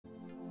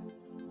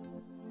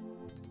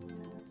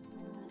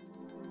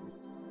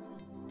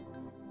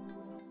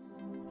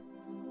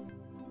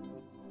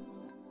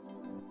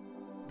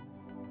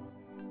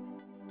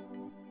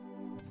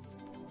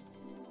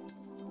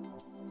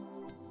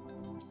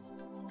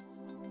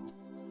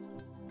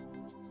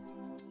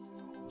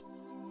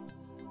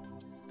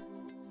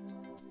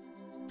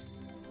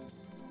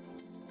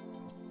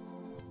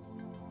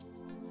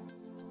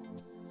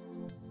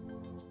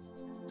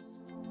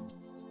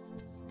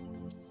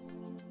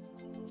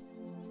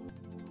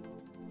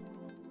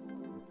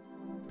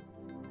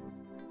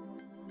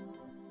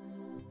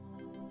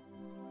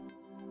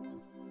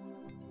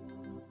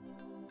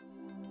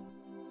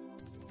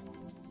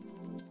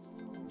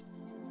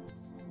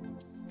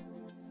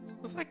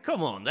was like,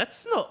 come on,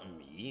 that's not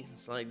me.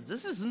 It's like,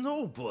 this is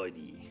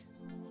nobody.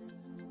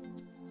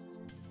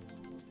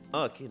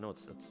 Okay, no,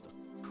 that's the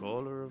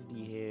color of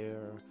the hair.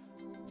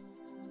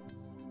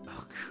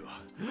 Oh,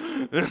 God.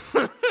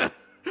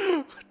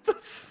 What the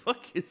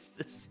fuck is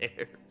this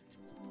hair?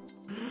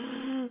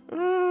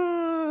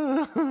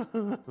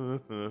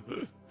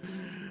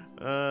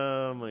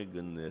 Oh, my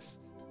goodness.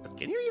 But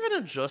can you even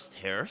adjust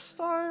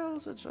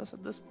hairstyles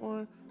at this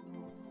point?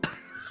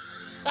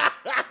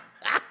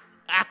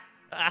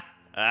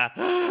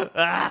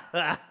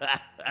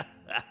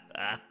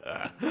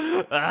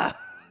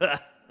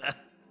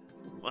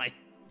 My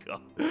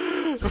God.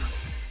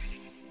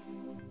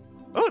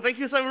 Oh, thank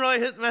you, Samurai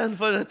Hitman,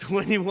 for the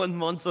 21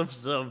 months of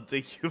sub.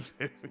 Thank you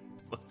very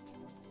much.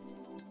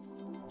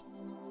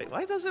 Wait,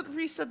 why does it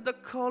reset the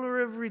color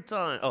every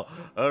time? Oh,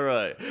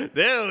 alright.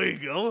 There we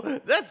go.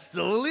 That's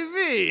totally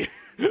me.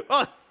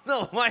 Oh,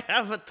 no, my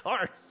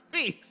avatar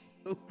speaks.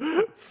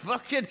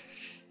 Fucking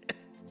shit.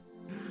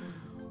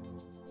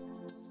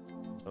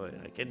 Oh,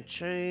 yeah, I can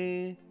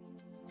change.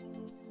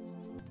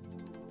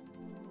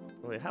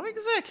 Wait, how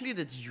exactly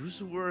did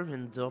Useworm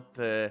end up,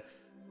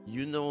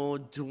 you know,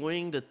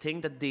 doing the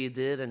thing that they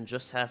did and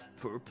just have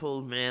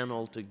Purple Man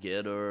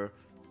altogether?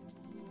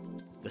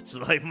 That's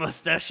my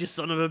mustache, you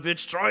son of a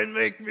bitch. Try and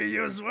make me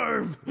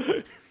Useworm.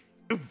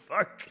 You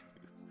fuck.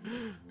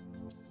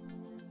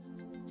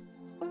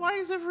 Why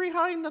is every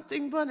high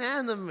nothing but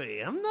anime?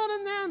 I'm not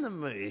an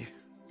anime.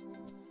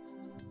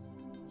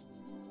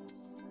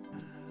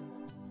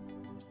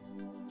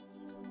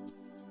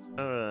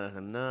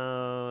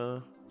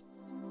 No.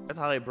 What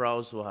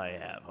eyebrows do I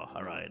have? Oh,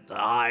 alright, the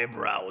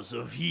eyebrows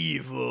of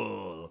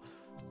evil.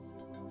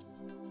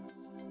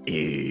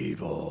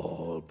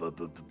 Evil.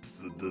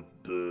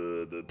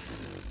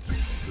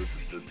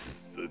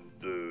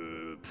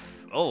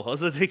 Oh,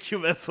 also thank you,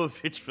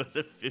 Mephovich, for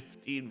the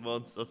 15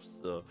 months of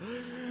so.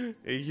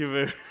 Thank you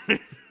very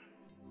much.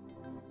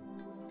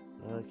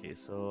 Okay,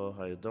 so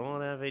I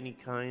don't have any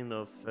kind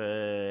of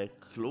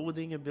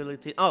clothing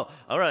ability. Oh,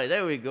 alright,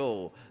 there we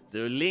go.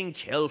 The Link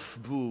Health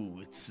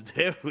Boots.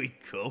 There we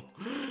go.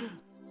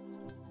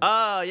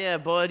 Ah, yeah,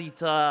 body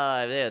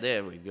type.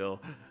 There we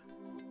go.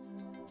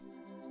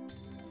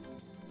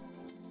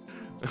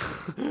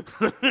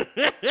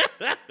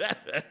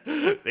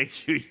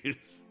 Thank you,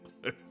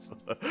 User,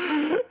 for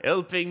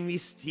helping me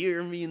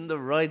steer me in the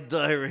right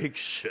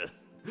direction.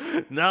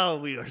 Now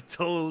we are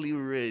totally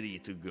ready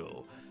to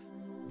go.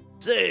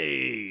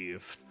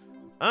 Saved!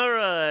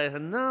 Alright,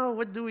 and now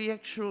what do we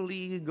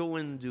actually go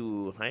and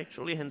do? I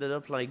actually ended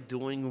up like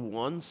doing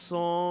one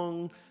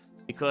song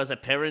because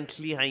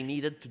apparently I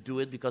needed to do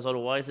it because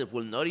otherwise it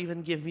will not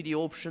even give me the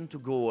option to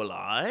go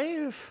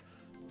live.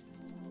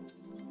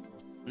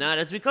 Now,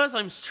 that's because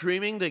I'm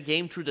streaming the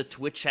game through the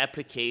Twitch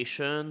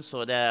application,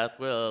 so that,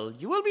 well,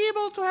 you will be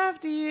able to have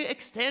the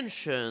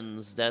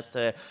extensions that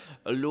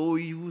allow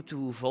you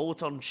to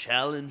vote on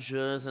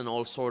challenges and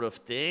all sort of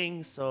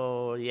things.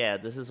 So, yeah,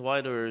 this is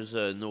why there's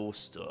no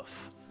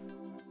stuff.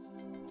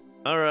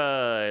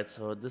 Alright,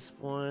 so at this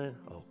point...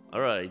 Oh,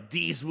 alright,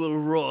 these will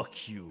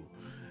rock you.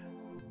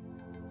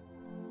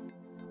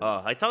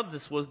 I thought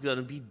this was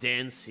gonna be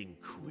Dancing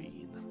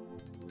Queen.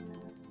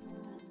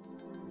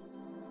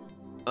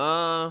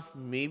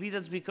 Maybe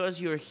that's because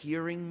you're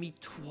hearing me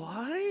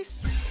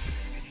twice?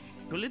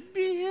 Will it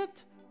be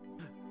it?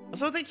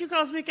 So thank you,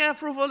 Cosmic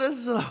Afro, for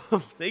this.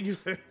 Thank you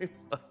very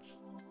much.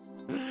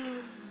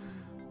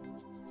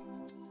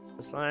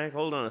 It's like,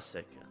 hold on a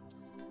second.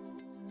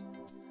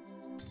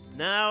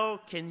 Now,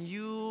 can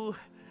you...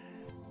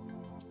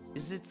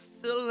 Is it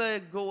still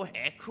go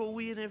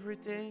echoey and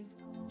everything?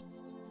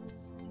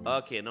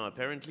 Okay, no,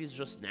 apparently it's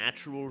just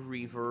natural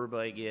reverb,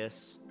 I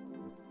guess.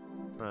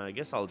 I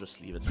guess I'll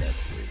just leave it that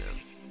way then.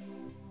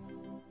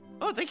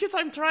 Oh, thank you,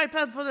 Time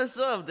Tripad, for the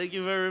sub. Thank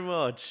you very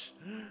much.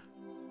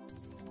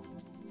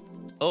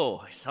 Oh,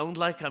 I sound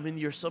like I'm in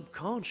your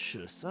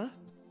subconscious, huh?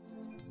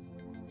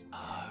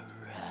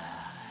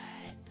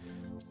 Alright.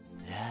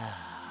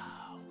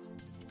 Now,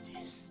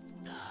 this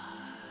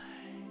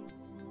time.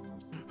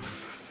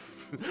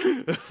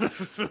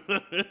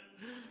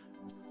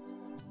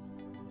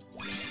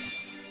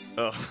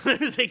 Oh,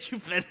 thank you,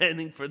 Flat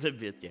Ending, for the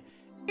bit, yeah.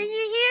 Can you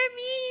hear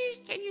me?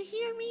 Can you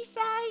hear me,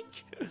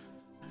 Psych?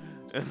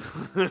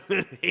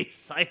 Hey,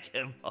 Psych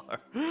MR.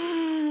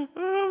 Oh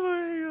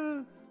my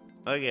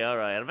god. Okay,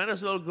 alright. I might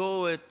as well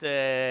go with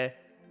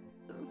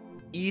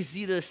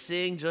easy to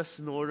sing just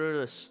in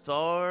order to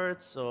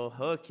start. So,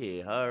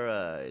 okay,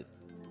 alright.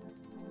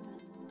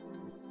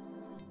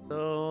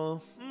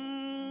 So,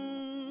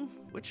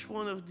 which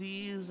one of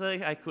these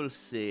I could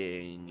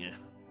sing?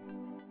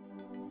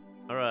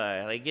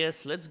 Alright, I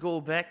guess let's go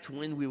back to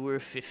when we were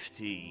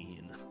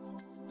 15.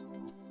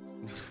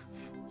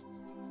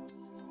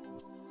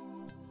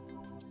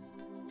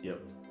 Yep.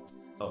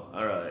 Oh,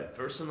 alright.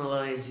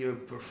 Personalize your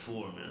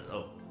performance.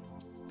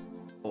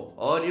 Oh,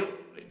 audio.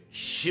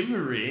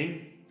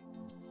 Shimmering?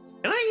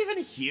 Can I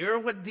even hear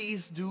what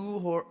these do?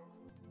 Or...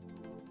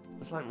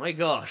 It's like, my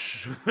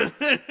gosh.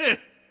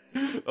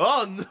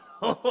 Oh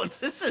no,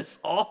 this is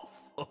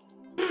awful.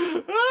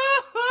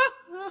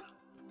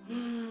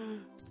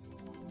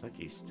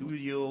 Okay,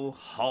 studio,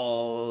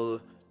 hall,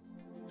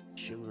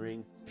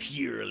 shimmering,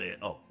 purely.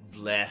 Oh,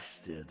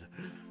 blasted.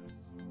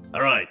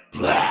 Alright,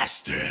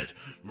 blasted.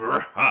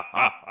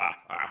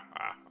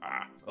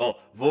 Oh,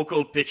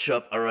 vocal pitch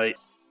up, alright.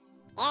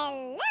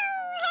 Hello,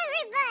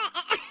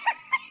 everybody.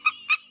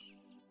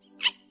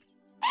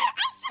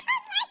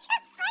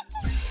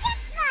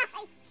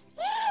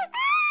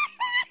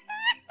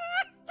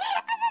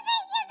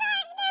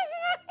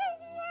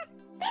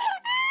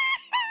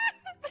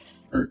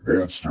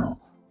 Monster.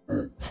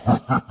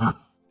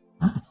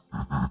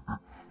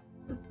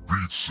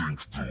 Beat sync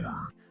delay.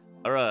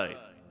 Alright.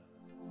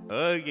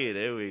 Okay,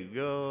 there we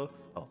go.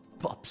 Oh,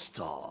 pop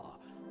star.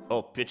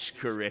 Oh, pitch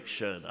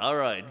correction.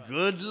 Alright,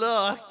 good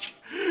luck.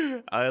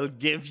 I'll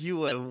give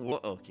you a...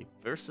 Okay,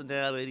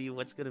 personality.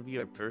 What's gonna be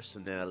your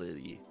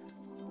personality?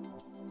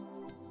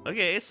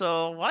 Okay,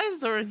 so why is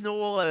there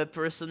no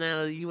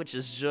personality which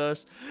is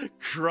just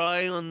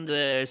cry on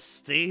the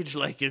stage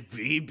like a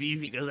baby?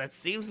 Because that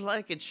seems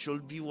like it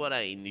should be what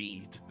I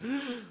need.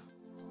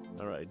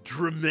 Alright,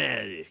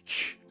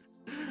 dramatic.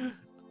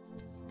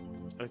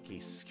 Okay,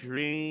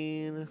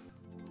 screen.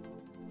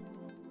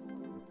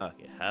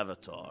 Okay,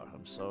 avatar.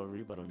 I'm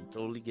sorry, but I'm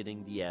totally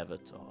getting the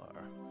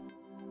avatar.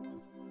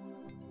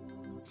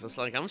 So it's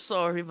like, I'm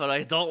sorry, but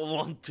I don't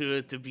want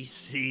to be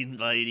seen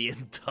by the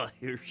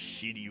entire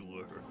shitty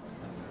world.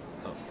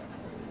 Oh.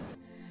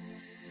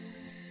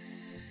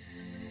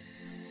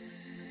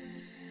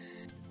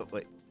 Oh,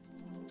 wait.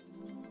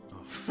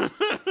 Oh.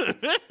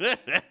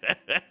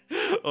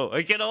 Oh,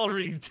 I can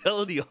already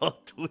tell the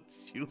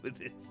auto-tune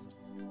this.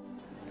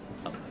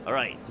 Oh,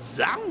 alright,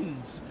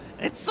 zounds!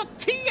 It's a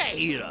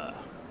theater!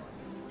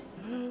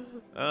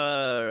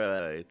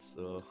 Alright,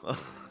 so...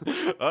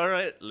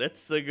 Alright,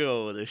 let's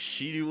go. The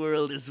shitty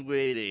world is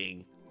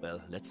waiting.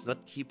 Well, let's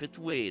not keep it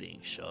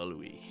waiting, shall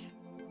we?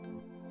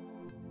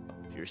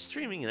 If you're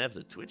streaming and have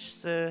the Twitch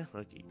set...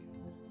 Okay.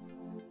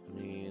 I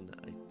mean,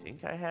 I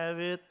think I have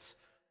it.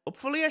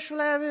 Hopefully I shall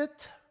have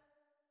it.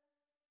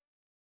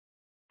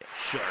 Yeah,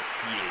 sure,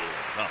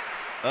 yeah.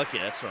 Oh, okay,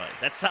 that's right.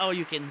 That's how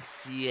you can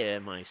see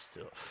my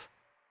stuff.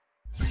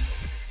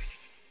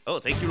 Oh,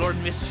 thank you, Lord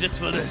Misfit,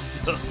 for this.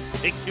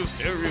 Thank you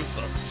very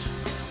much.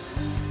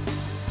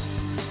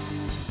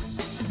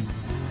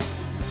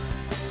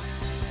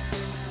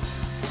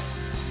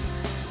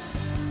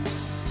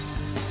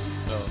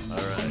 Oh,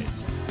 alright.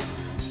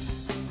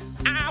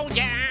 Oh,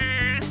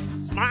 yeah!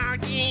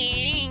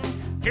 Smoking!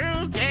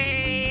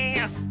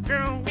 Today!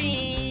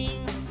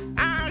 Going!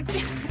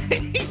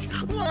 Okay!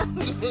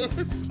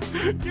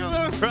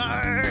 You're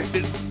right!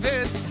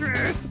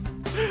 Mistress!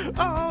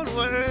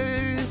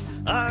 Always!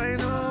 I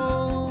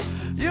know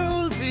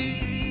you'll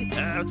be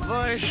at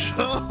my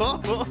show,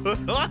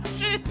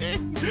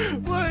 watching,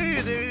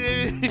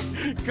 waiting,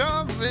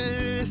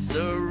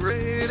 commiserating.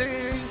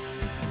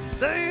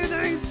 Say it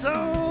ain't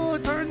so,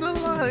 turn the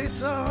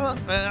lights off.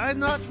 I'm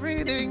not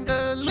reading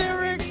the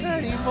lyrics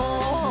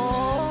anymore.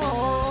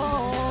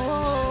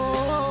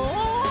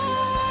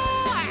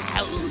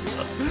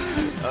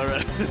 All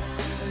right.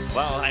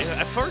 Wow, I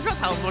forgot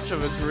how much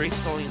of a great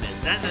song it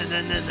is. Na na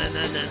na na na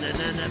na na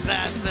na na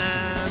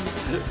Batman.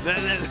 Na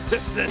na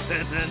na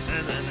na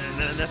na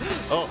na na.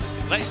 Oh,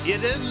 wait, you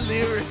did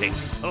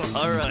lyrics. Oh,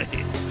 all right.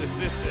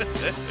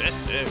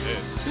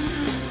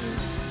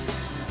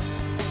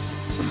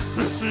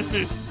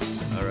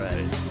 All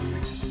right.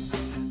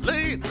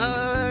 Late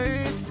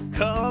night,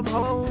 come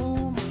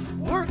home.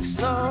 Work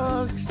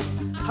sucks.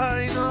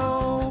 I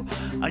know.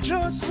 I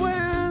just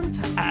went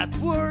at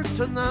work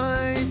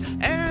tonight,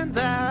 and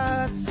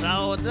that's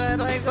how that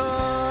I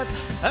got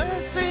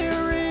a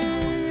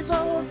series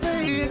of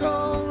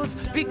bagels,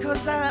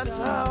 because that's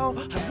how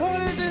I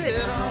wanted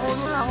it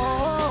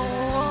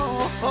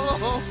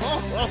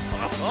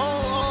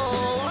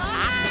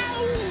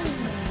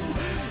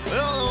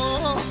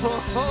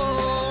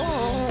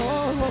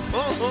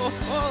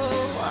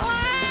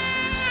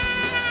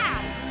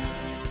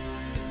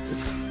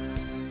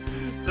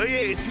So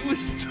yeah, 2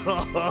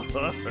 stars.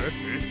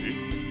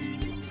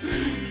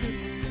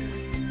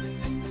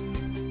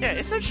 Yeah,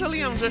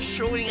 essentially I'm just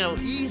showing how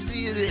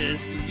easy it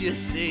is to be a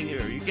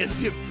singer. You can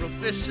be a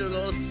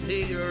professional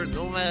singer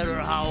no matter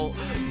how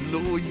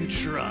low you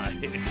try.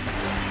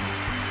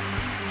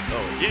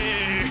 Oh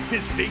yeah,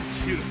 thank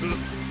you.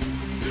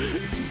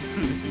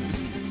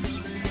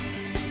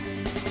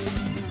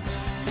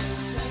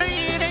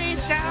 It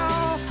ain't so,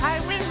 I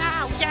will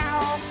now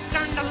go,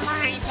 turn the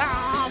lights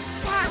off,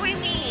 hurry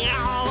me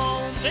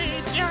out.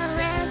 If your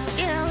head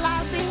still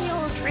up in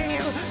your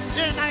trail,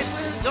 then I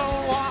will go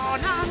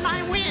on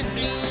my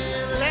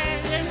windmill,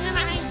 and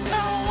I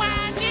know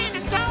I'm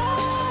gonna go.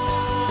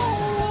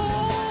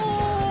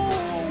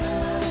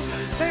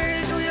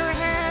 Turn to your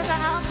head,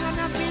 I'm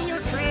gonna be your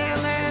trail,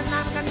 and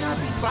I'm gonna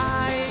be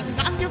buying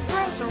up your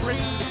groceries.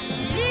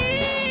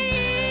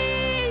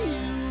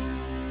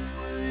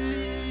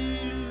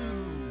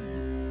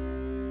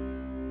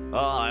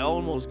 I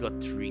almost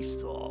got 3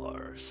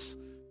 stars.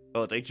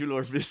 Oh, thank you,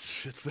 Lord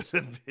Misfit, for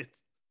the bit.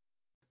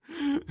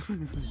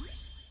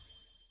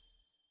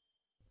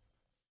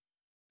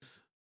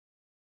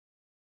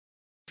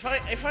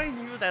 If I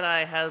knew that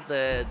I had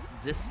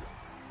this.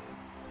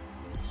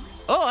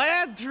 Oh, I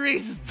had 3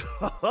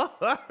 stars.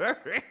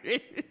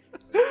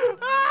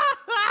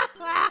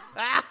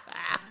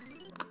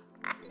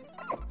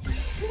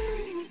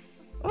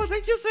 Oh,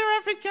 thank you,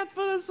 Seraphic Cat,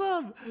 for the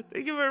sub.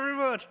 Thank you very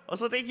much.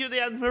 Also, thank you, the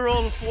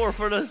Admiral 4,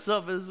 for the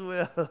sub as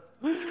well.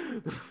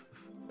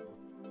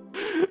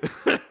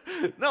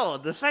 No,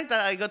 the fact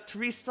that I got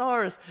 3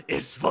 stars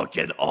is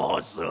fucking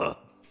awesome.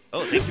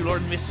 Oh, thank you,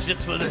 Lord Misfit,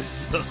 for the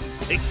sub.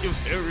 Thank you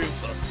very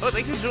much. Oh,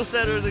 thank you, Joe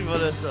Saturday, for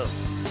the sub.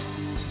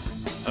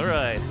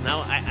 Alright,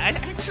 now I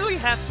actually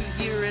have to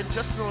hear it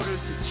just in order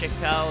to check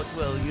out,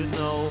 well, you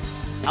know,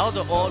 how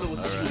the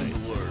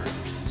auto-tune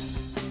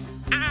works.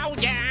 Oh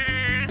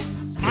yeah!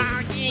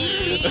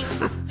 Sparky!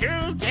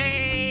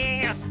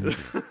 Today!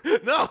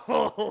 No!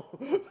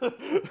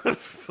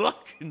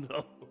 Fuck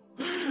no!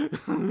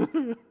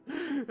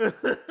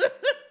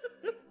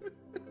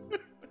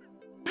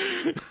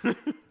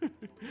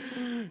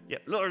 Yeah,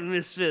 Lord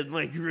Misfit,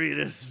 my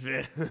greatest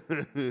fan.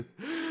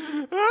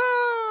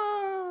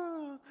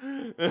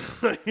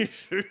 I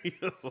sure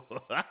you.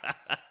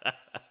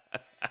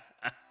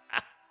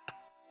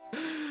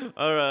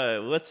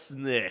 Alright, what's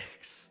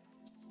next?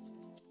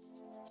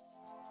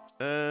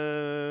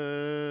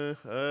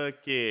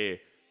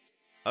 Okay.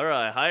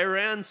 Alright, I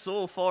ran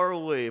so far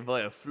away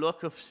by a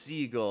flock of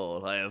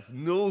seagull. I have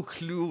no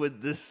clue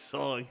what this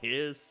song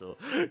is, so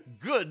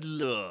good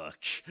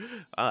luck.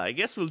 I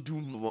guess we'll do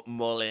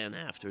Molan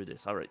after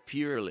this. Alright,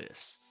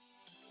 Peerless.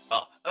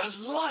 A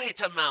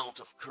light amount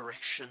of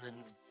correction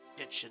and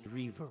pitch and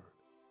reverb.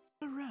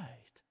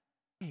 Alright.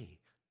 Hey,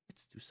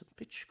 let's do some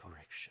pitch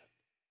correction.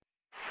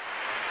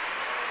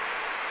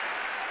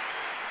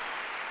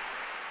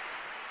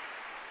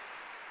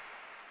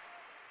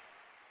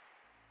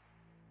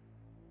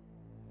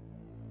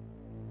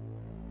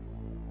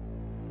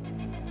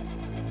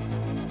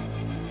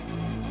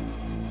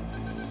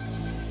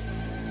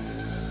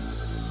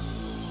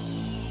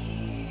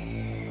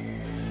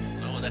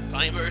 The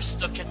timer is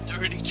stuck at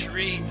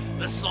 33.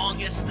 The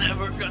song is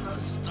never gonna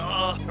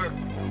start. I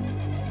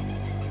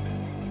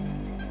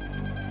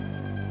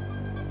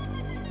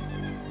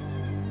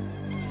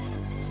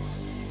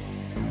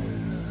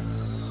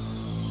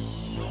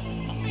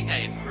don't think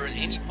I've heard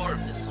any part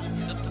of this song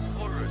except the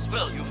chorus.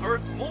 Well, you've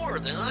heard more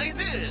than I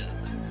did.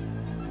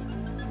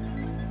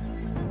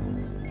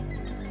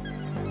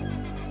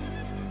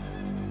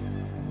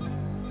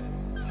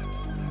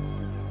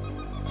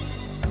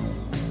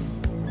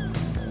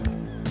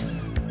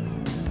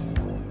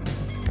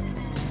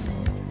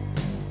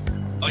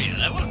 Oh yeah,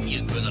 that would be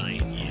a good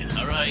idea.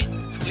 Alright,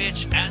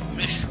 Twitch and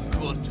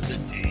Mishko to the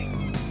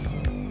thing.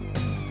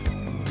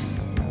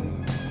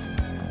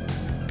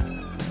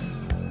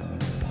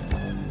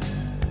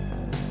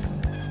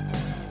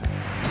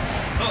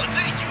 Oh,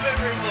 thank you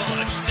very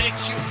much. Thank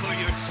you for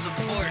your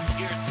support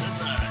here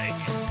tonight.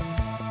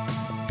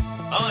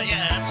 Oh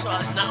yeah, that's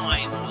why now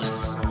I know this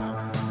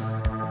song.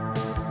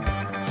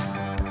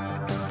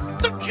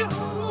 Thank you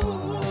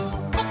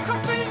for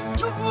coming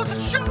to the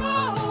show.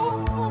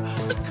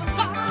 Because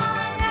I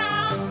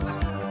am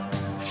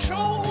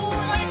show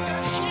like a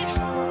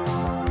shisha.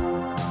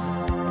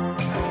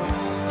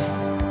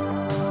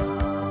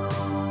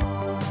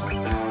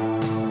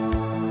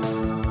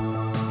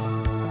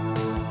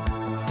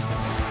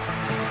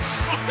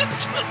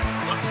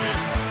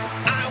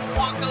 I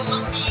walk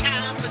along the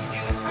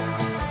avenue.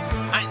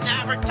 I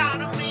never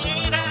thought of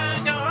meet a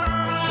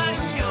girl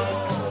like you.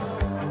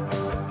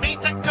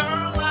 Meet a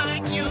girl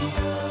like you.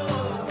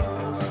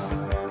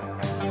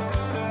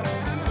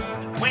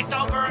 Went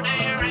over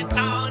there and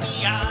saw the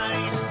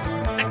eyes,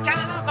 the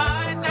kind of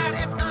eyes that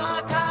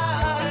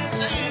hypnotize.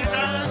 They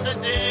just to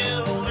do,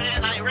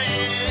 and I ran.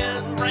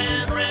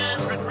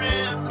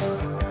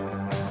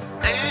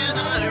 And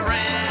I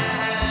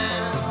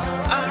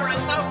ran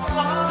so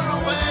far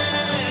away.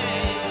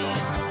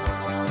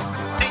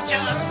 I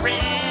just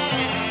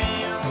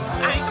ran.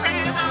 I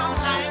ran all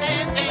night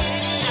and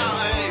day.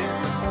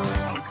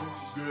 I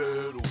couldn't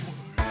get away.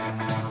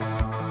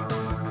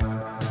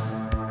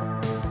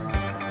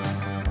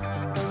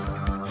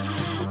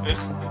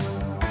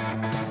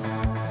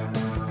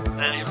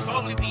 And you'll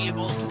probably be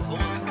able to vote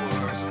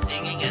for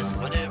singing as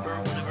whenever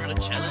the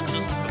challenges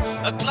will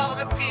come. A cloud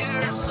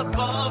appears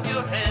above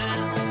your head.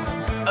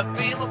 A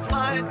beam of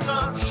light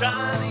comes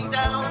shining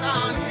down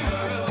on you.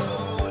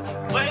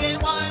 Wait,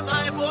 why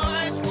my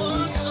voice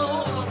was so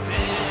low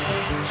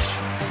pitched?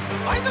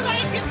 Why did I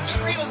get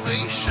 3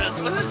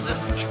 ovations? What is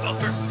this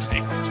garbage?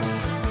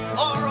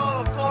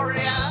 Aurora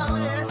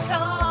Borealis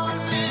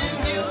comes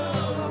in you.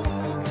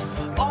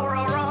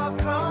 Aurora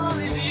comes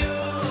in you.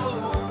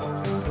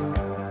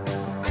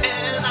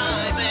 And I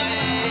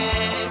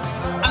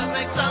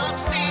make some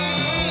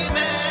steam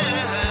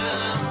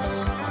amps.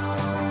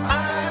 I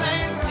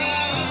made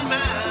steam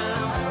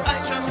amps. I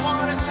just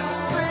wanted to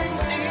make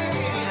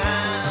steam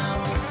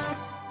amps.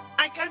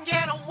 I can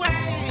get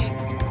away.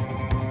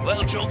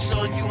 Well, joke's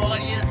on you,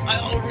 audience. I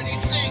already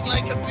sing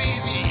like a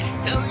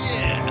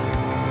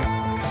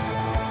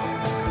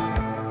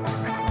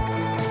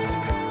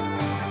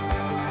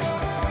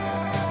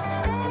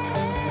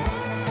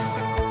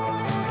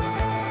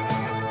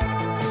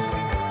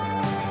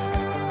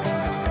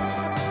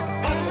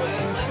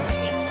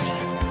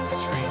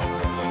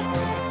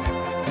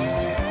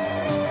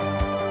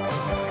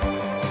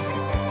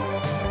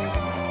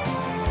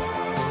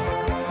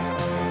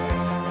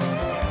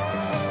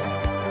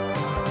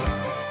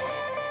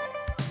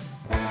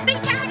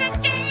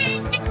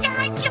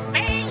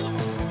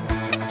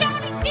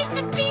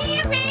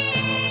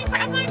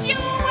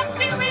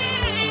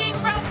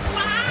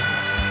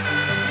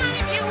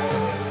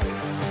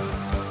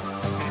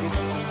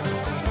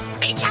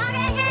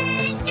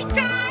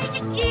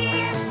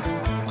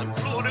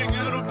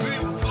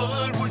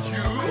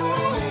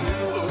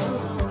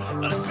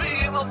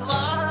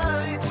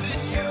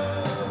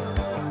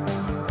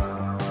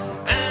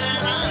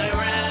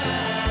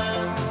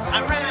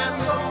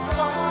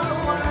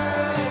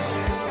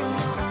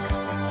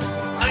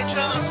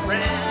just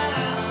ran.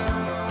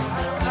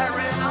 I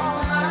ran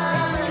all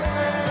night.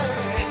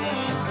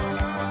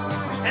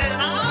 And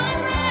I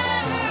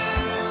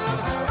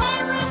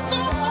ran so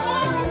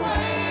far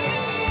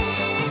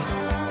away.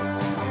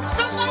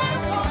 'Cause I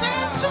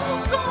wanted to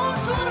go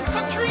to the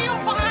country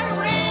of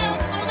Iran.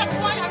 So that's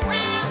why I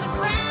ran and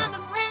ran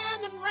and ran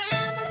and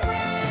ran and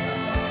ran.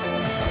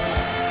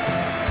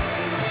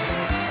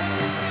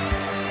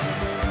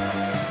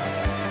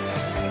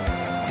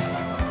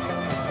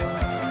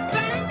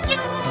 Thank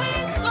you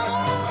is so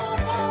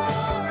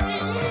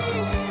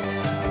boring.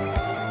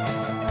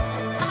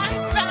 I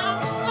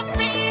found the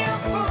beer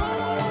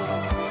booth.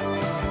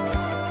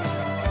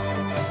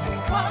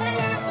 Why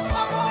is the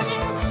song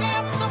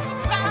except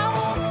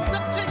about the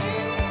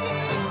tea?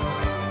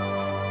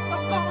 The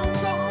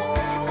Congo.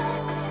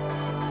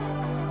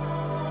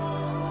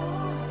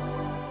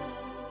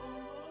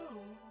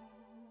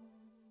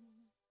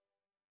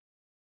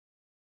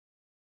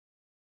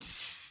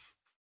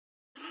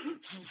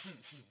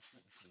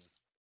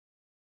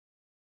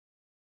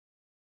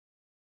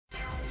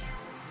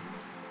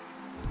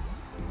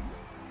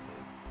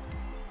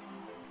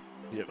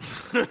 Yep.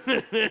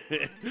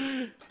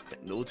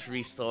 No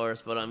 3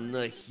 stars, but I'm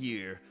not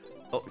here.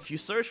 Oh, if you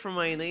search for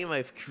my name,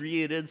 I've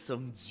created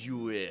some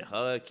duet.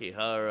 Okay,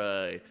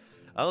 alright.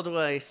 How do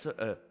I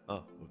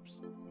oh, whoops.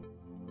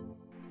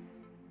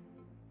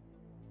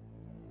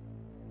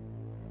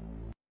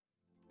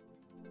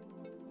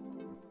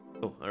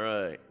 Oh,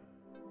 alright.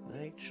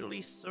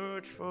 Actually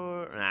search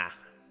for...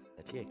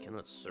 sadly I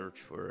cannot search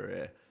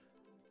for...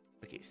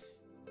 okay,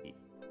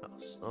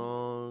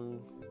 song...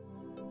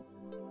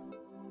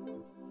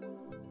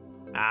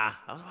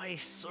 how do I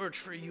search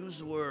for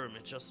use worm?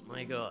 It's just,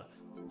 my god.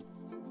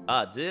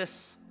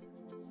 This?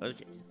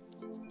 Okay.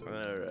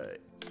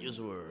 Alright,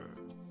 use worm.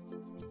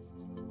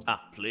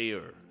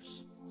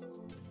 Players.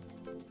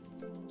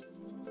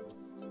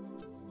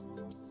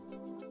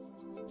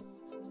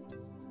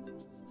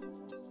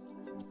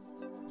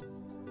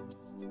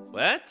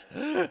 What?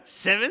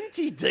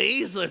 70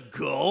 days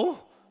ago?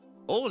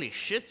 Holy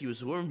shit,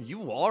 Useworm,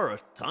 you are a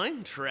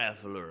time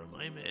traveler,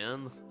 my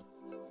man.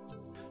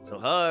 So,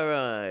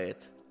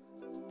 alright.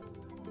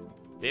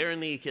 Bare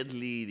naked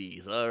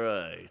ladies,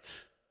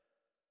 alright.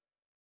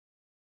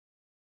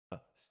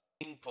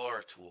 Sing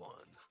part 1.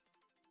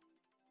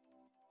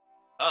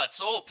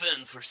 It's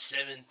open for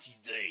 70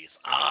 days.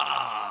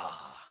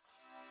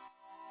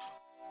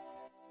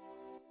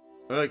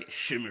 Okay,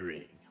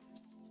 shimmering.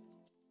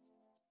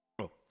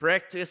 Oh,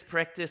 practice,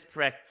 practice,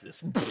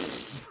 practice.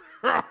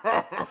 Right,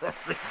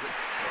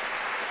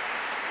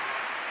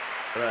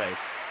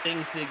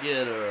 sing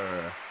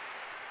together.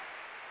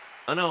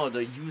 Oh no,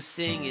 the you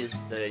sing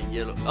is the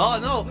yellow. Oh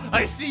no,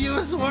 I see you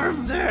a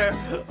swarm there.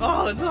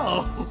 Oh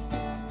no.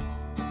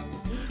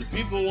 The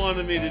people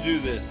wanted me to do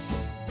this,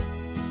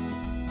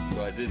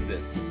 so I did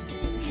this.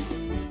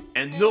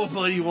 And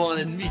nobody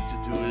wanted me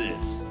to do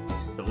this.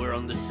 So we're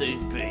on the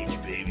same page,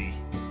 baby.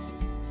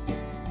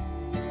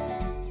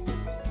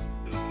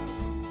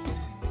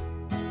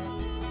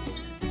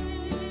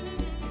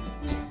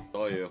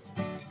 Oh, you.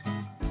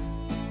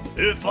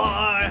 If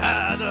I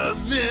had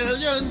 $1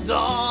 million, If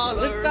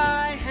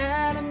I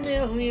had $1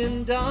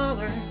 million,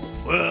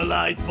 well,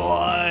 I'd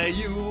buy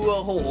you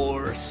a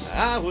horse.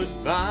 I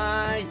would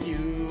buy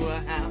you a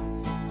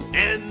house.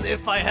 And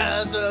if I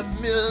had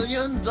 $1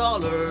 million,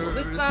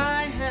 If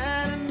I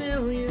had $1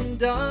 million,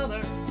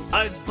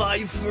 I'd buy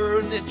you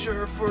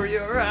furniture for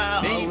your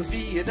house.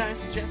 maybe a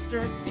nice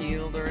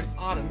Chesterfield or an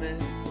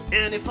ottoman.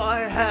 And if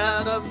I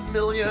had $1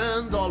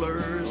 million,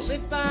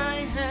 If I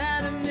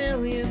had $1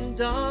 million,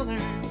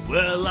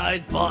 well,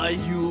 I'd buy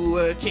you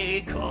a K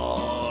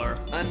car.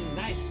 a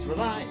nice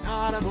reliant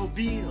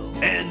automobile.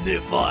 And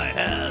if I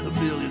had $1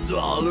 million,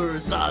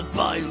 I'd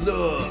buy you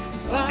love.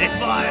 Buy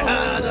If I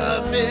had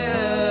 $1 million,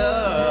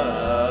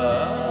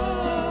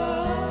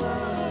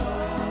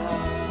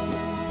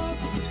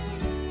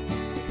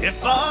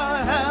 if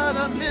I had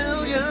 $1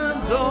 million,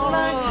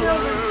 Like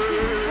children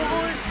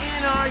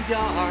in our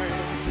yard.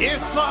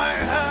 if I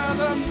had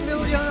 $1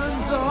 million,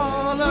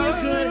 Your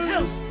good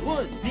house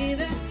would be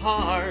that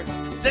hard.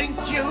 thank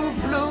you,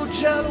 Blue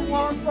Channel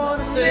 1 for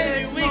the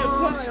Maybe 6 we could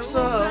put months a of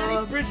little tiny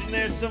sub. bridge in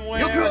there somewhere.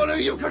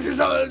 You could just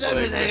hold Oh, they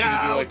everything expect you to do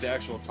out. like the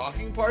actual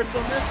talking parts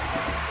on this?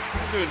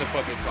 I'm doing the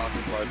fucking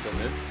talking parts on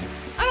this.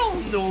 I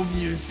don't know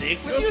music.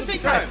 What do you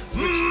think?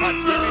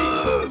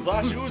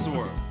 Slash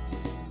Oozworm.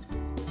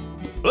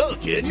 Well,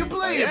 can you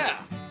play it? Yeah.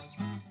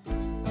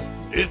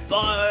 If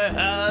I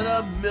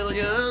had $1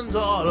 million,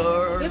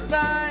 If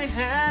I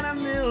had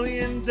 $1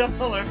 million,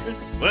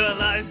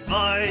 well, I'd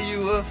buy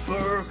you a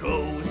fur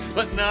coat.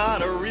 but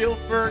not a real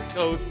fur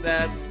coat,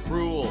 that's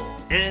cruel.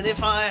 And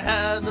if I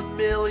had $1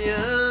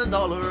 million,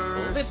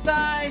 If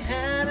I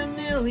had $1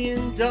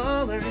 million,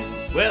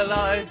 well,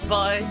 I'd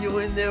buy you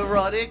an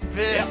erotic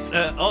pet.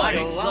 Yep, like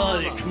a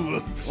exotic. llama.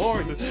 Whoops.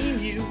 or an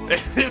emu.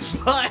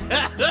 If I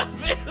had $1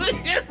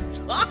 million,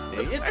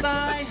 If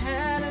I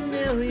had $1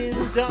 million,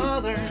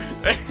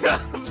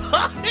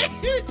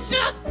 You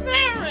just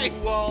married.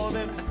 All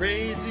them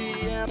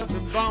crazy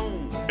elephant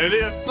bones. And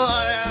if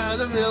I had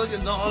 $1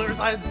 million,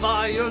 I'd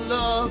buy your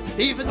love,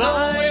 even though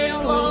Buy it's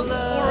your lost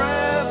love.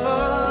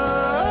 forever.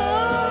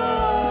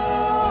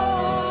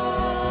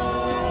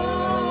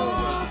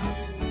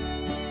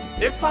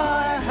 If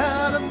I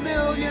had $1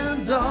 million,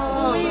 We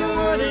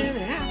wouldn't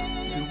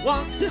have to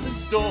walk to the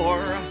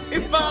store.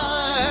 if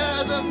I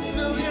had $1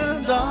 million,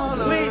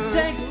 We'd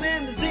take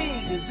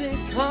limousine 'cause it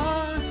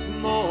costs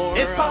more.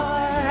 if I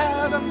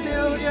had $1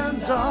 million,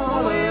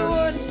 we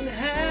wouldn't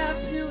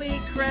have to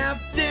eat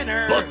craft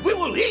dinner. but we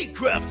will eat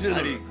craft I'd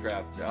dinner. eat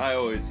craft dinner. I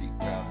always eat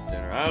craft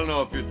dinner. I don't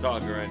know if you're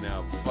talking right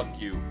now. Fuck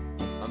you.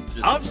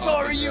 I'm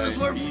sorry, you right?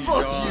 were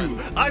fuck Dijon.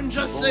 you. I'm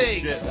just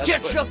Bullshit. saying, That's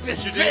ketchup what-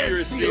 is you should do your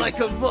fancy like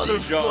a Dijon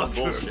motherfucker.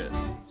 bullshit.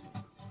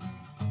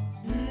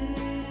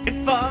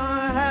 If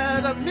I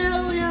had $1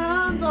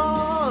 million,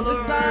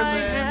 If I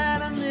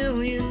had $1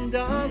 million,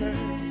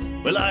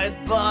 well, I'd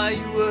buy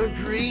you a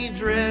green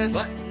dress.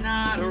 but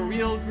not a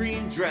real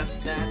green dress,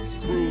 that's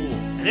cruel.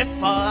 And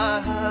if I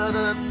had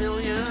 $1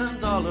 million,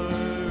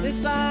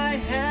 If I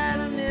had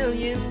 $1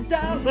 million,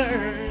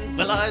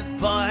 well, I'd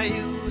buy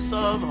you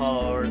some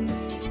heart.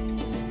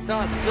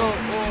 that's so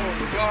old,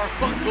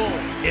 Garfunkel.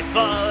 If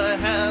I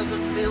had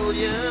 $1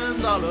 million,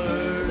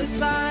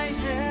 If I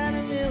had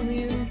 $1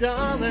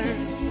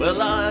 million,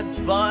 well,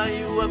 I'd buy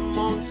you a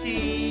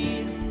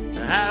monkey.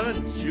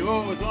 haven't you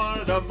always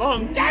wanted a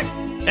monkey?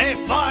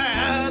 If I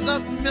had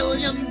 $1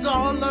 million,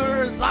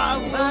 I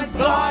would I'd buy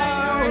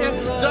buy you your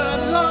the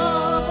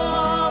love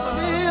of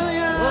 $1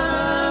 million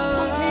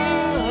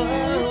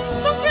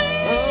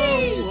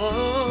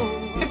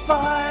monkeys. If I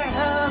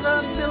had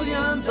 $1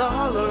 million,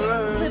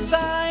 If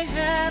I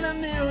had $1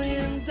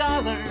 million,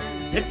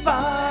 if I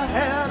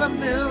had $1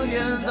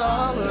 million,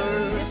 if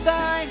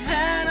I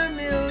had $1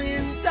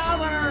 million,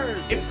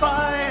 if I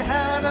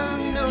had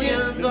 $1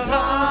 million,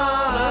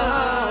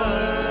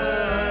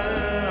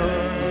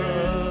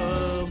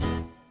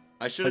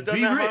 I should have I'd done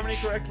be that rich. harmony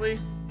correctly.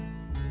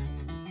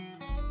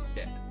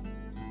 Yeah.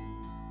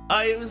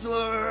 I was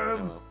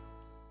worm. Oh.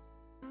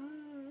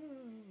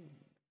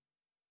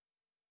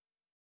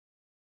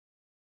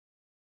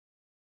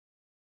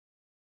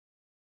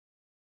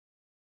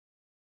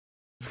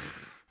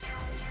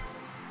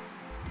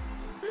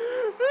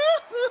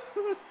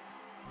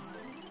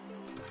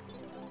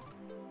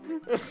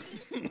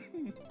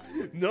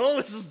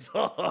 No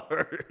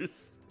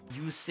stars.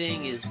 You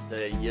sing is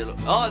the yellow.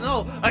 Oh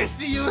no! I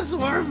see you as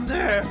worm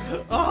there.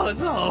 Oh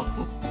no!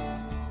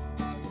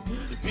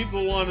 The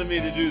people wanted me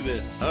to do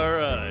this. All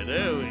right,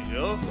 there we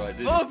go. So I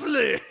did.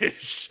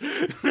 Publish.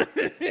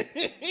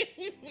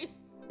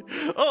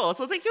 Oh,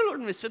 so thank you,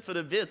 Lord Misfit, for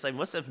the bits. I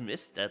must have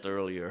missed that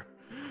earlier.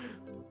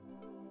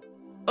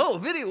 Oh,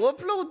 video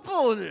upload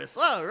bonus.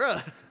 All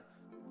right.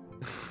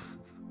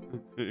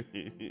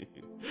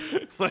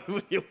 Why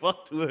would you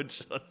want to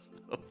adjust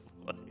the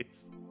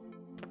voice?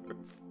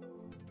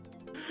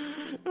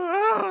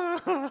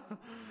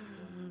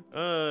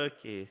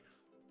 Okay.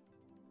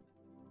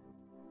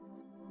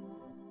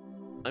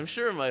 I'm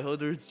sure my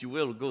Hodards you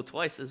will go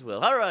twice as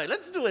well. Alright,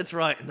 let's do it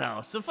right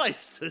now.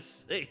 Suffice to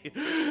say,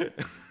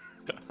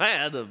 I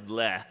had a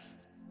blast.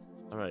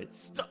 Alright,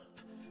 stop.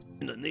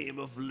 In the name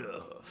of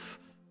love.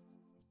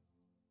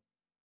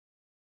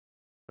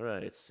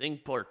 Alright, sing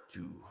part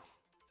 2.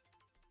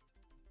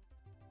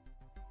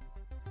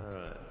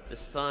 Alright,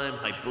 this time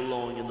I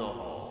belong in the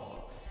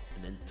hall.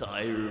 An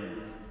entire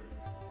room.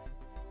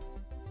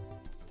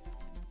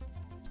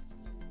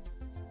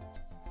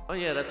 Oh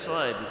yeah, that's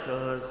right,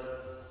 because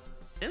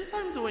since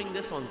I'm doing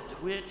this on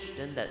Twitch,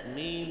 then that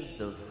means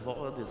the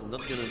VOD is not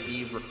gonna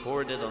be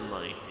recorded on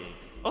my thing.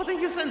 Oh,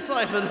 thank you,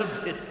 Sensei, for the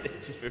bits.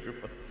 Thank you very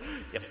much.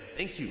 Yep,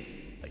 thank you,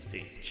 I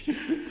think.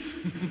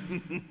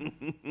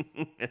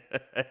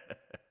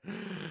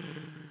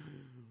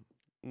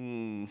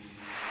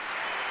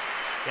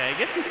 Yeah, I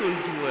guess we could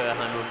do a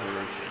I'm a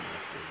Virgin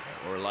after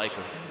that, or like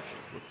a Virgin.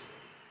 Whoops.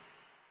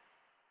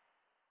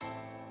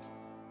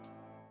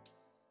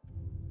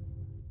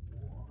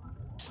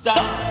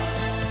 Stop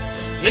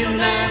in the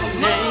name of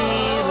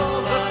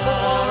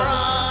Before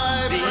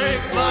I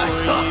break my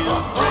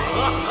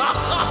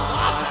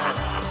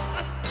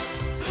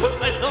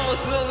I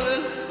don't know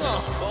this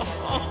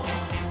song.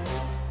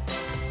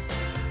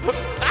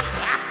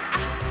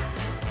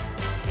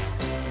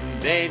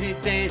 Baby,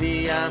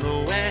 baby, I'm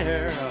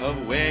aware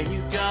of where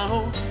you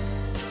go.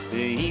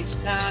 Each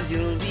time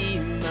you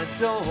leave my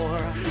door,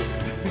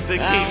 The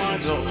I game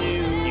watch knows.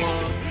 you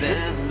walk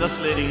down It's the not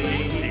letting me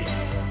street, see.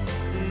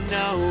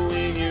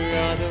 knowing you're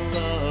other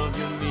love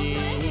to me.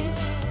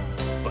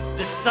 But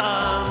this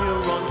time you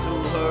run to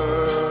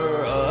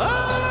her,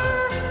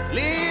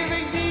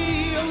 leaving me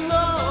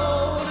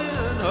alone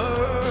in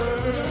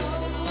hurt.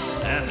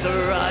 After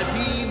I've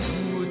been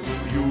good to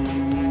you,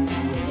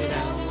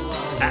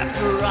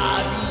 after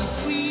I've been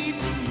sweet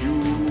to you.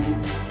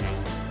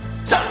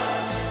 Stop!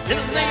 In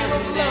the name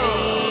of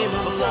love,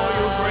 before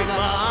you break my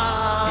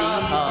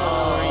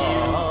Before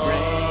you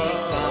break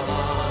my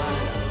heart.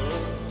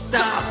 heart.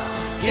 Stop!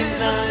 In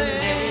the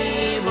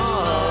name of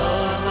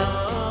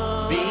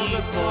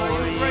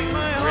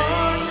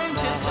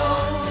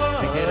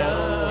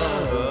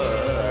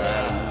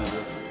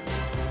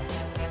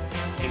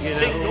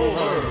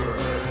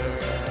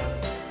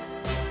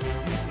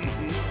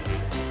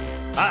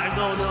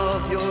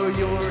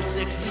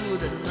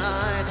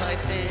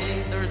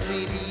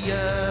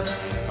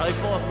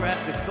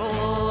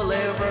typographical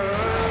error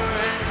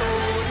and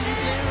totally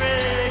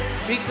lyric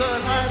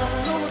because I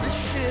don't know this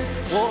shit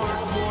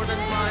worth more than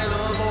my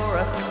love or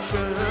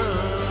affection.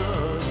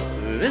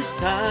 This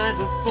time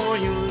before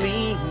you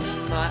leave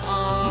my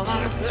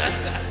arms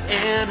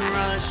and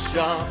rush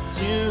off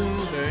to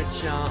her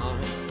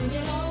charms.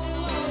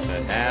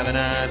 But haven't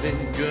I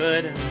been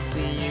good to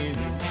you?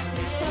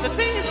 The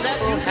thing is that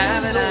you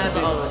haven't I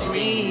been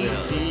sweet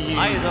to you?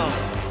 I know.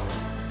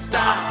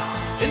 Stop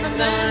in the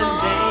name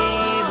of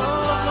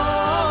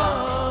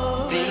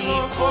love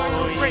before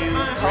you break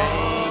my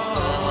heart.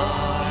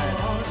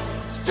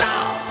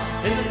 Stop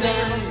in the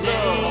name of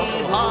love.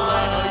 Also, hi,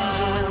 how you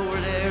doing over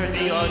there in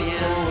the audience?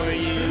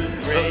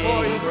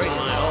 Before you break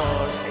my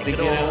heart, take it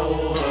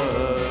over.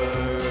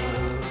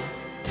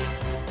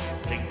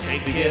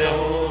 Take it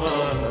over.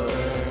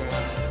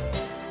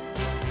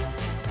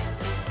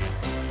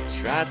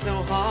 Tried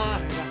so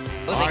hard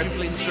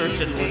to search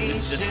and win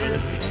this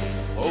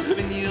difference.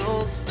 Hoping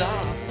you'll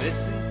stop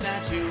this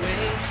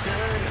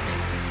infatuation.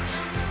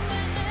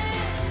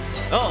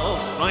 Oh,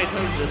 it's my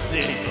turn to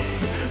sing.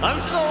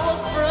 I'm so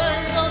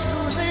afraid of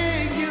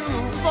losing you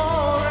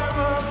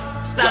forever.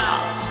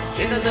 Stop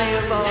in the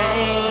name of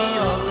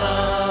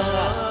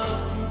love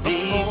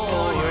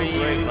before you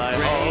break my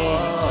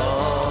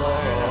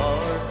heart.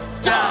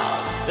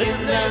 Stop in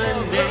the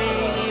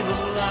name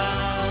of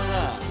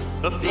love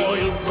before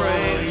you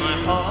break my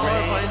heart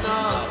by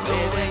not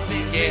going to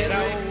get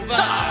over.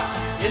 Stop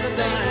in the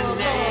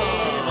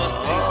name of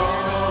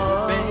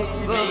love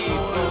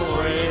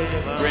before you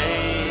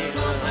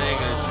break my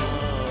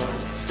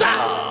heart.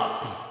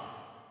 Stop.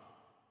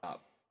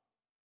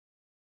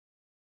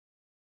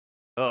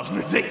 Oh,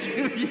 thank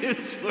you,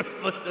 use for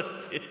the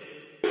bits.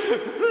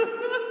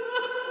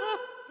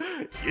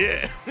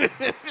 Yeah.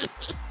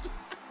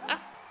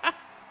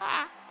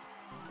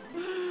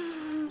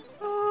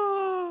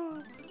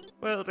 Oh.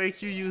 Well,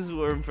 thank you,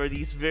 Useworm, for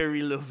these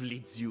very lovely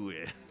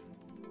duet.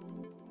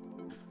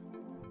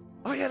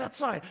 Oh yeah,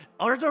 that's right.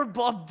 Are there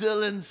Bob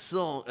Dylan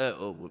songs?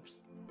 Oh, whoops.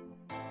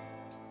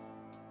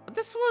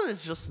 This one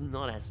is just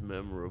not as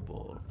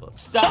memorable, but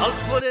Stop. I'll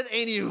put it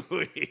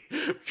anyway,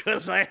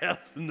 because I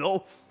have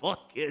no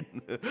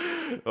fucking...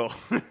 Oh,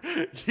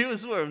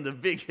 Useworm, the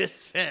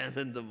biggest fan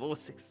and the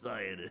most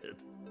excited.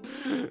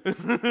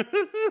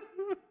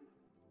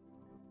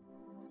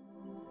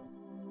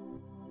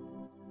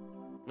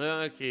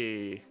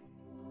 Okay.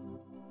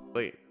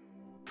 Wait.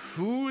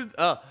 Food?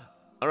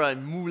 Alright,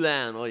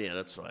 Mulan. Oh yeah,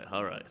 that's right.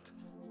 Alright.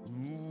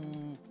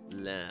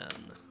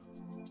 Mulan.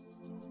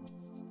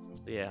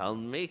 Yeah, I'll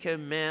make a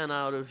man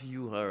out of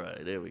you.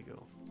 Alright, there we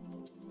go.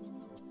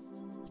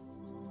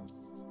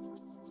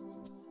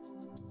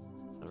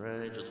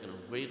 Alright, just gonna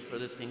wait for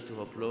the thing to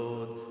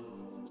upload.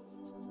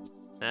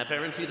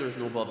 Apparently there's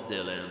no Bob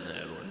Dylan,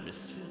 Lord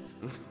Misfit.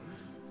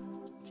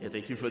 Yeah,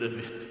 thank you for the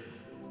bit.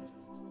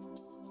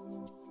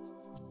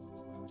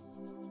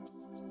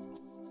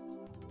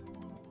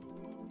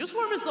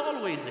 Useworm is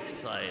always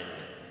excited.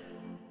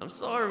 I'm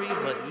sorry,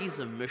 but he's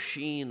a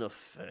machine of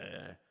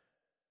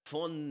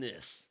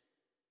funness.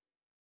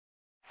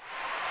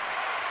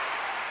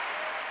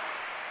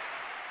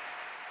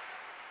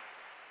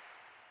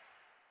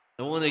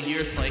 I want to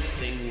hear Sykes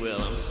sing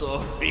well. I'm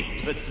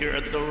sorry, but you're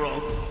at the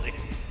wrong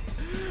place.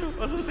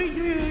 Also, thank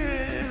you,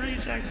 Henry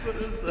Jacks, for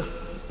this.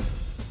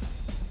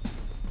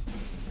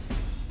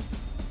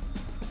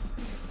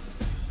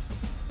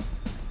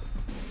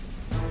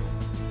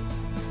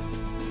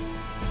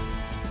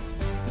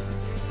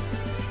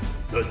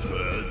 Let's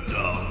get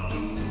down to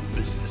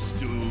business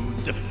to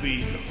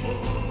defeat the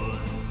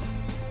odds.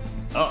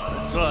 Oh,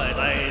 that's right,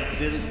 I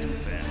did it too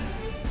fast.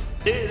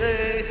 Did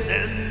they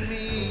send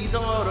me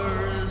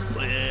daughters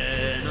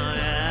when I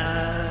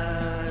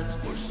asked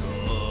for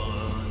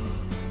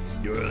sons?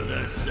 You're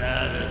the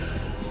saddest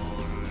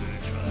only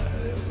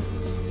child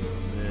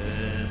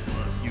man,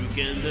 but you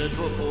can bet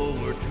before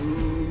we're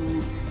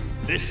true.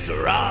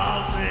 Mister,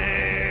 I'll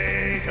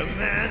make a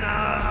man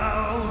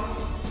out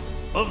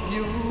of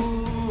you.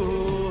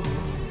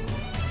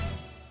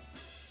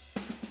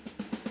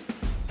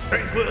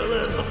 Tranquil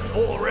as a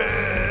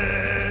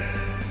forest,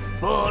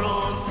 but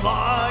on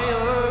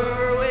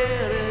fire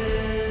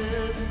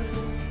within.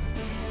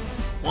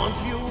 Once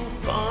you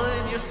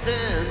find your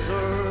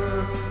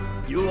center,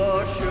 you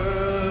are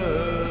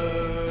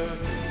sure.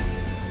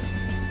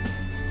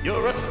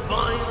 You're a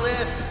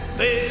spineless,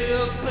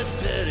 pale,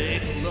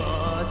 pathetic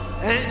lot,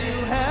 and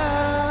you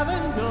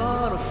haven't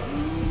got a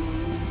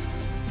clue.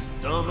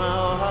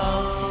 Somehow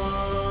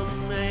I'll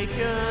make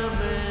a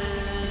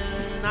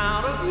man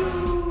out of you.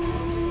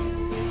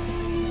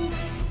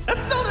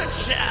 That's not a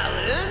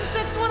challenge,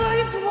 that's what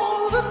I do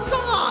all the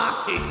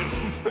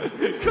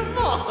time! Come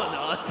on,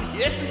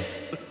 audience!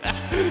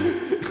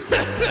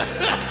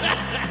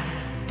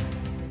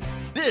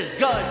 This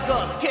guy's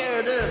got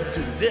scared him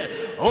to death.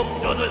 Hope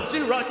he doesn't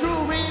see right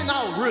through me, and I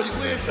really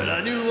wish that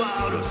I knew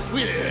how to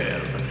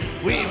swim.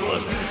 We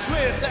must be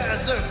swift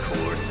as the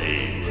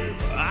coursing river.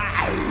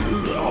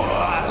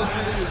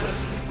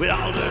 with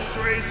all the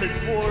strength and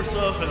force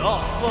of an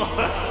awful.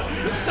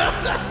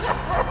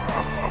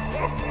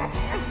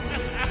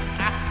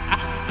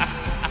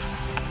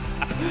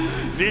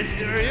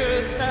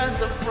 Mysterious as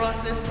the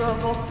process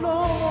of applause.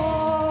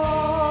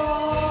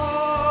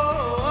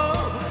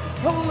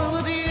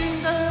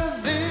 Holding the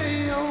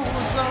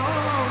videos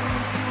on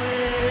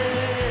Twitter.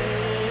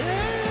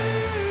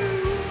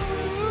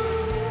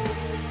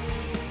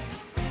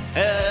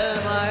 And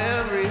my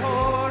every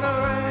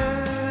order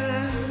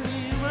and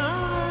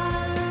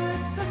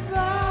my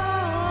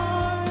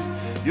supply.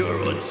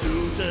 You're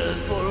unsuited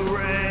for a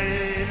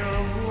reign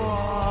of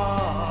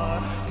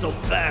war. So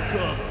back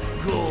up.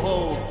 Go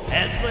home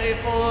and play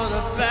for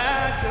the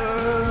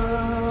Packers.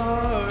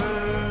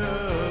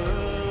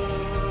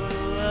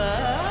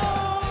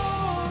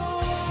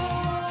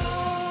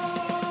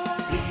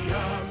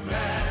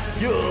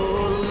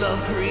 You'll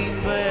love Green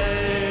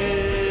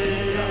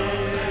Bay.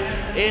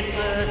 It's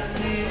a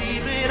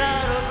city made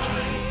out of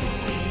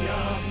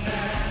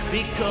cheese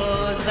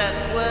because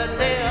that's what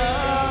they are.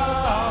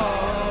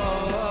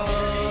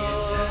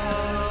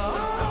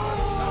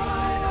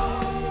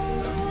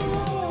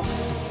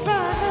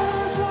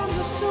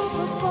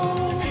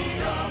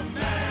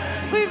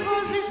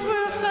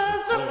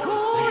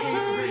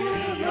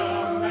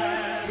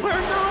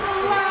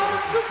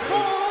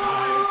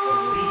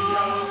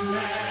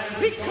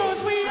 Because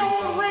we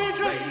own rage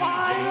and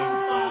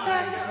fire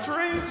that's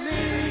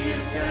tracing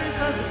mysterious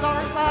as the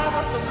dark side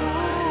of the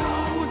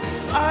moon.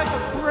 I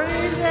got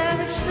brain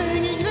damage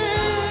singing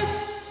this.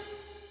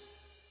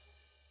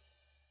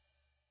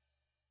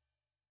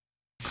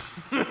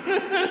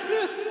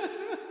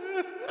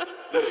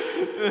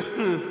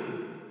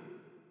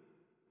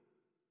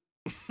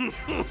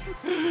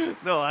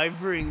 No, I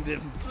bring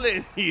them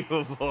plenty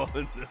of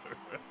honor.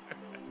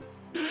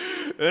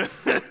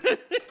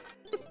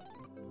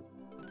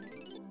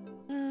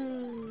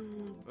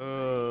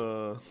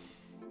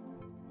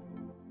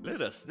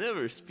 Let us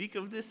never speak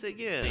of this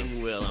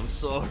again. Well, I'm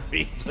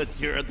sorry, but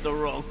you're at the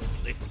wrong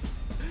place.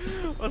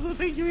 Also,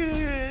 thank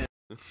you.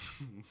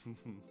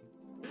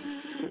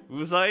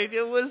 Whose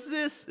idea was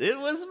this? It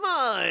was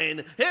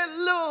mine.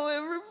 Hello,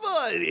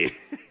 everybody.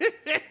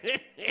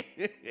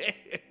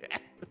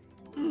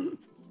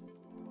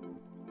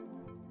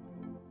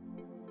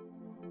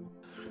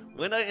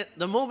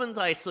 The moment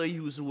I saw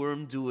Use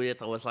Worm do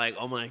it, I was like,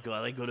 oh my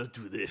god, I gotta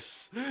do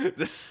this.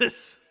 This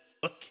is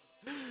fucking...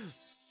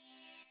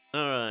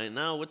 Alright,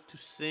 now what to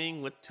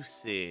sing,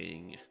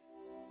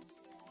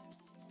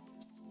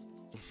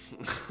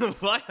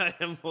 Why I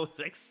am most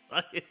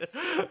excited?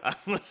 I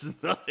was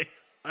not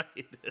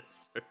excited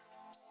first.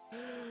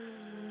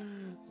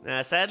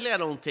 Nah, sadly I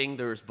don't think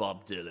there's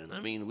Bob Dylan.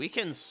 I mean, we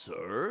can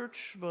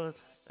search, but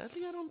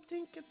sadly I don't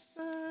think it's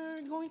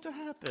going to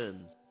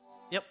happen.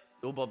 Yep,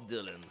 no Bob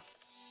Dylan.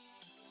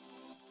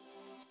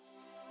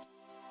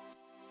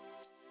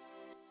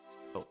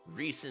 Oh,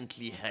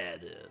 recently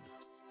added.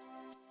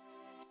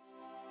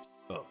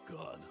 Oh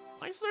god.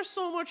 Why is there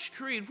so much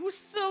Creed? Who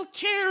still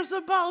cares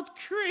about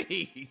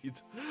Creed?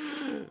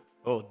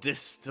 Oh,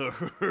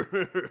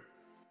 Disturb.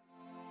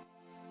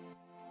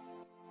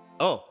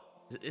 Oh,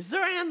 is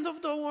there end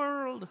of the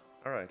world?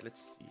 Alright,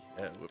 let's see.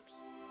 Whoops.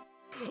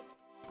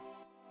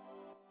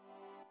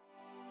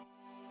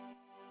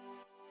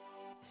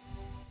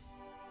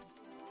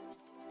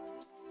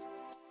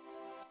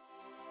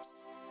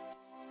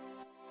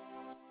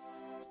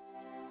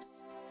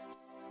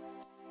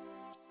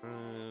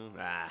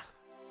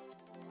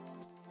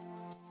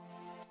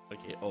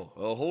 Okay, oh,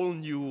 a whole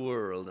new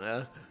world,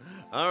 huh?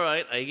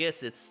 Alright, I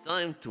guess it's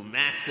time to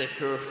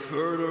massacre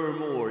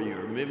furthermore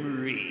your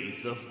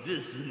memories of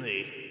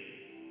Disney.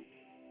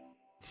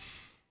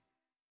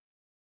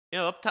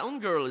 Yeah, Uptown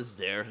Girl is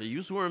there. The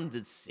Use Worm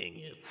did sing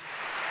it.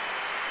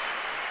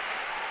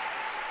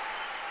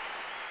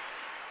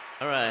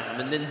 Alright, I'm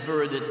an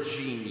inverted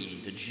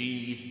genie. The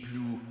genie's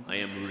blue, I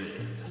am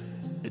red.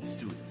 Let's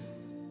do this.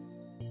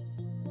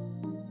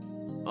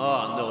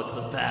 Oh no, it's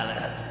a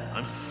ballad.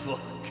 I'm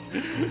fucked.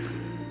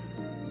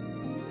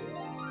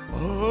 I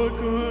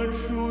can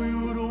show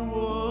you the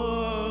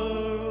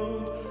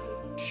world,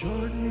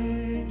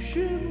 shining,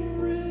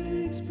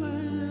 shimmering,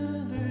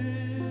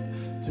 splendid.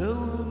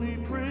 Tell me,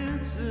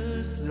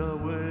 princess, now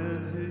when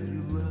did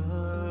you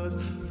last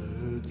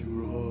let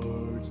your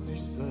hearts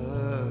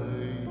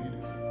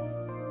decide?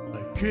 I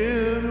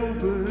can't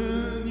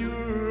open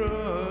your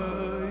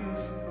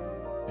eyes.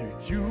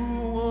 Do you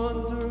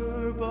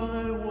wander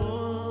by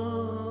wonder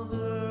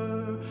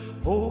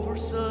over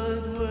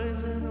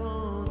sideways and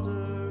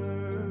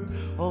under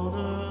on a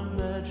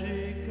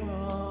magic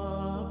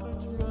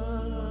carpet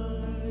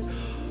ride?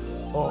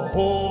 A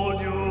whole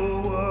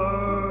new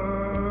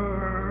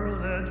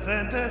world and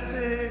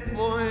fantastic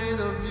point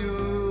of view.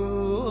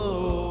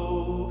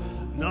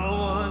 No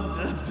one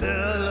to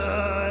tell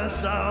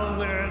us how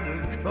where to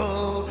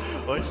go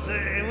or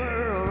say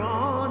we're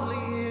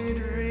only a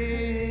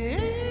dream.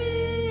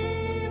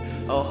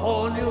 A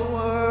whole new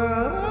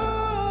world.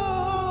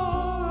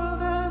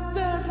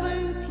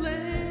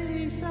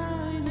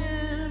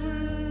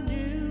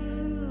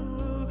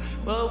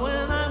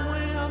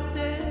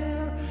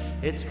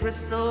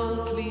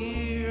 crystal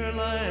clear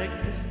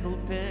like crystal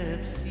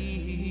Pepsi.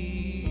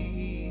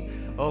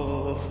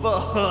 Oh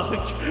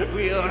fuck,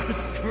 we are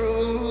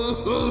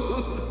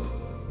screwed.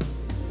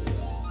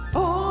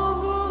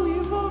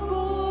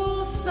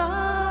 Unbelievable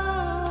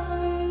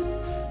sights,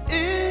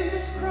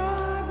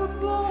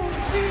 indescribable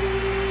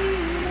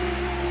feeling.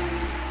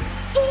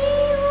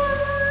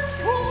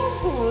 Soaring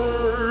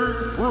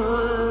upward,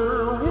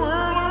 where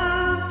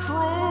will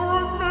through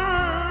an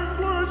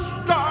endless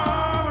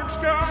diamond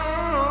sky.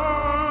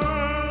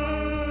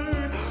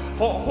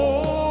 A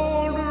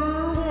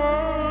harder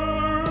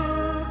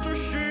world to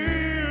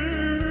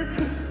see.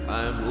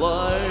 I'm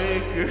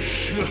like a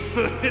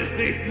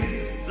shooting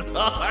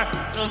star.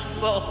 I'm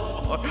so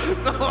far.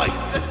 No, I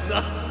did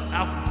not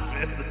sound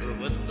better.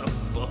 What the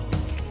fuck?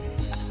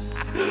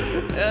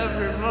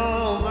 Every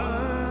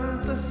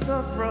moment a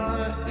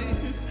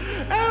surprise.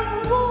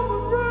 Every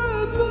moment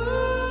red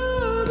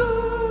light.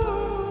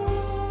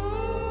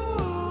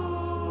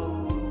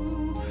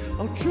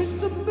 I'll chase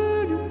them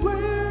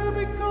anywhere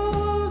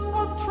because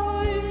I'm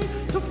trying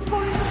to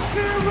find a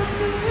pyramid.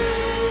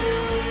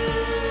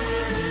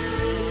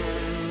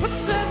 But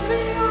set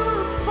me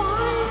on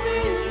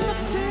finding the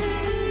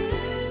day.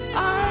 I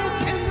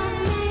can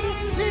only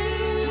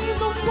see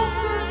the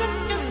wonder that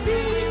can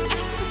be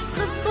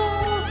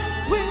accessible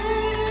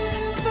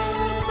with a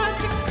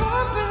magic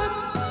carpet.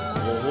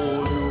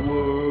 All the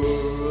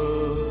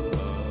world,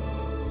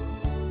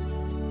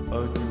 a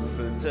new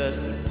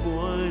fantastic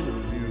point of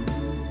view.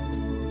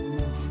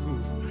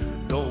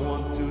 Don't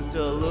want to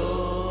tell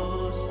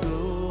us the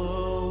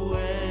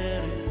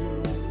way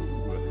to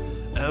do.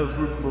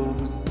 Every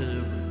moment,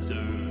 every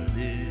turn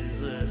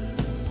is a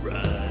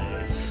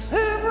surprise.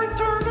 Every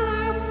turn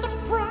is a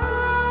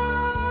surprise.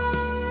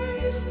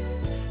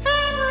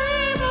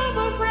 Every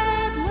moment,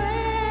 red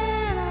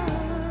letter.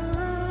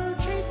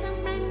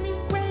 Chasing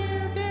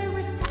anywhere there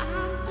is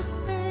time to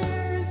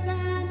stare.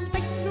 And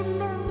like you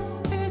nervous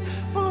fit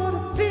for the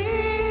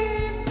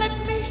beats. Let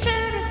me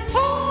share this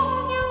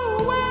whole new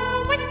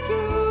world with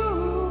you.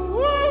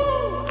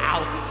 Woo!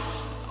 Ouch!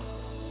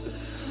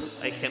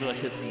 I cannot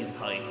hit these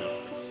high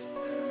notes.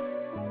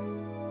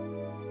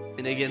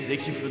 And again,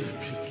 thank you for the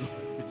beats,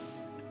 Lewis.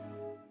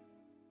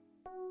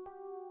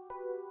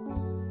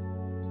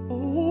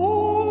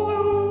 Oh,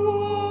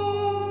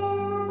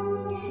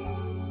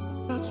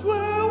 that's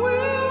where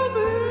we'll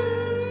be.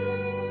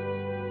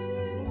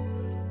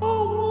 A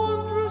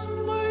wondrous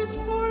place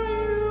for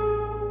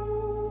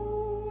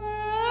you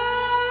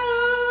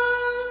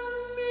and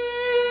me.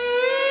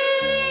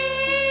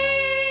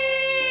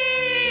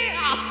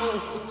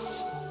 Ouch.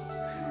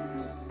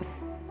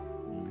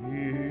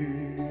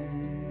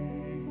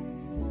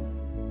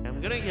 I'm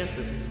gonna guess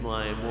this is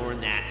my more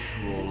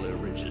natural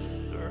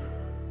register.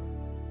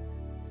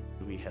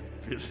 We have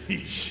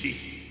Billie Jean.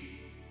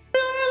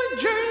 Billie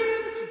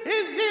Jean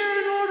is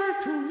here in order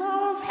to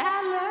love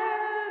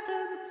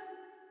Helen.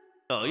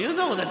 Oh, you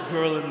know that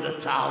girl in the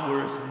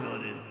tower's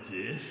not in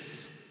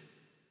this.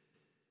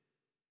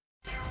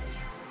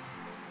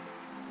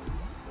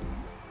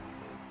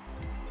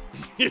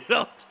 You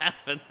don't have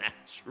a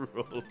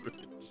natural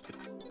register.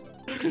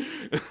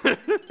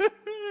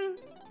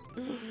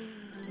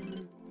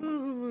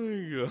 Oh my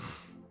god.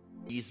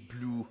 He's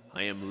blue,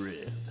 I am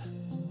red.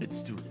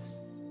 Let's do this.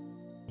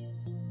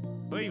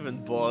 Do I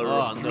even bother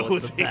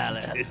uploading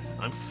this?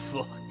 I'm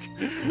fucked.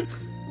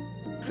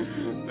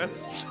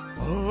 That's...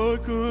 I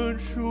can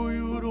show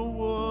you the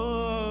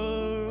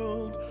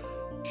world.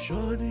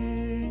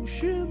 Shining,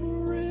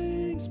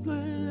 shimmering,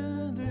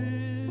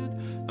 splendid.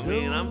 I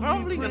mean, I'm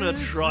probably gonna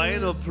try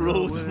and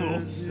upload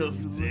most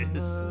of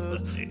this.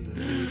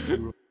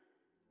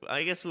 But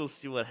I guess we'll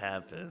see what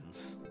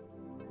happens.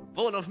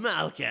 Bone of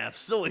Malcap,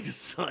 so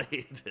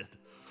excited.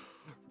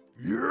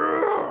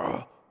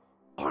 Yeah!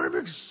 I'm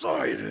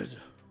excited!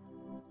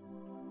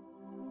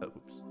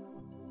 Oops.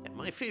 Yeah,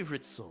 my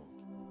favorite song,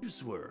 You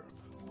Swerve.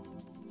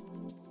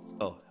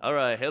 Oh,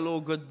 alright, Hello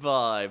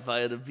Goodbye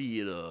by the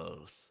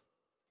Beatles.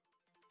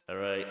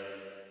 Alright.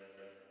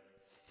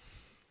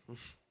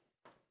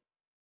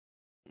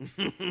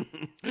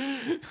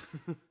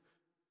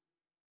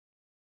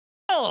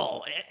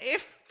 Oh,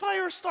 if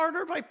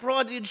Firestarter by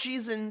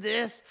Prodigy's in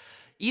this,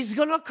 he's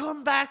gonna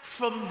come back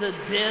from the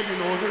dead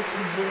in order to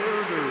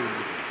murder me.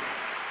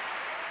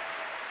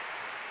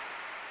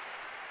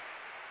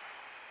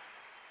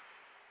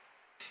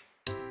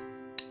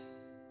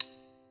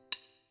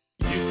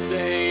 You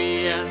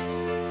say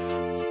yes,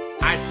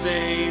 I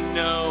say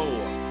no.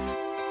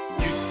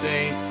 You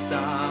say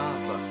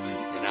stop,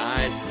 and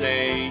I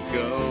say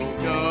go,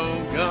 go,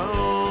 go.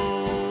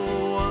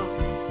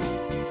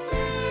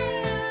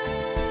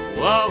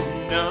 Whoa,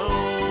 no.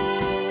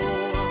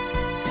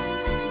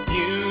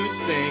 You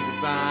say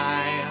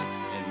goodbye,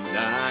 and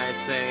I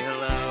say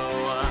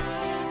hello.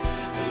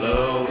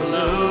 Hello,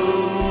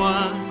 hello. I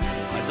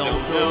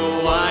don't know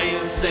why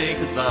you say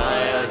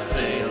goodbye, I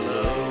say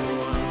hello.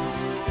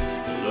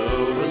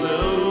 Hello,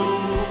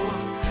 hello.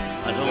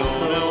 I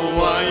don't know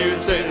why you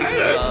say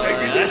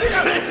goodbye, I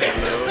say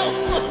hello. No,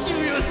 fuck you,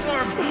 you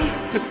swerve.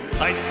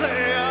 I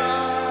say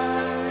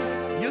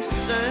I, you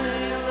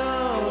say no,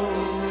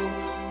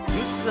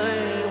 you say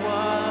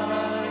why,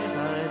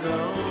 I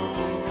don't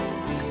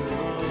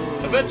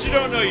know. I bet you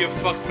don't know, you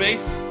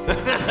fuckface.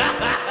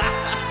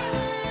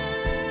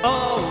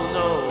 Oh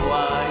no,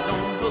 I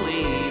don't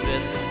believe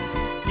it.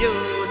 You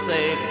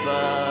say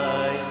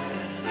goodbye,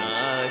 and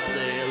I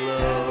say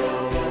hello.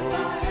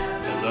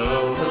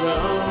 Hello,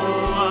 hello.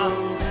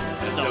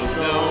 I don't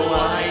know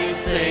why you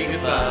say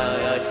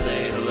goodbye. I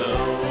say hello.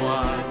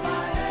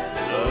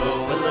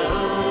 Hello, hello.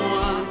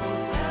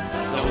 I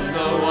don't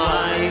know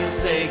why you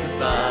say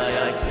goodbye.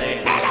 I say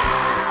hello.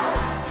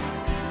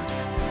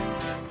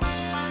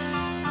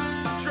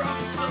 Drum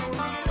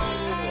solo.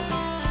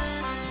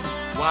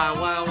 Why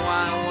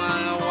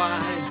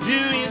do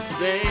you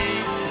say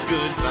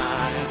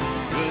goodbye,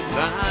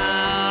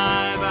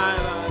 goodbye, bye,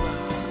 bye, bye?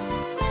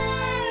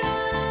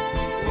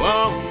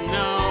 Oh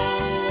no,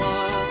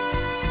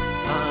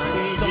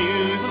 you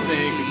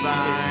say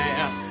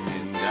goodbye,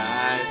 and I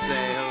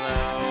say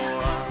hello,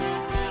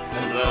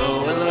 hello,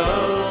 hello.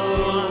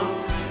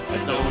 I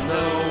don't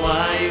know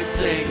why you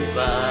say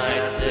goodbye.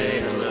 I say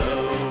hello.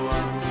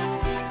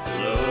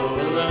 Hello,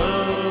 hello.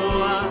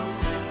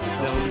 I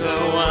don't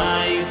know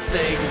why you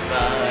say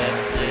goodbye. I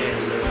say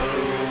hello.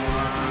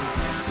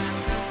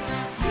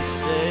 You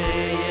say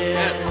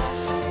yes.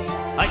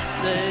 I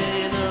say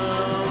no.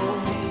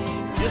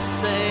 You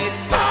say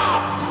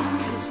stop.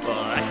 Or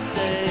I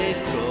say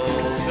go,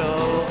 go,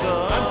 go.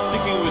 I'm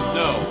sticking with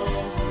no.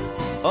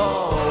 Oh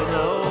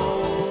no.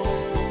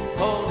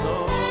 Oh no.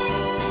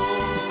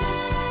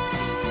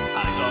 I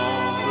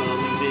don't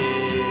believe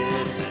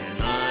it. And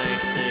I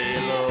say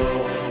hello.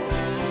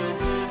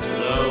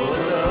 Hello,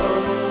 hello.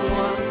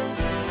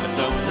 I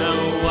don't know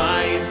why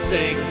you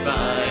say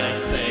goodbye. I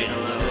say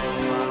hello.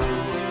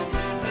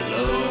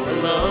 Hello,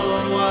 hello.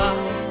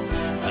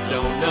 I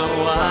don't know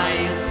why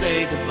you say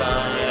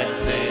goodbye. I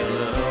say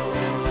hello.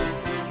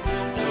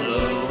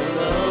 Hello,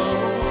 hello.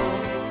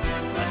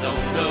 I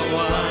don't know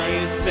why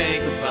you say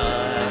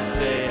goodbye. I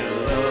say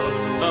hello.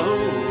 Oh,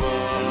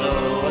 hello,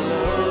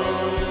 hello.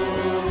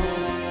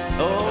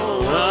 Oh,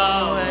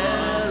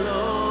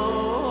 hello.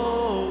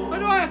 Why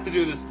do I have to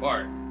do this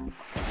part?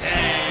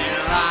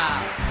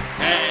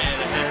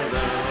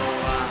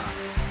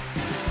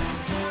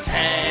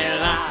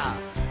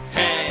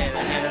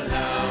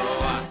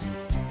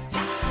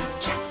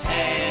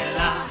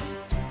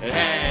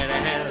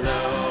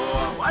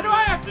 Why do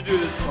I have to do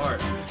this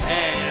part?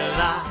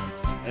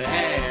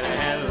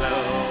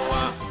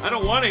 I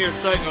don't want to hear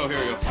Psycho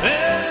here. You go.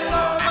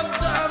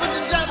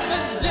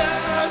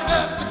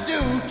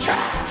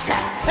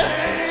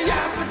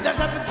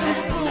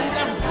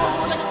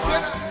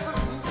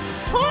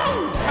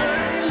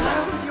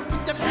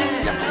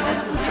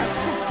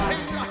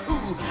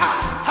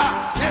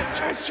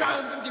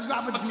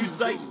 Fuck you,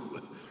 Psycho.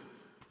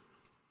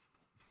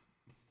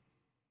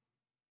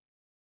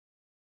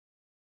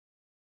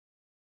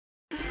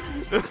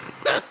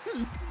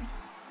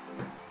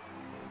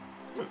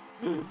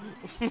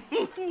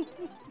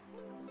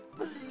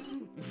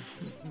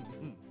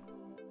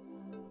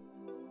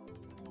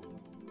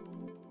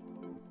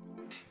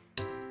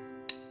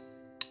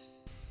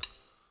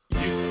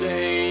 You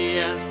say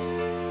yes.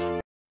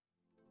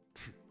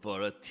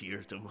 Brought a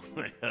tear to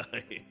my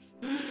eyes.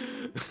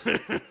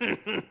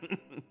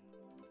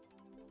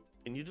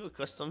 Can you do a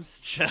customs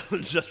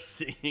challenge of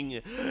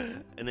singing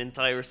an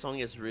entire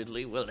song as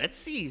Ridley? Well,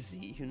 that's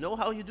easy. You know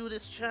how you do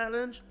this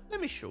challenge?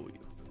 Let me show you.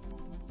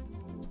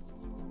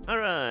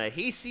 Alright,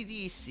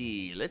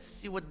 AC/DC. Let's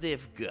see what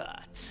they've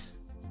got.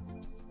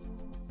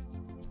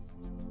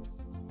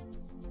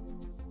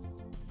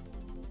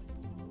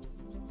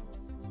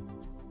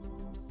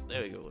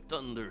 There we go,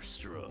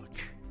 Thunderstruck.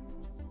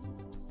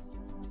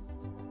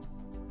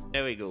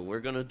 There we go, we're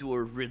gonna do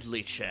a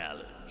Ridley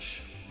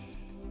challenge.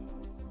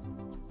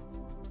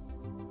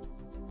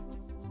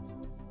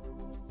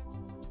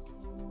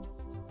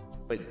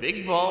 Wait,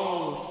 big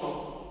balls.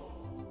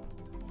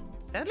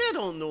 Sadly, I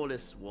don't know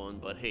this one,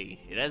 but hey,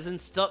 it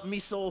hasn't stopped me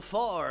so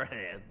far.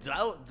 I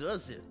doubt,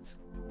 does it?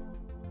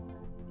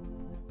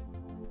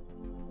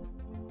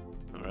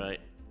 Alright.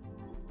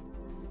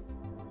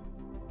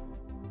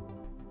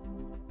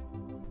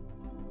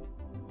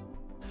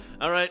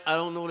 Alright, I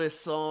don't know this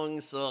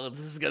song, so this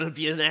is gonna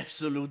be an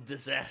absolute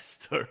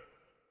disaster.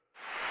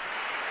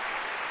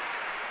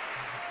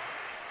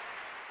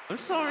 I'm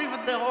sorry,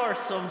 but there are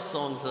some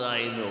songs that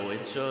I know.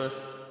 It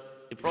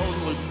probably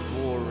will be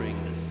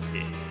boring to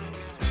sing.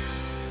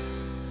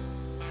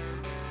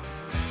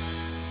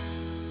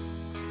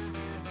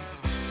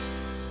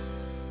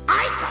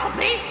 Hi,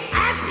 Soapy.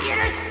 I'm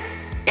Peters.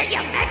 Did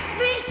you miss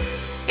me?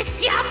 It's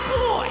your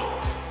boy,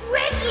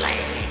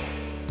 Ridley.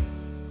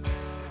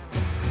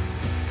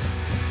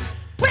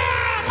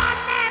 Well, I'm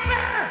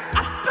never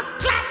upper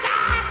class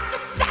high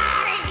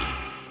society.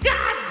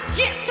 God's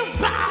gift to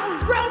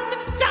ballroom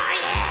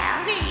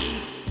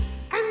notoriety.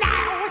 And I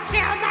always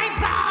feel my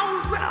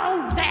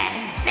ballroom. The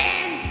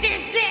event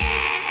is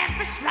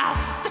never small.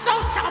 The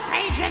social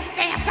pages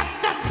say I've got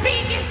the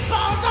biggest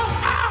balls of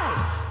all.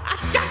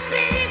 I've got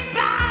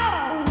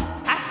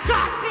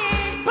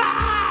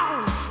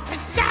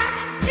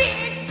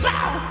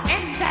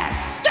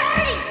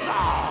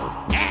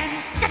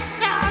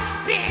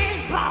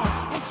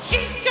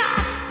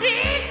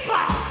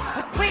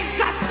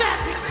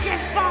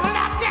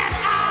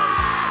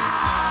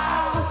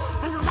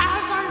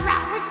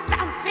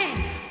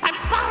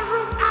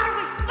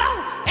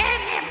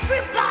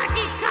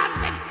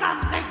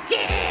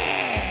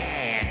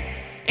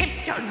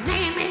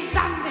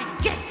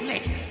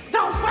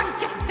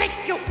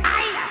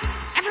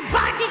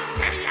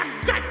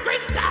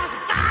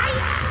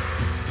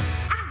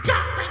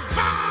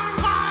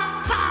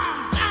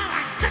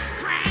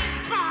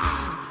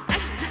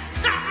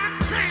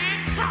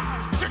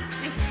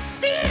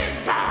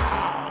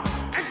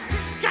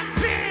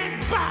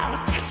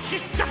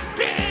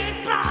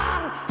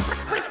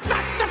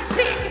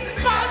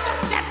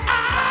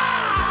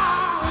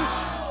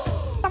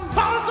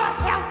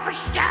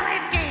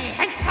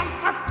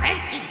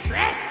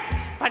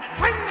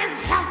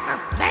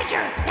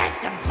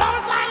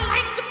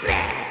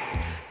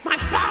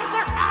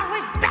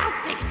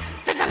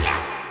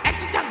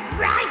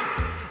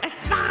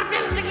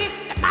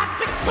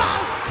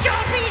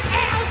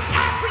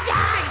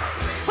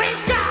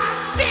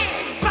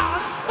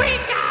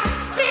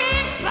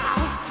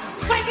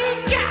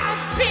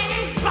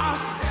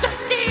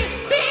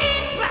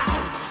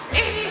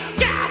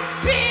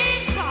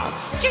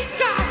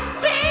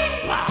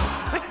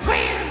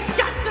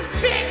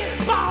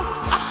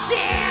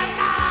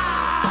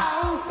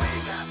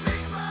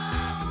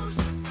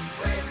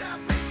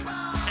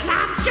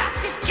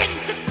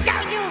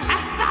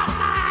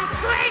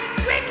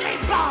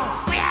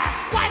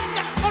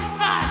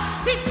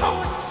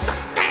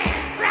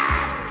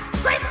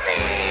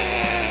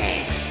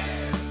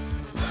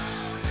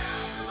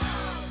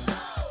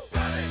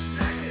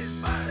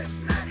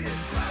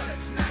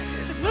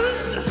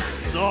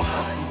on?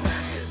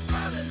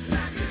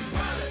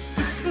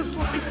 It's just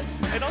like,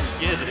 I don't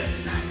get it.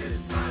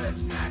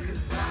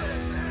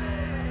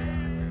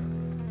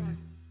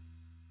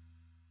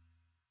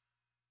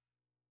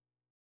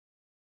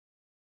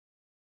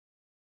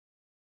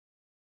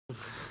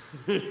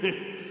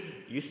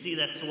 You see,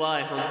 that's why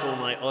until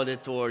my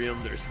auditorium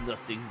there's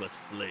nothing but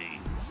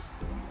flames.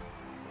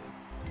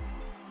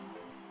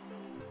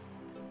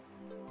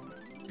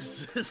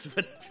 This is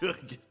what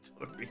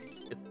purgatory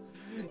is.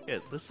 Yeah,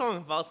 it's a song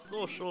about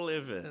social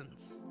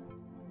events.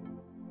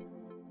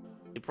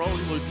 It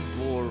probably will be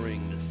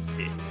boring to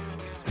sing.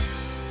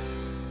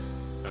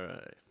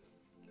 Alright.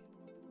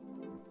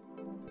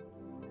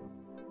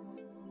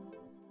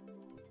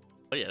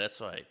 Oh yeah,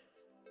 that's right.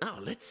 Now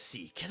let's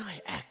see, can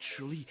I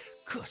actually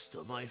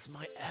customize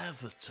my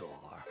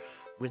avatar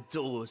with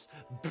those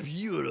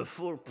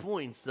beautiful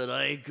points that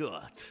I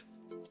got?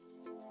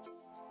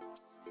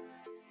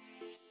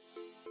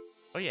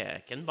 Oh yeah, I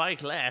can buy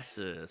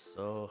glasses,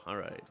 so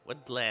alright.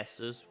 What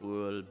glasses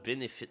will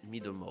benefit me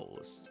the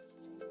most?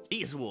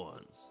 These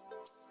ones.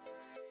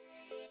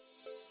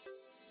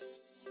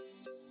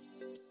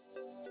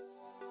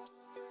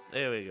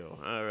 There we go,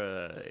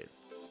 alright.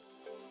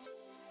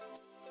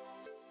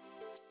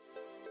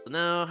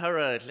 Now,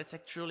 alright, let's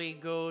actually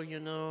go, you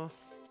know.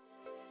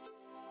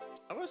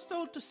 I was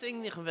told to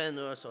sing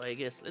Nirvana, so I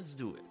guess let's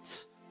do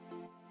it.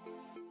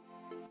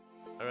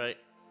 Alright,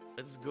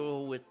 let's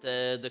go with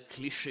the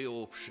cliche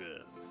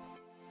option.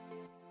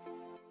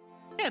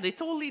 Yeah, they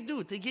totally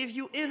do. They give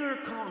you inner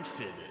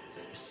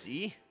confidence, you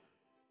see?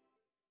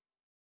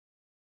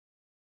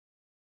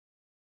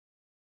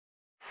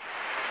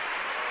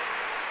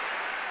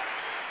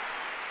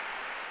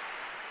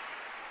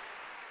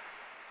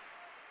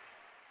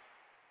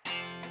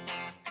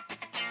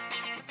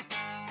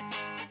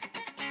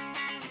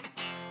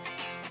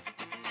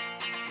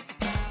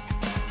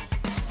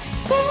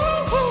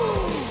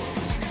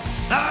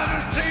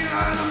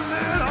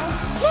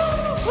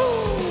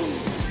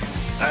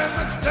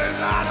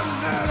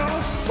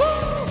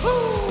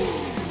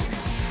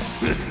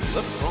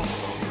 What's wrong?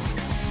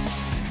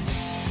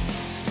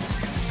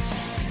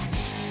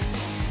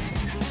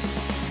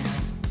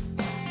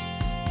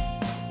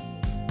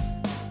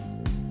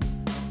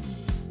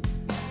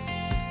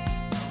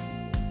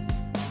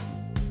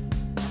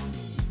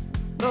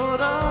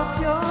 Load up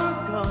your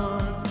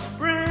guns,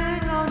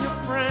 bring on your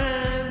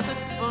friends.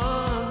 It's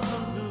fun to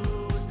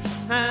lose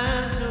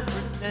and to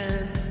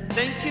pretend.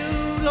 Thank you,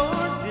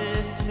 Lord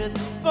Biscuit,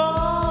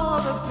 for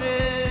the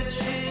bitch.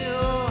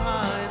 Oh, I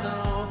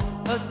know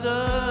a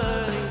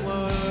dirty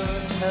word.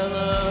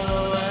 Hello,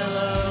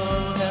 hello,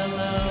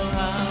 hello,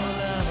 hello,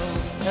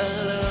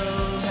 hello,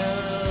 hello,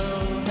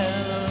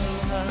 hello, hello,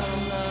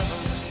 hello,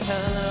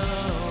 hello,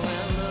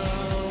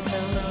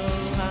 hello,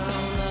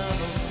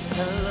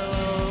 hello,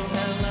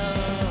 hello,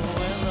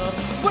 hello.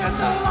 When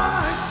the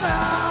lights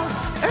out,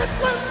 it's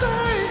less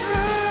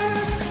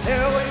dangerous.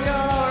 Here we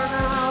are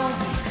now,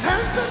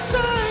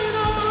 entertain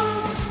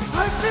us. I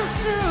feel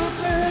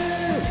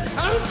stupid,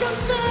 I'm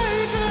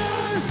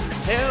contagious.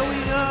 Here we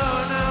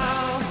are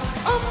now,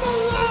 I'm the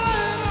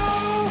Lino,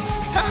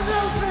 and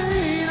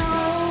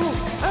Albino,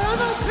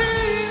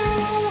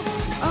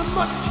 a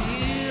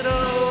mosquito,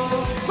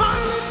 my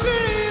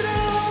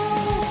libido.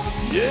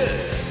 Yeah.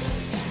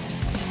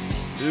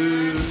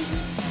 Yeah.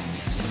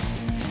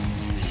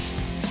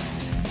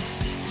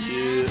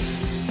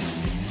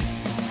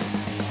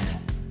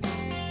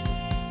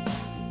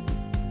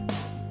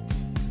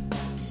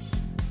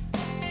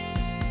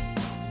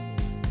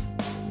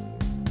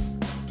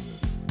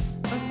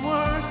 I'm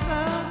worse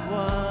at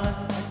what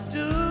I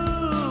do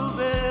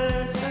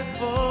best, and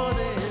for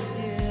this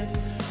gift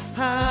I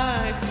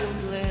feel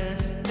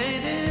blessed.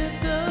 Ain't it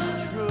the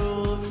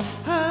truth?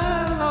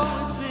 I've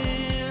always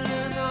been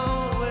and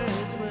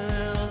always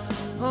will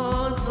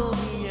until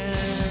the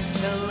end.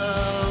 Hello,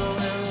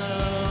 hello,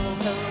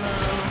 hello,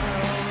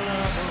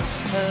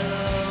 hello,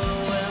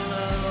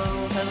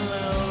 hello,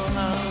 hello,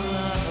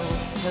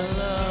 hello,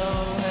 hello,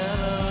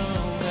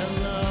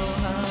 hello, hello,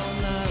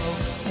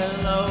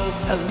 hello,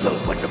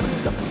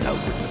 hello,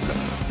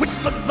 with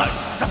the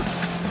lights out.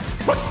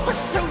 What to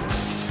do?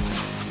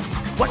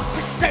 What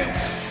to do?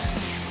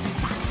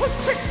 What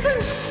to do?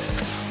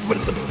 What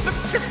to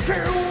do?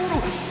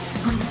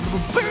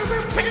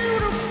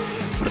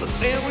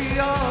 Here we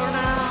are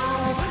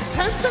now,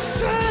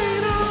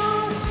 entertain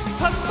us,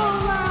 a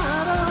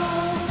mulatto,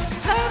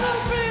 and a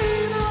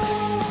vino,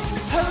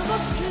 a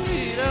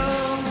mosquito,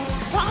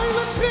 a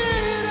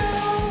libido.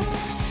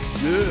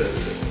 Yeah.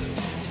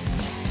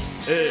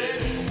 Hey.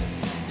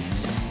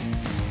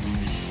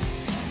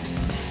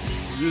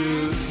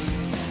 Yeah.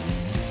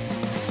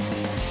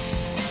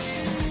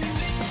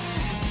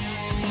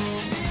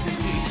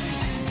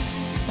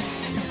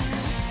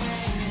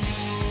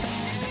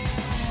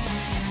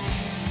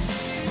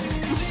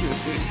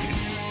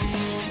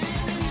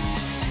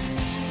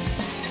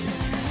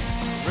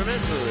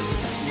 Remember,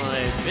 this is my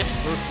best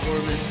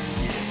performance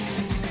yet.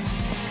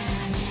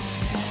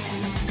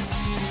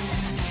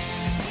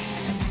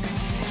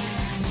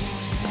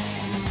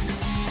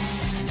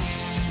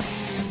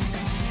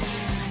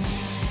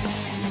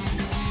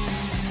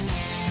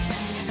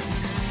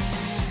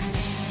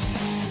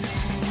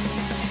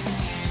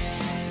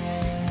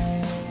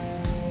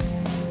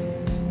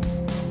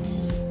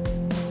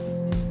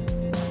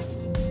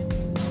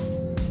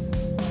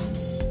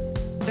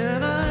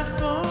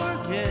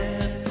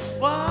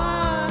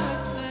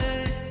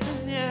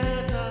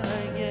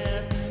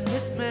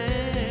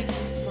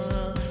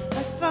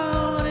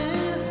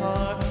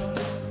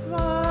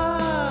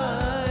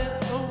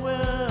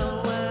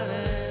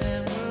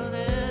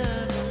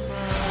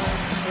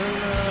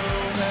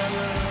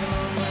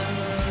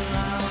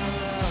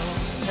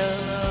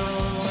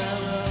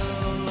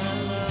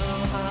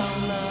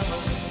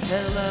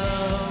 hello,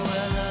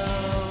 hello,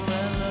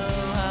 hello,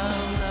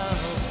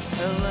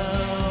 hello,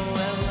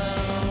 hello,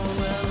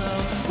 hello.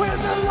 When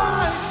the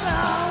lights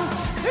out,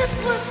 it's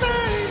less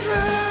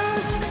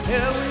dangerous.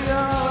 Here we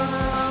are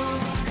now,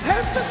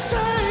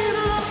 entertain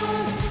us.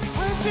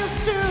 I feel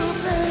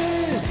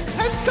stupid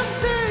and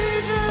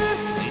contagious.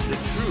 Ain't the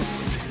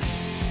truth.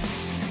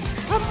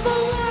 I'm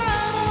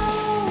mulatto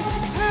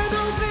and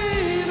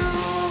albino,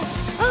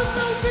 I'm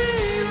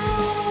albino,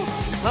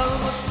 a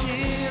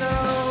mosquito,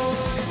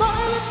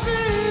 my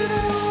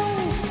libido,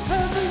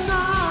 a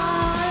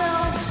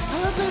denial,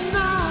 a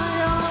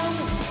denial,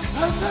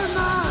 a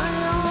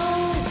denial,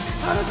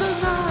 a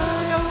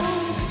denial,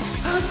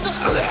 a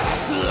denial.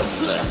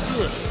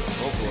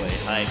 Oh boy,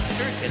 I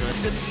sure cannot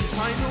hit these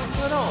high notes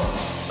at all,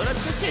 but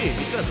it's okay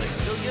because I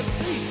still get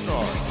 3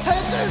 stars. A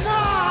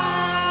denial.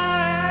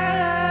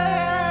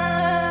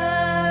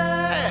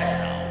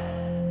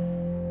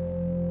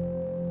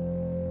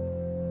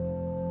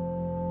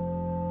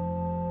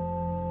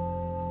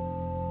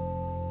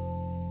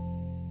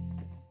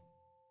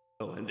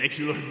 Oh, and thank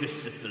you, Lord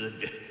Misfit, for the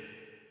bit.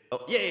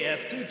 Oh, yay, I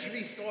have 2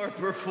 3-star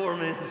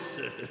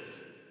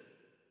performances.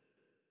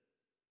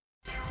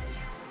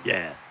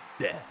 Yeah,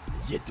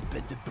 yet the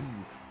better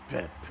boo,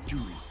 pep,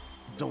 do,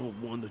 don't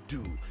wanna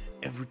do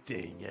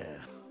everything, yeah.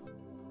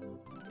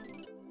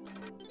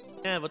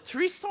 Yeah, but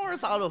 3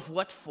 stars out of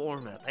what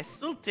format? I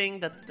still think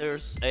that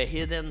there's a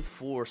hidden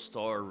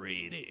 4-star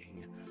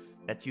rating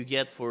that you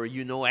get for,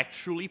 you know,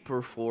 actually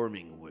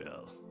performing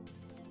well.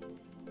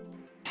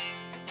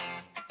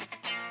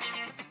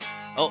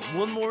 Oh,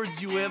 one more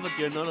duet, but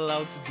you're not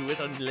allowed to do it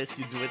unless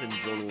you do it in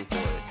Jolo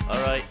voice.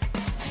 Alright.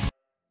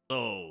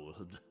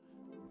 Sold.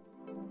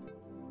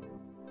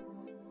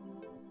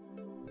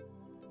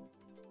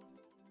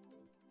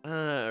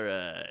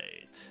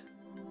 Alright.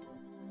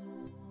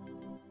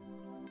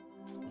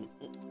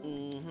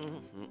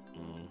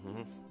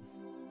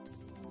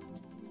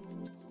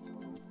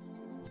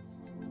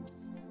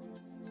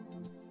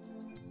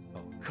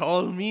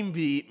 Call me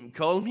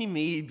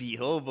maybe.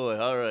 Oh boy,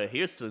 alright,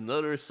 here's to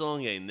another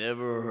song I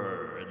never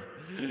heard.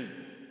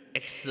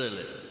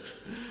 Excellent.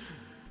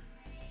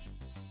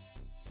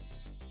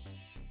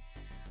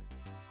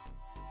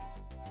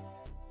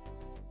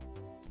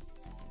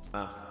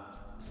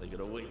 So I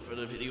gotta wait for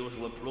the video to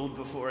upload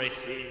before I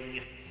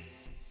sing.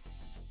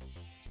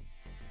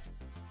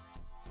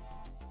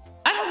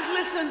 I don't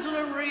listen to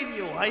the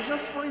radio, I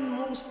just find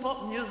most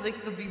pop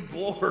music to be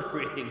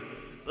boring.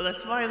 So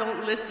that's why I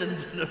don't listen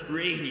to the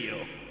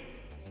radio.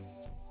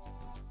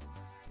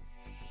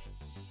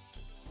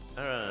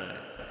 Alright.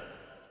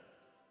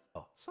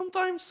 Oh,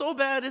 sometimes so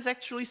bad is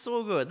actually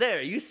so good.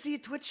 There, you see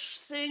Twitch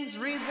sings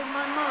reads in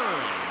my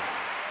mind.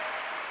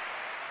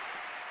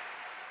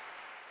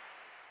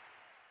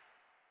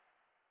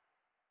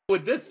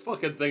 With this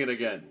fucking thing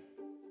again.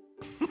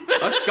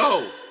 Let's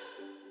go!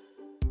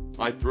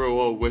 I threw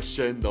a wish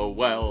in the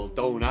well.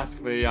 Don't ask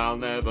me, I'll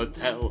never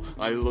tell.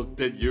 I looked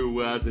at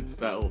you as it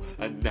fell,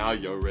 and now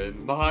you're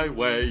in my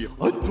way.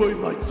 I trade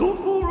my soul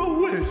for a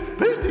wish,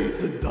 pennies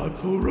and dime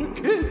for a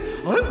kiss.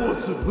 I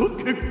wasn't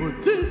looking for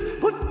this,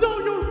 but now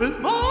you're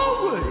in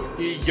my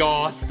way.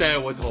 Your stare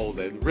was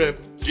holding,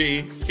 ripped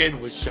jeans, skin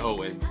was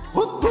showing.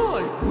 But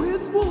my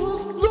quiz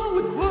was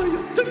blowing. Where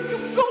you think you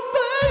go,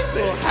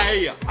 baby? Oh,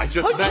 hey, I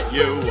just met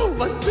you.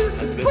 Like this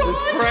And is this is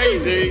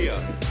crazy.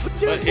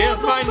 But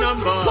here's my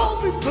number.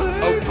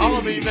 Oh,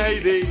 call me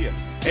maybe.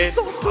 It's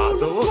hard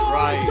to look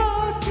right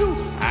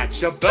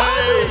at your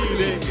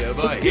baby.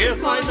 But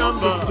here's my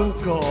number.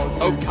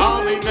 Oh,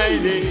 call me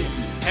maybe.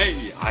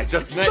 Hey, I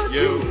just met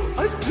you.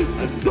 And this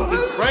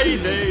is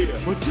crazy.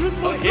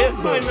 But here's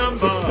my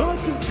number.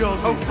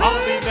 Oh, call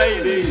me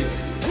maybe.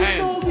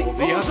 And all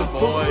the other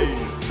boys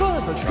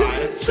try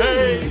to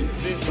chase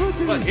me.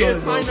 But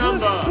here's my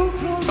number.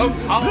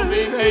 Oh, call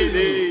me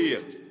maybe.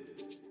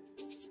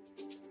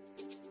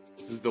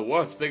 This is the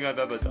worst thing I've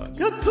ever done.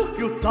 You took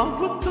your time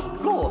with the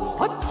call.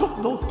 I took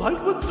no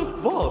time with the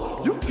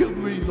fall. You give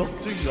me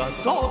nothing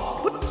at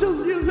all, but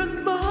still you're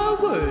in my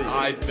way.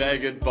 I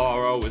beg and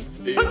borrow and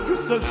steal. And you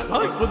said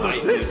time for the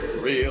hits.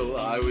 It's real.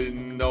 I would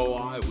know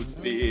I would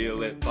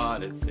feel it,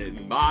 but it's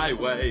in my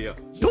way.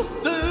 Your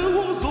stare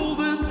was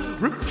holding,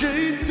 ripped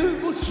jeans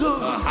in the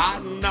sun. A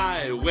hot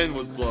night, wind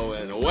was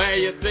blowing. Where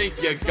you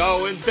think you're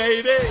going,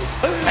 baby?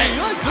 Hey,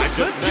 I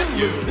just met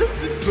you.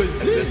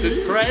 This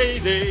is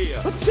crazy.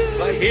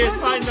 But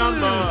here's my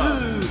number.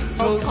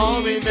 Oh,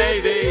 call me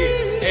maybe.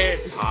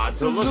 It's hard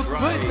to look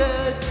right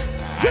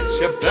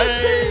at your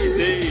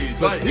baby.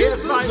 But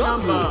here's my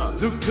number.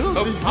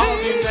 Oh, call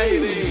me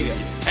maybe.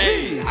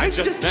 Hey, I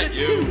just met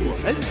you.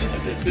 And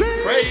this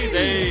is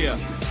crazy.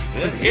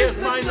 But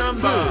here's my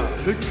number.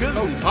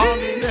 Oh, call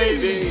me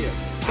maybe.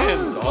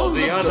 And all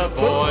the other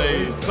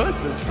boys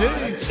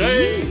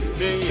chase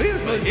me.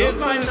 But here's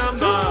my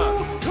number.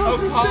 Oh,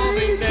 call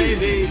me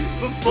maybe.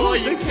 Before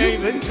you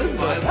came into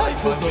my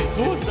life, I miss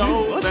you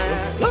so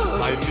bad.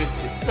 I miss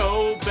you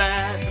so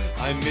bad.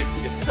 I miss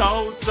you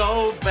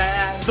so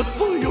bad.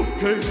 Before you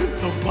came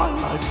into my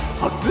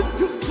life, I miss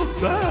you so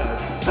bad.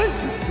 I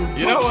used to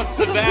You know what's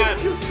the bad?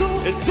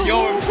 It's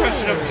your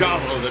impression of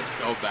Java that's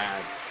so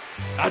bad.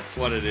 That's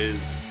what it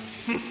is.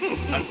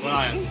 That's what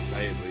I have to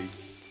say, at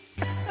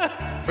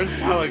least.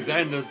 Prince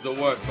Alexander's the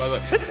worst, by the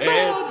way. It's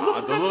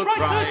hard to look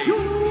right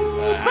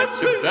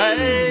at your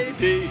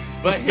baby,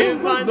 but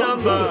here's my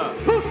number.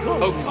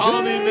 Oh,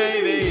 call me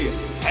maybe.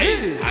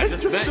 Hey, I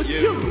just met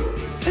you,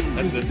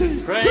 and this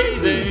is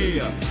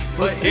crazy.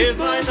 But here's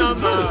my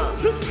number.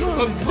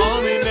 So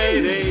call me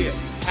maybe.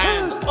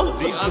 And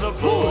the other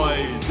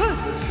boys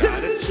try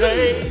to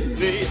chase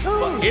me,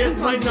 but here's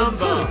my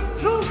number.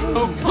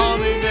 So call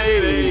me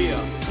maybe.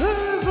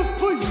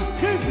 Before you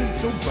came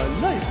into my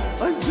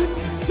life, I think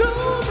you so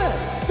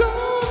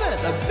bad,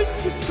 I think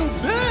you so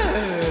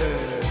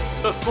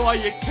bad. Before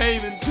you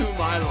came into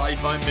my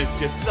life, I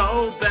missed you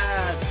so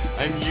bad,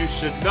 and you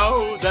should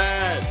know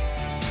that.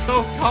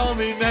 So call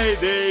me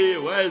maybe.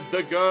 Where's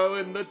the girl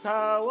in the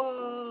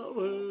tower?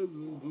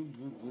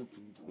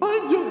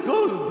 When you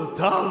go to the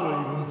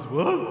tower, was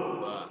what?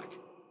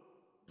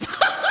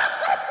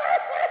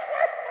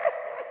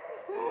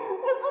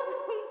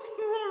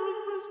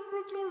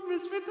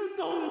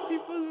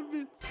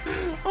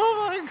 Oh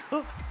my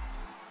god.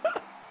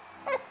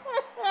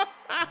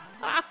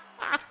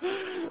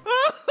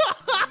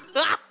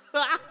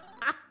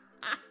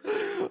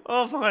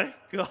 Oh my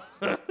god.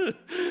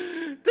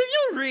 Did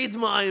you read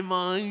my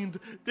mind?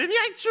 Did you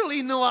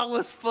actually know I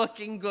was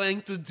fucking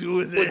going to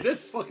do this? Put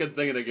this fucking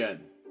thing in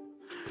again.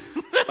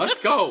 Let's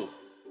go.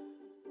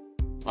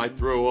 I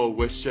threw a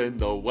wish in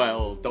the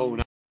well,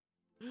 don't I?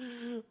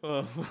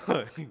 Oh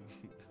my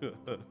god.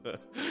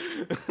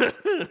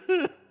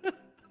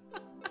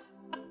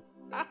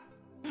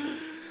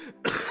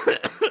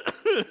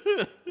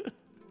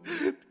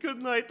 Good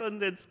night,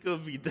 undead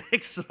Scooby.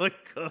 Thanks for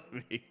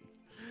coming.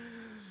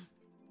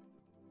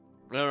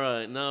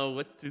 Alright, now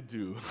what to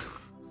do?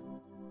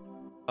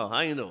 Oh,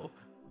 I know.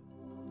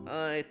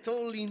 I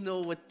totally know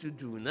what to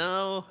do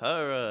now.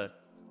 Alright.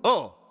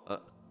 Oh!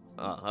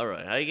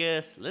 Alright, I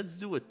guess let's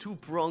do a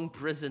two-pronged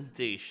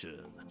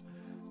presentation.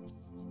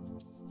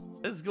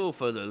 Let's go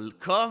for the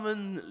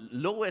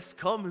lowest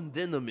common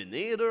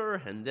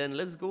denominator, and then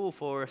let's go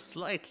for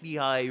slightly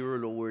higher,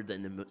 lower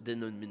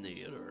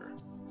denominator.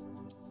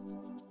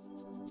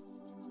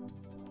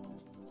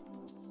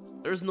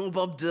 There's no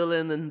Bob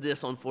Dylan in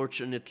this,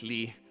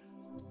 unfortunately.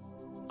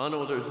 Oh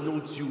no, there's no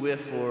duet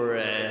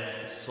for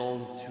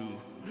song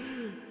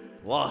 2.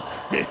 Wow.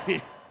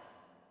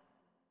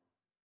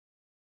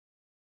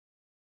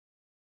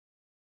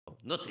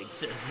 Nothing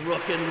says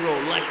rock and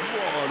roll like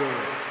water.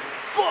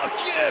 Fuck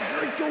yeah,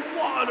 drink your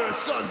water,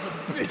 sons of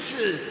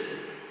bitches!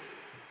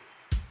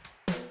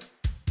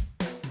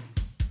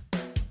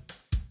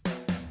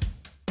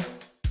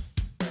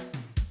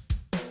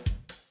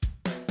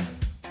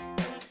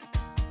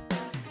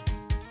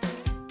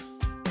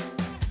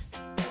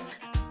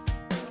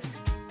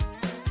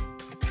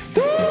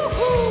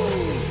 Woohoo!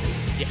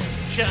 Yeah,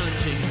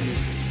 challenging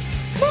music.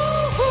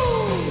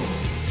 Woohoo!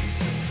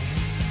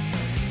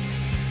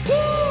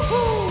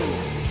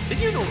 Woohoo! Did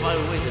you know, by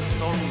the way, this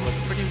song was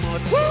pretty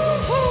much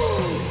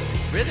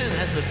woohoo! Written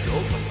as a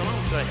joke, but someone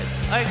go ahead.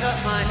 I got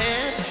my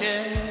head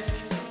checked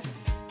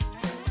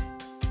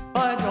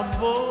by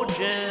Jumbo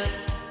Jet.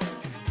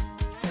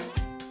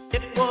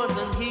 It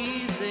wasn't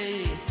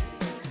easy,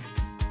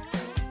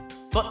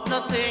 but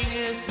nothing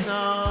is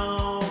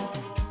now.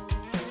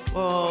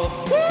 Oh,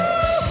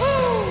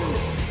 woohoo!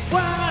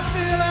 When I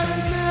feel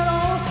every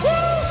metal,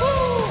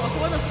 woohoo! Also,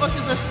 what the fuck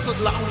is this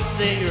loud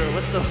singer?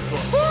 What the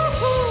fuck?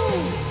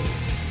 Woohoo!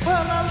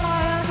 Well,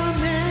 I'm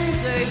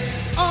amazing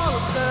all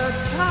of the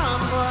time,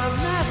 but I'm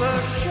never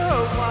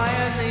sure why I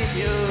need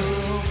you.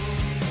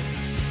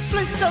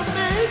 Please don't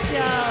make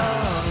you.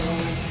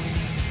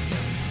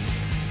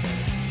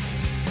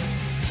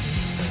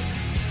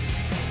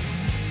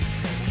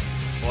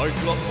 I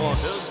got my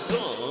head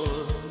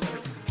done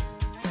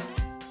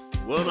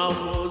when I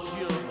was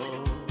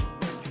young.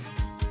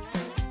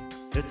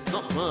 It's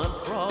not my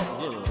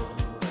problem.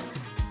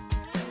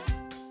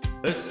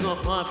 It's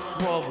not my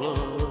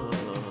problem.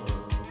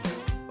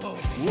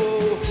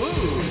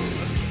 Woohoo!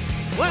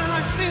 When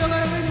I feel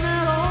every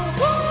metal,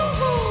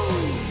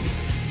 woohoo!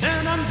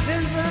 And I'm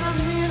pins and I'm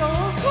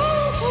needles,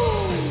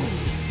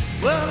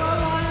 woohoo! Well, I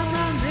lie and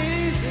I'm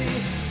easy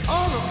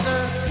all of the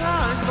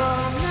time, but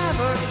I'm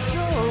never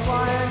sure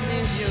why I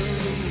need you.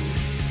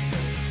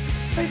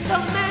 Please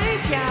don't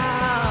make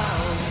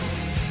out.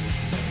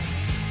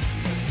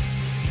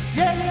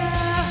 Yeah, yeah.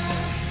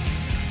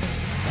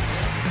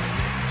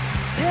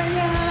 Yeah,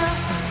 yeah.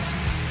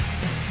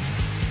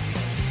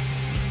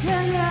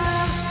 Yeah,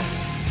 yeah.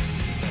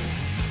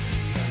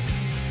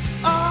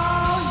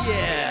 Oh,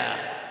 yeah.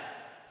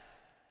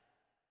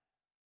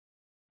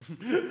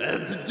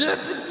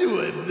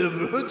 I've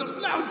never heard of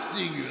loud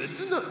singer. I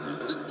do not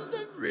listen to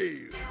that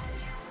radio.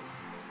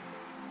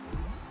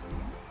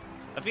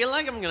 I feel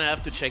like I'm gonna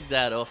have to check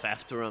that off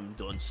after I'm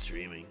done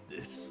streaming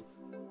this.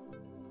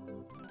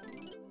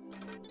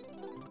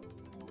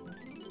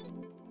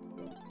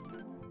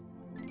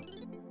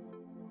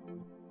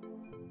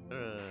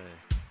 Alright.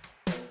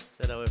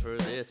 Set however,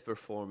 this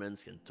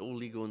performance can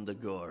totally go in the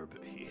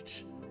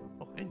garbage.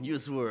 Oh, and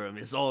Useworm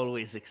is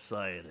always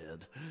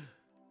excited.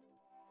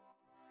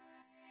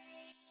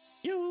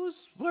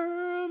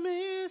 Useworm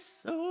is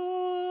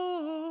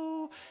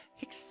so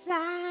excited.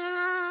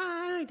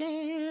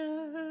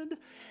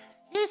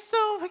 He's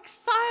so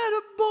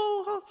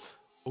excitable.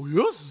 Oh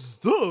yes,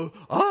 sir,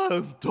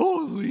 I'm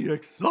totally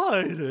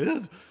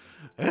excited.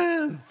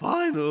 And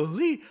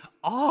finally,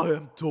 I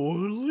am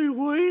totally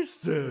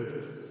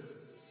wasted.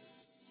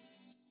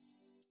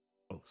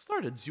 Oh,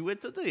 start a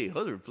duet today.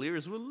 Other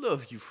players will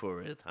love you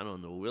for it. I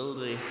don't know, will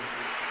they?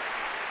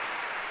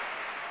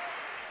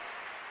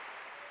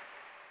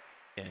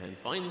 And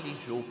finally,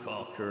 Joe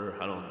Cocker.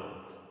 I don't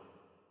know.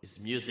 His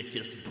music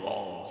is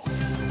balls.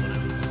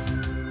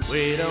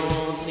 We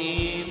don't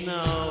need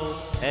no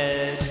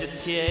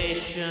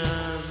education.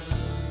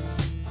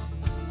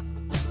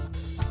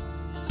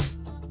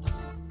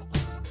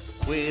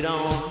 We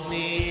don't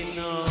need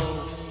no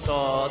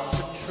thought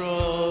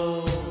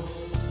control.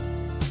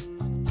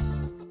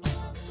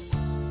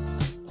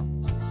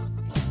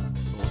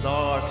 No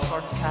dark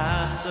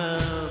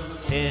sarcasm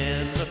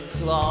in the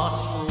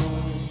classroom.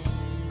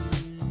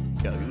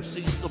 Yeah, you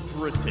see the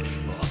British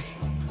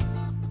version.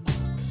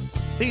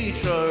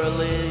 Teacher,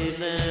 leave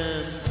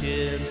them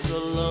kids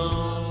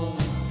alone.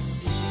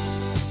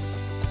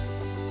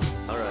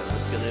 Alright,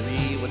 what's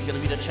gonna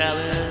be the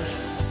challenge?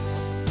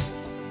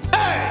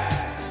 Hey!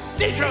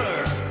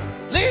 Teacher!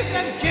 Leave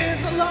them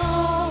kids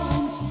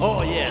alone!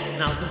 Oh yes,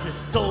 now this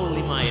is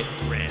totally my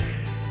threat.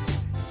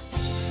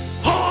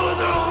 All in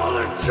all,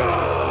 it's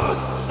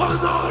just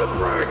another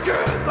break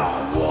in the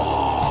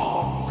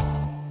wall.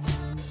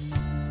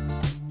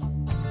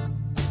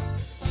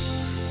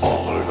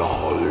 All in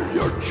all,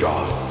 you're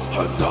just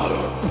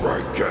another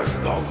break in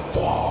the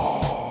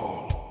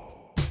wall.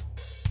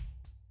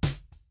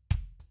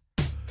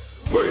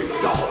 We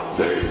don't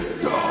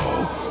need no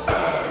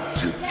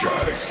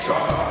education.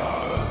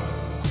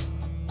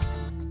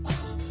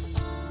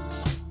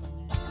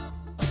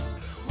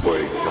 We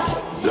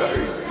don't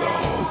need no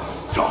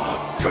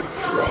thought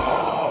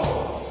control.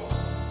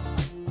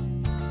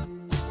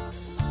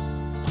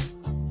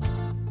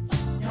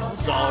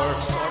 Dark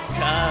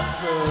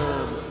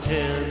sarcasm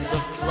in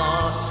the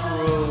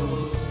classroom.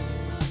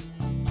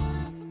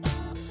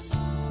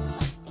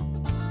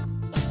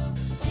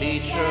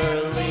 Teacher,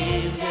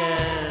 leave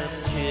them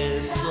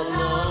kids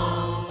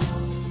alone.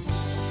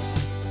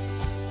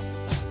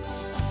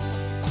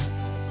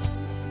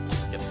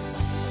 Yep.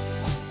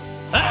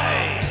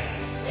 Hey!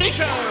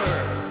 Teacher!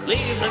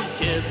 Leave them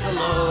kids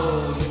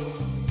alone.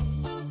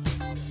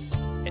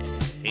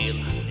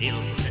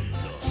 He'll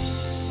settle.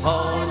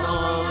 Oh no,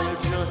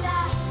 you're just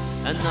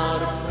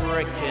another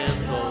brick in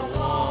the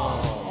wall.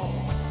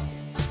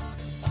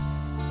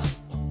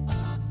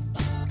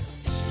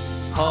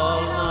 Oh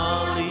no,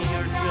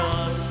 you're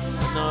just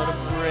another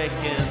brick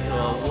in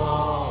the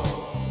wall.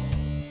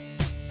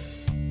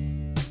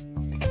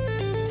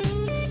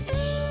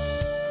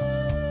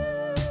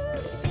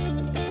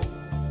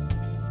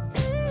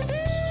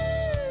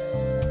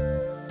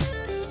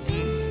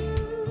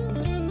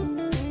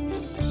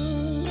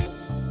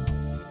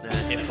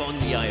 If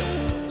only I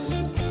was.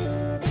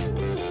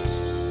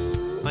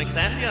 Like,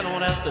 sadly, I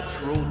don't have the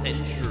throat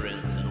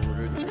insurance in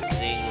order to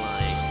sing,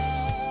 like,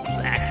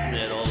 black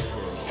metal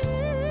for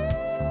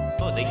all.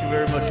 Oh, thank you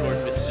very much,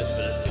 Lord Misfit,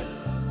 for that.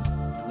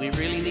 Do we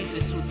really need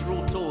this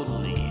outro?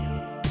 Totally.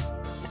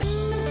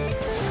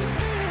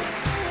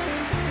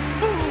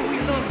 Oh, we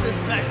love this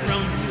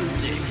background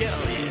music.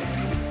 Hell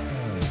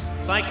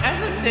yeah. Like, as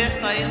a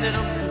test, I ended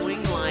up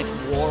doing, like,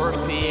 War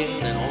Pigs,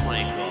 and oh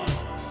my god.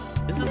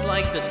 This is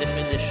like the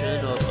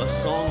definition of a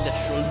song that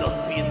should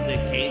not be in the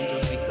game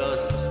just because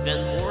you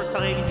spend more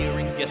time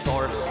hearing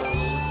guitar solos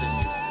than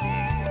you sing.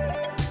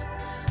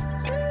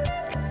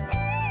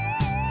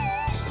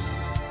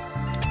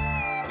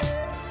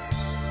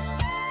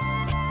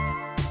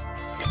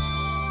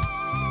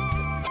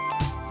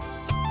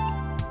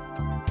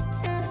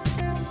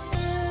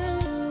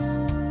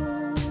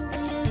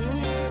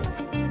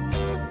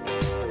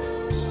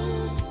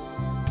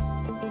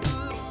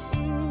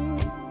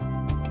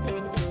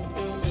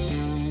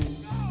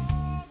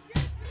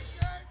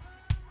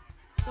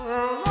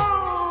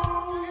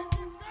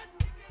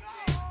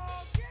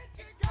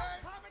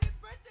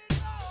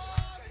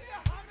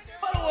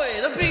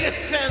 The biggest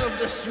fan of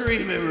the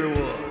stream,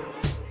 everyone.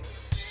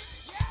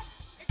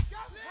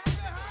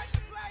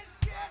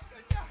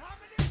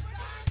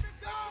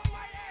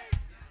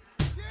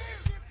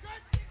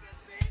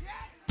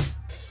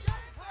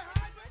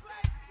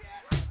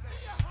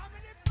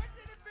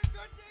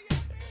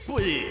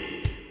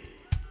 Pudding.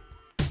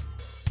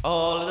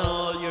 All in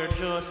all, you're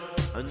just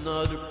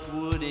another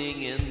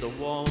pudding in the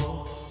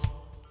wall.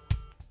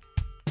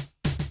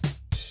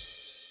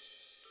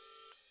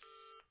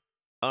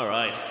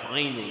 Alright,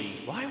 finally.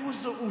 Why was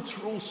the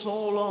outro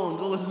so long?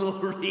 There was no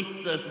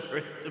reason for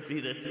it to be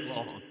this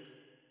long.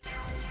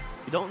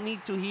 You don't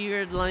need to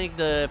hear like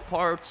the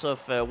parts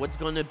of what's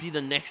gonna be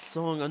the next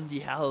song on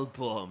the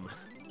album.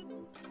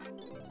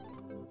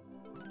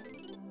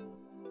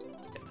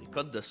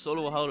 cut the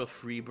solo out of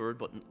Freebird,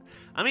 but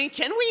I mean,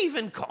 can we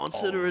even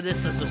consider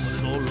this as a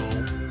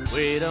solo?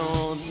 We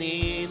don't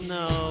need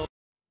no.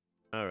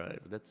 All right,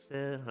 that's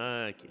it.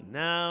 Okay,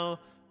 now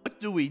what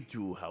do we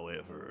do?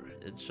 However,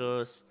 it's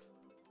just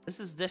this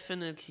is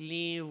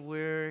definitely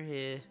where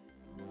he.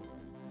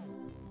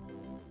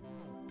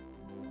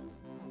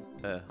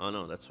 Oh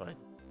no, that's right.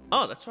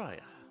 Oh, that's right.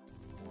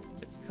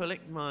 Let's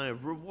collect my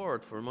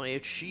reward for my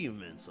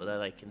achievement so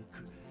that I can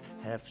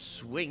have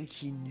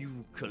swanky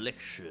new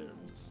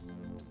collections.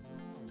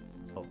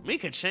 Oh,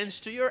 make a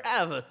change to your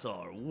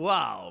avatar.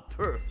 Wow,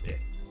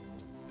 perfect.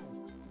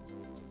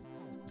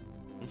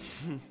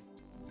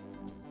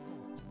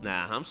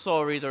 Nah, I'm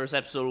sorry, there's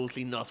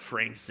absolutely not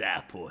Frank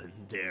Zappa in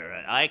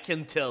there. I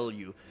can tell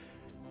you.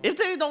 If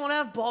they don't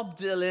have Bob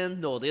Dylan,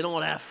 no, they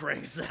don't have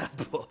Frank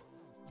Zappa.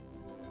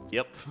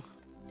 Yep.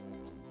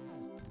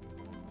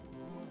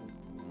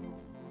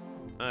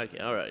 Okay,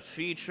 alright.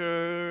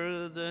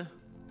 Featured. What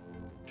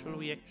should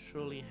we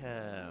actually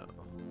have?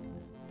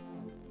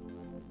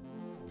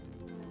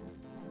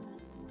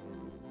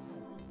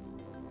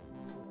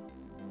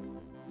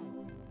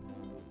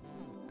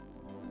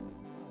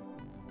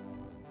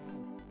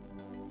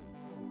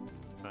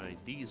 Alright,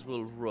 these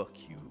will rock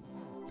you.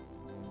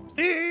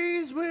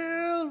 We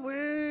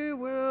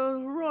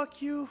will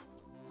rock you.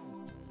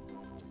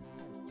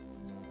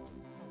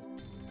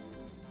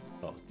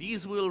 Oh,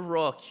 these will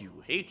rock you,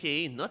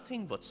 aka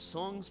nothing but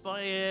songs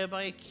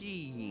by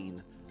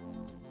Keen.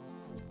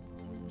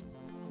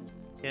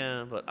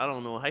 Yeah, but I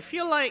don't know. I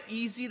feel like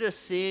Easy to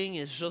Sing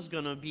is just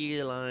gonna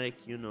be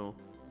like, you know.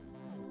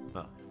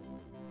 Oh,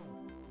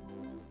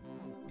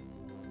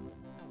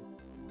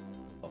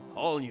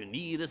 all you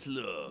need is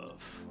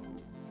love.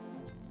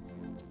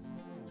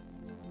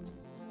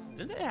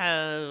 Did they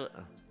have?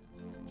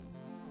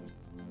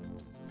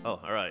 Oh,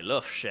 alright,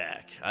 Love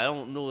Shack. I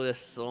don't know this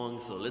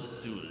song, so let's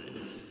do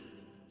this.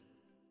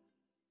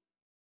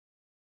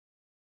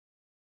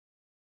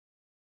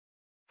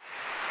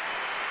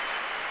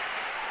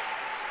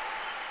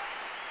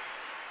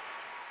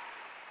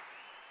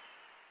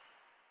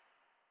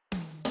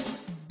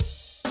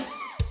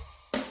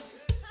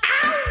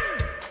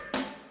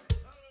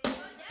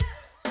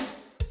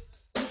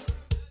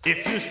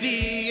 If you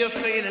see a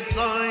faded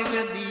sign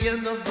at the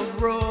end of the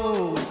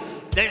road,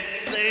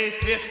 let's say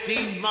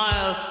 15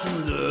 miles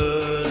to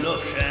the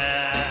Love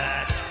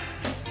Shack.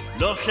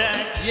 Love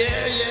Shack,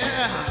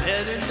 yeah, I'm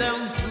heading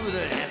down to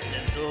the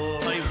Atlanta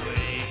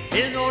Highway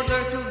in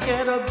order to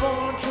get a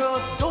bunch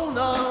of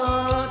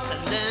donuts,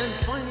 and then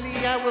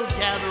finally I will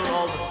gather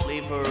all the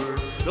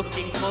flavors,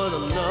 looking for the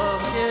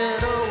love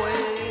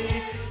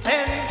getaway,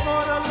 heading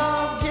for the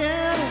love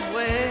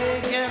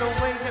getaway,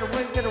 getaway,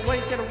 getaway,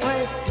 getaway,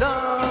 getaway,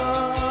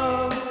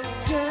 love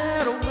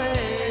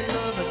getaway,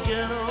 love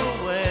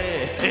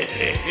getaway,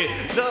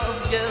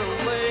 love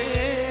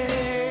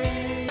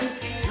getaway,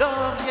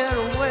 love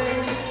getaway.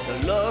 The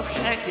Love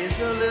Shack is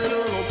a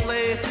little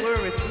place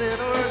where it's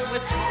littered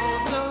with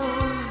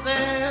condoms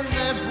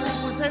and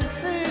booze and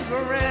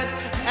cigarettes.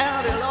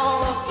 Out it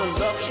off, the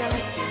Love Shack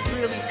is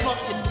really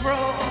fucking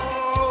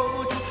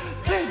broke.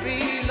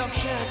 Baby, Love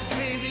Shack,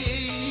 baby.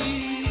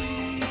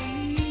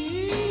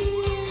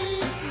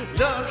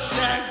 Love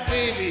Shack,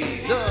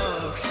 baby,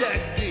 Love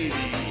Shack,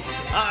 baby.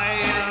 I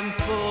am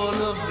full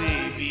of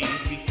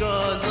babies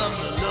because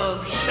of the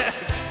Love Shack.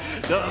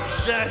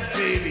 Love Shack,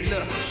 baby,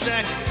 Love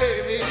Shack,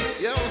 baby.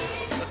 Yo.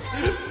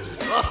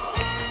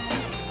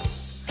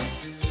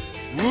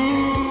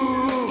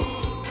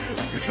 Woo!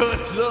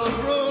 Because love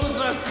rose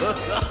up the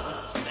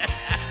Love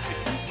Shack.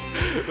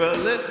 Well,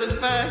 listen,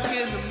 back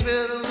in the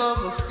middle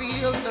of a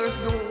field, there's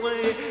no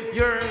way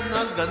you're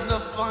not gonna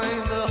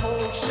find the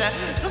whole shack.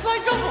 It's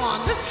like, come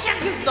on, this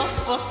shack is not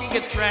fucking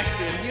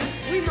attractive.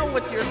 We know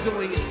what you're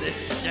doing in this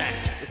shack.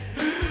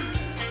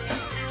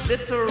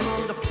 Glitter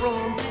on the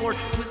front porch,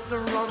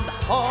 glitter on the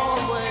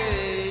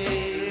hallway.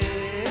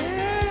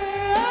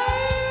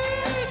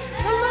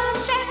 The Love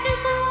Shack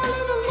is a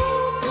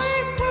little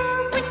place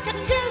where we can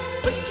get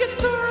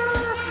together,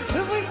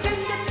 and we can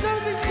get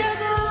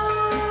together.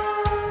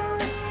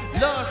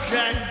 Love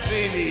Shack,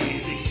 baby,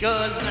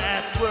 because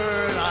that's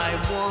where I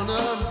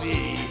wanna be.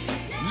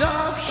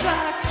 Love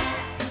Shack,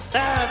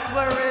 that's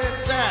where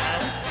it's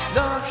at.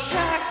 Love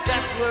Shack,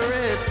 that's where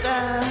it's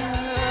at.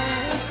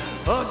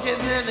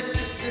 Hugging and the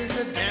kissing,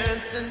 the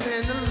dancing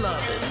and the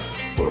loving.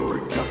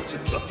 Worry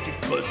nothing,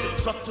 cause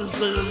it's up to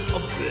the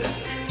oven.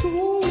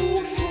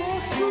 Oh,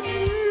 Shack should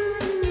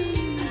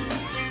be.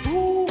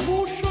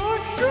 Oh,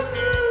 Shack should be.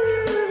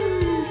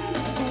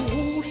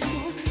 Oh,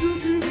 Shack should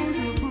be when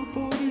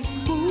everybody's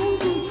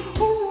moving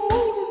around.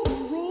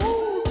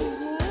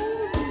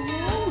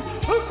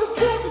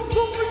 Everybody's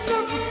moving,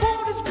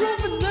 everybody's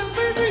grooving, and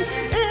baby,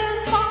 in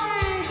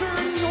my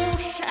dirty old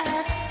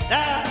shack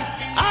that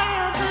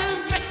I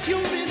haven't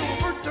vacuumed in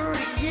over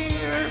 30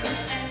 years.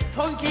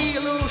 Funky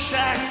little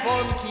shack,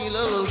 funky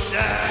little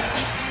shack.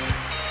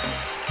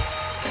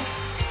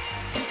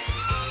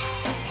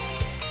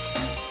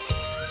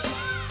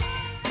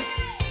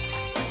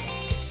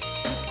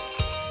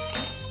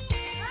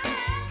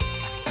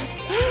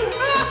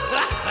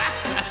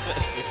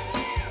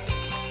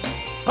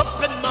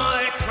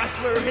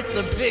 Chrysler, it's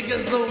as big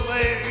as a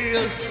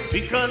whale.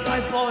 Because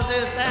I bought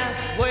it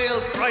at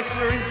Whale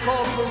Chrysler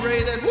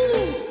Incorporated.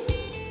 Woo!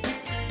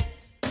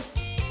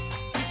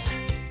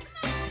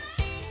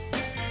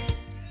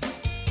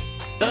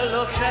 The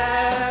Love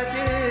Shack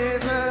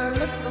is a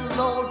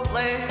little old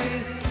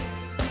place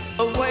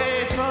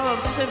away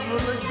from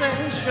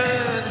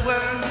civilization,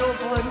 where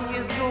nobody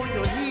is going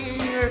to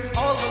hear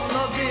all the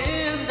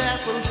loving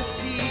that will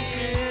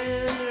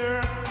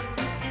appear.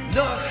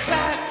 Love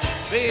Shack,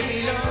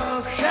 baby,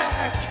 Love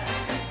Shack,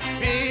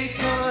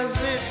 because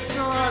it's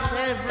not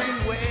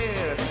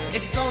everywhere.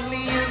 It's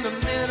only in the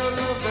middle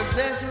of the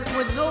desert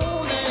with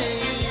no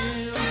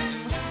name.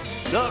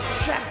 Love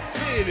Shack,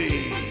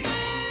 baby.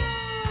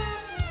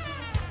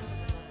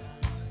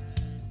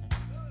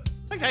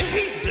 Like, I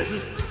hate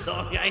this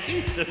song. I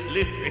hate the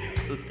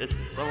lyrics of this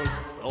song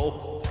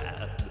so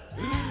bad.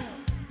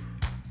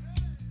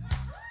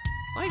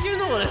 Like, you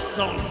know this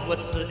song,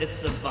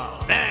 it's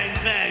about. Bang,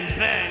 bang,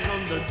 bang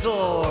on the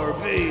door,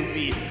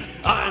 baby.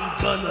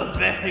 I'm gonna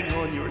bang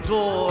on your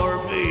door,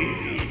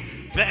 baby.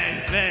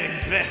 Bang,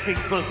 bang, bang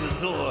on the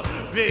door,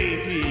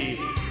 baby.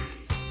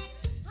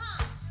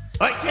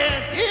 I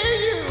can't hear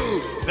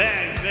you.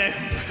 Bang, bang,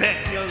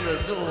 bang on the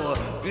door,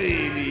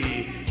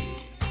 baby.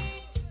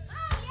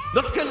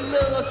 Look a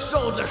little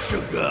soda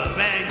sugar,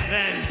 bang,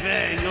 bang,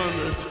 bang on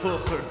the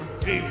door,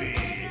 baby.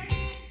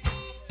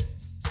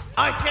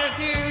 I can't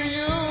hear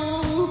you.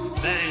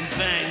 Bang,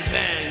 bang,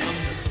 bang on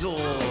the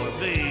door,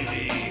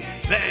 baby.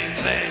 Bang,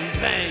 bang,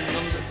 bang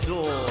on the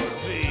door,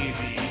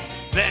 baby.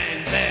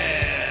 Bang,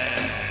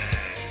 bang.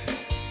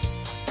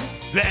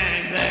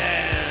 Bang,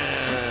 bang.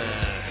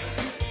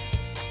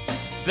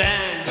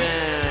 Bang,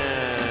 bang.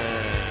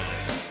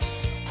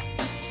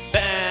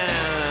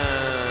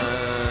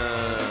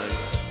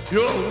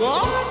 You're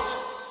what?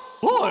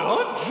 Hi,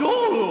 I'm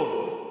Jolo.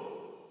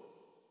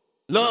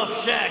 Love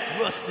Shack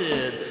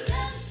busted.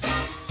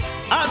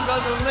 I'm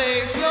gonna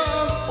make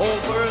love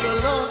over the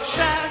Love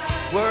Shack,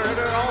 where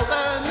there are all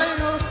the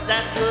nails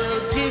that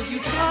will give you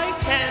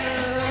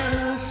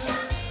titanus,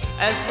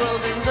 as well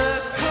as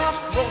the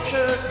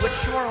cockroaches,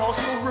 which are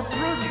also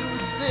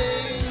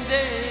reproducing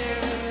there.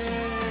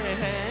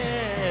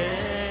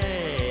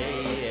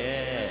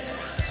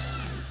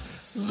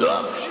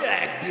 Love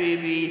Shack,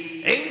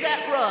 baby, ain't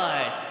that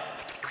right?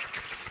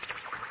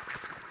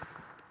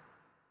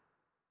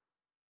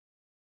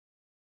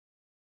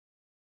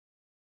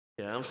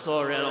 Yeah, I'm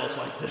sorry I don't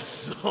like this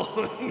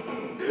song.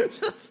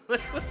 Just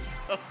like, what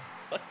the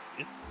fuck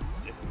is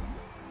this?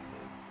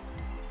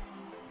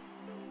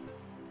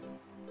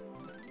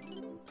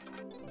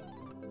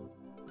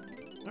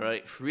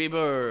 Alright,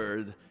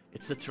 Freebird.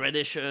 It's a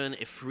tradition.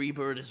 If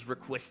Freebird is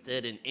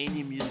requested in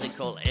any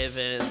musical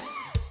event,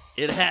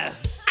 it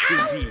has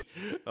to be.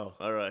 Oh,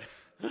 alright.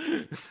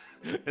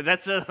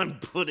 That's it. I'm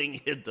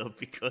putting it up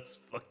because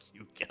fuck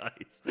you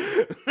guys.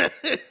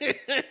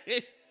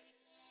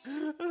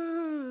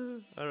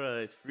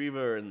 Alright,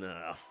 Freebird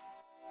now.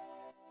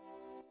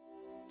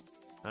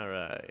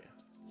 Alright.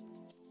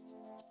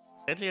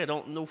 Sadly, I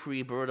don't know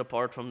Freebird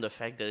apart from the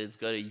fact that it's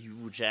got a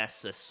huge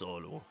ass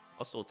solo.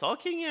 Also,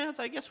 talking yet?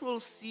 I guess we'll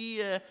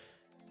see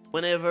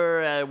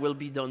whenever we'll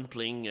be done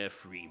playing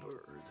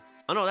Freebird.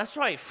 Oh no, that's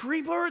right.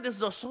 Freebird is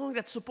the song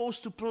that's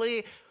supposed to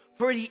play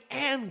for the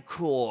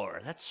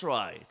encore. That's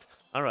right.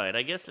 Alright,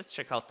 I guess let's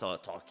check out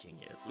Talking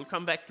It. We'll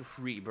come back to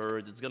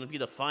Freebird. It's gonna be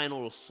the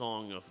final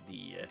song of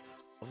the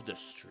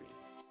stream.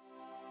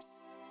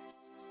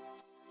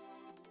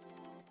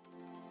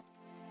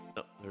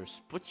 Oh,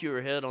 there's Put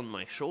Your Head on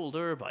My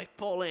Shoulder by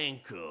Paul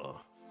Anka.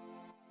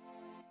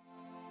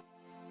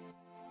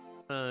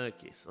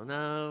 Okay, so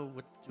now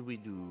what do we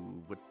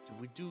do? What do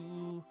we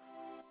do?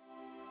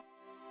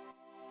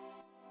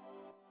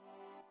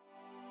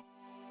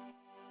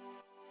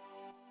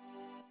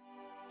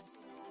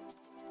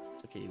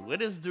 Okay,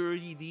 what is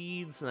Dirty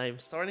Deeds? I'm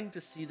starting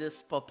to see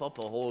this pop up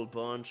a whole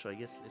bunch, so I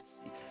guess let's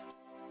see.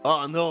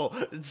 Oh no,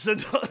 it's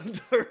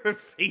another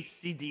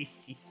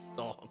AC/DC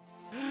song.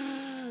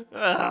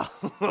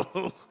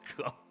 Oh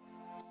god.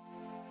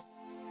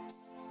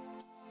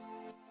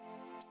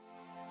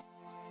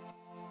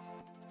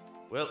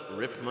 Well,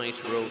 rip my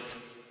throat.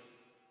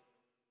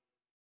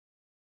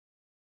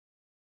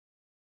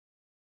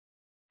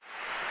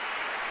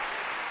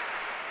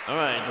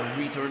 Alright, the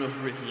return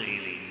of Ridley,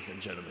 ladies and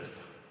gentlemen.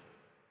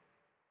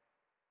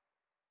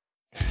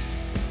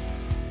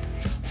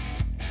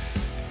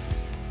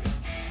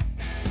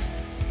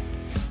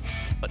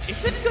 But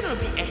is it gonna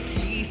be at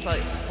least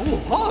like, oh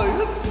hi,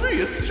 it's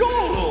me, it's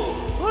Jolo.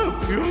 I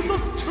appear on the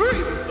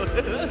stream.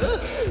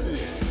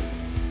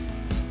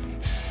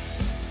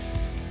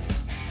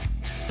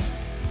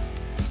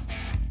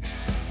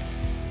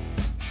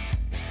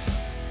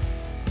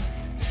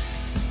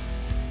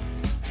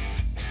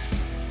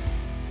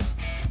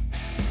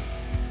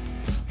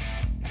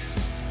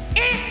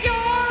 If you're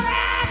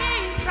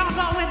having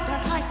trouble with the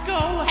high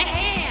school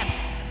hand,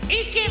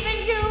 he's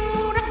giving you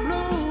the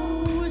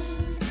blues.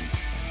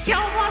 You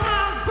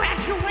wanna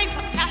graduate,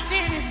 but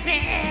nothing is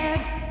bad.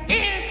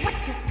 Here's what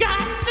you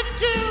got to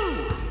do.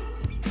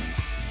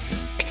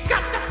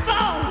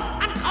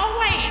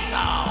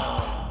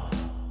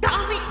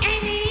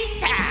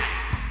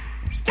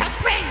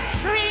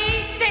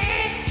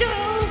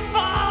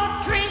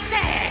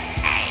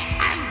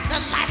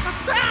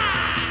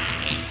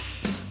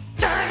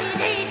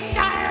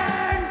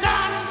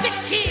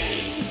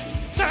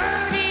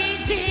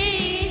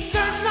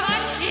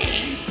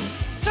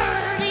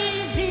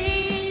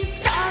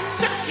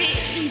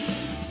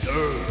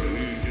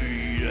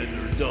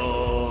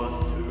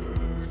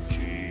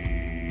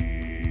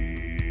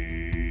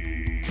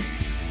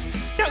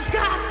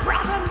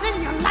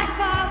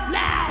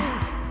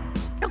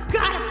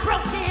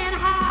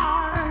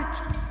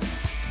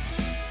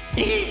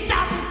 He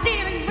started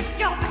dealing with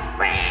your best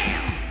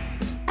friend.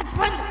 That's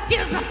when the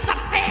teardrops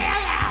are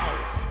fell out.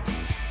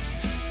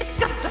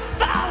 Pick up the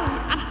phone,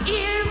 I'm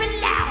here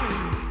alone.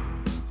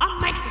 I'll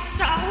make a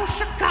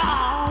social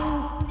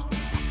call.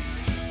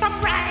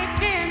 I'm right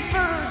then,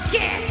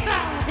 forget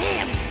all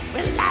him.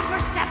 We'll have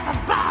ourselves a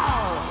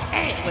ball.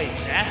 Hey, Wait,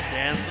 jazz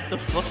hands? What the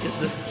fuck is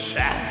a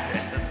jazz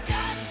hands?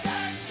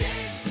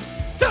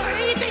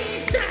 dirty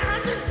thing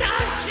down the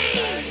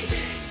dungeon.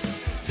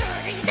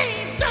 Dirty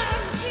thing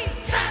dungeon.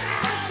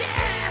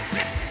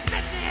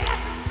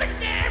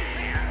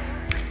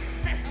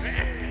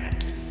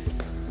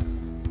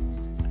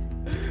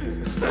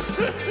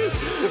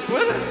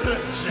 What is a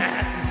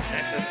jazz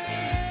hand?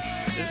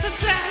 Is a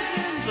jazz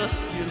hand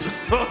just, you know,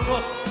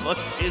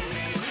 fucking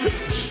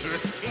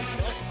jerking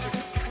off or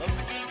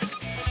something?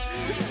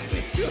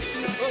 You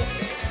know?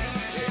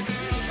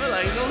 Well, I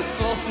know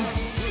something.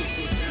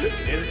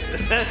 Is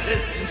that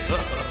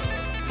enough?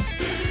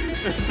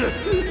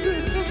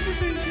 That's what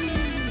they do.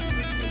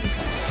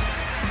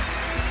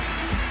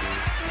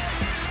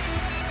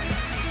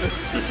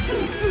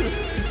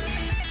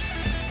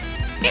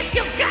 If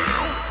you go,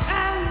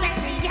 oh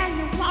lady, and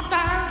you want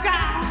her go,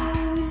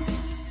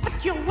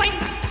 but you ain't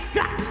got the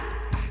guts.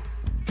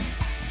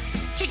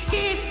 She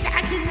keeps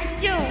nagging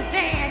at you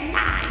day and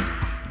night,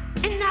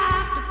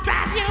 enough to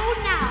drive you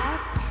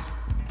nuts.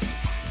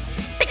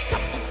 Pick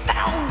up the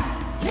phone,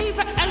 leave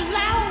her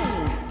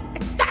alone.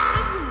 It's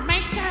time to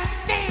make a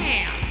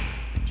stand.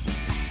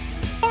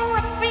 For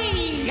a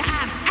fee,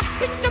 I'm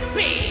happy to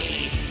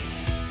be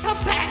a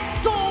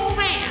backdoor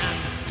man.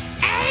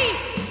 Hey,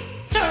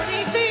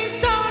 dirty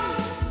things done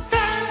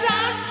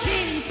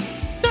cheap.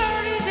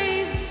 Dirty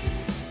things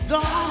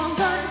done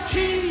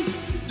cheap.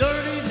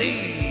 Dirty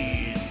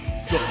deeds,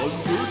 done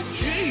dirt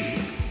cheap.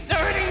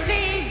 Dirty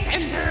deeds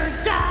and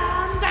they're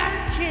done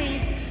dirt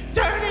cheap.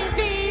 Dirty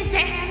deeds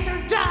and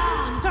they're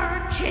done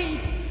dirt cheap.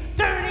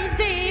 Dirty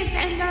deeds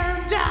and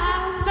they're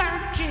done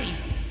dirt cheap.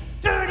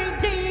 Dirty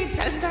deeds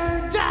and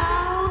they're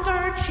done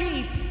dirt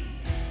cheap.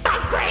 My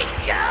great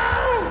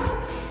shoes!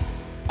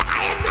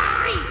 By a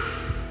night!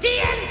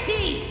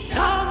 TNT!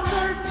 Done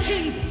dirt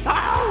cheap!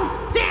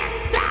 Oh, that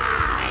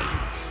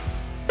dies!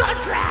 The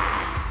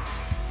tracks!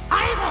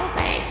 I will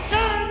take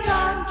them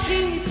done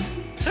cheap!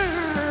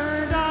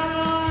 They're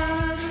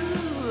done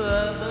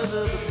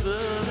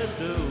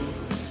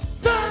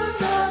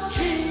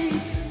cheap!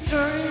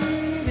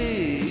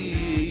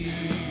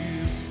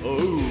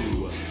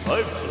 Oh,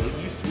 I'm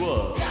suddenly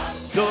suave.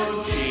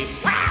 Done cheap.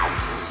 Wow!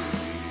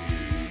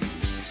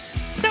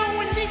 Do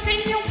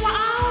anything you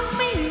want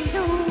me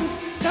to.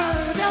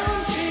 They're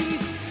done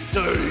cheap!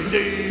 Dirty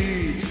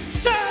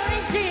deeds.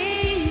 Dirty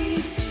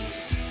deeds!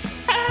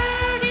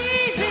 Dirty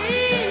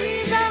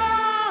deeds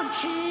done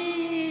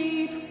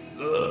cheap!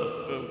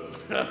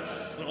 I'm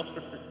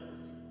sorry.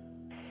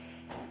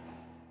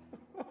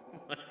 Oh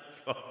my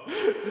god,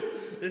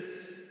 this is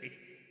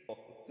shameful.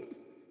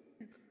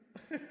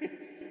 I'm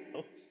so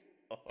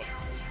sorry.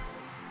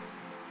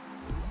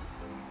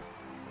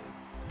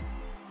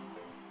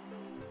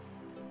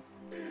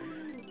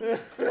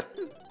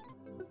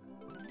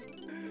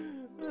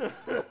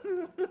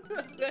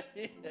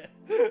 Yeah,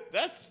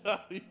 that's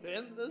how you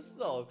end the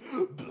song.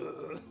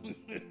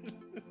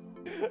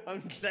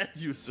 I'm glad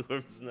you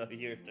Swarm's not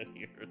here to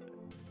hear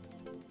that.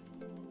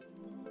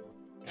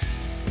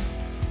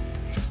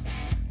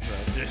 Bro,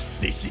 just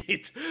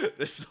delete.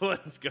 This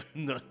one's got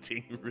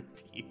nothing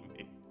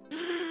redeeming.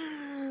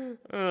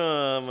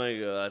 Oh my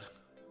god.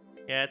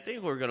 Yeah, I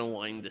think we're gonna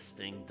wind this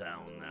thing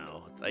down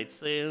now. I'd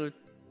say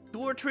 2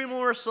 or 3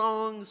 more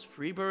songs.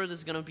 Freebird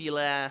is gonna be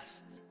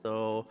last.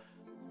 So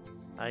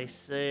I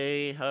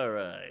say,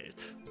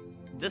 alright.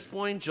 At this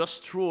point,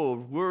 just throw a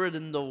word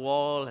in the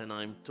wall and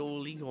I'm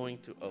totally going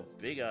to... Oh,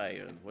 Big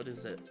Iron. What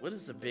is it? What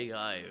is a Big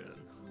Iron?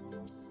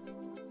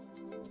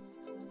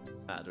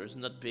 Ah, there's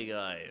not Big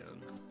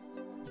Iron.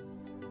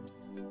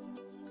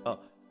 Oh.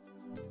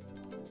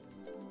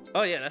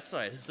 Oh yeah, that's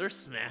right. Is there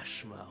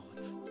Smash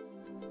Mouth?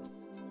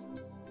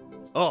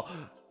 Oh,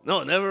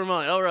 no, never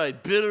mind.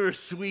 Alright,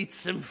 Bittersweet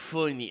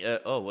Symphony.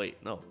 Oh,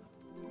 wait, no.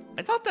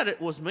 I thought that it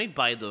was made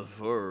by The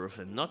Verve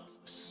and not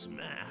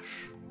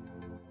Smash.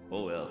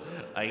 Oh well,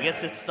 I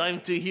guess it's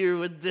time to hear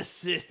what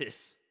this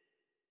is.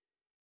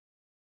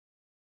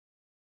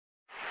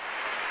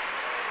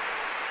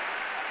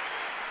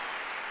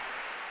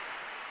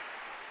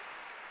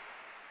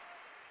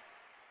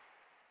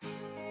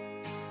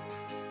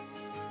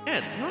 Yeah,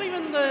 it's not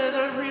even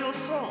the real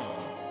song.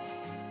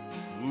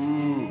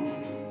 Ooh.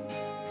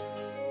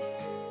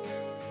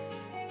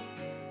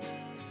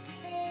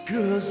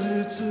 'Cause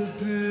it's a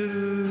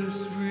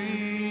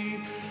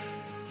bittersweet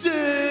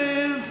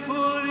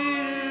symphony.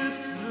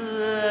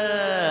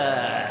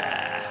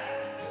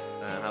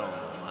 I don't know.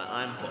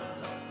 I'm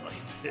bummed out by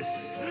this.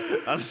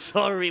 I'm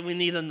sorry. We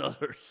need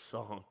another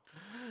song.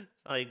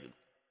 Like,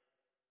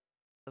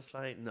 it's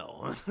like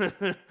no.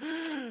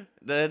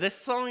 This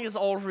song is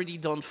already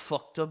done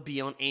fucked up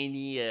beyond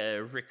any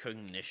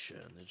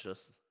recognition. It's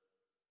just.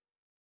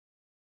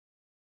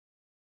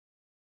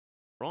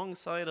 Wrong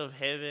side of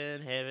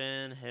heaven,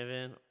 heaven,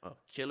 heaven. Oh,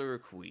 Killer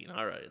Queen.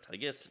 Alright, I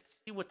guess let's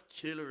see what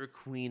Killer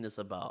Queen is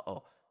about.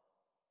 Oh,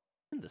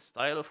 in the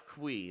style of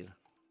Queen.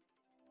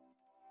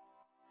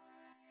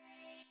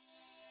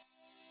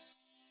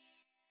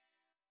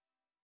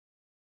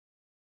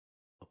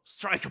 Oh,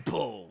 strike a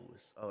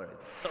pose. Alright,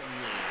 thumbnail.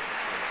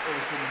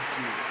 Open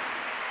to.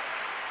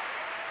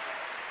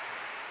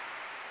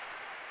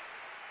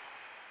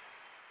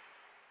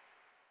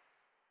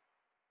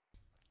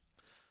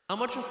 How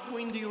much of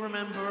Queen do you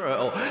remember?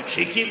 Oh,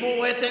 she keep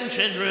wet and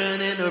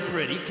children in her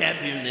pretty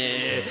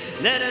cabinet.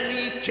 Let her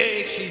eat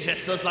cake, she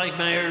just looks like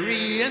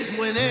Mary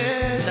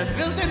Antoinette. That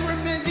built-in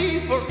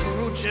remedy for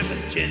Khrushchev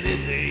and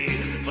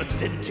Kennedy. But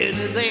then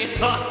Kennedy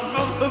thought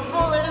from a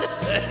bullet.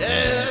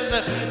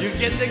 You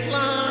can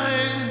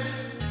decline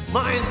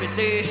my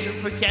invitation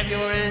for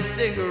caviar and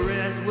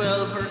cigarettes.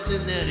 Well versed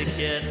in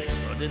etiquette,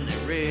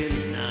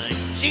 extraordinarily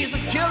nice. She's a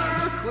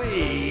killer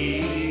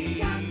queen.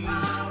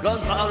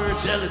 Gunpowder,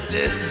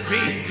 gelatin,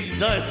 creepy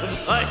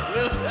dynamite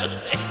will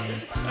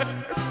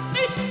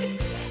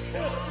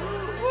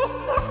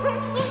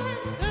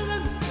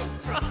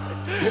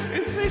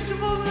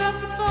insatiable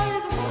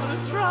appetite, wanna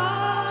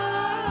try.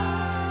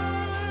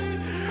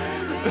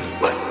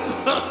 What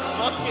the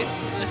fuck is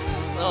this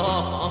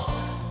song?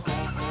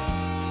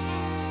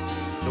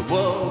 To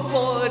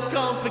avoid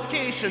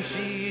complications,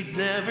 she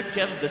never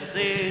kept the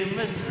same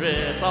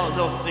address. Oh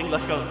no, sing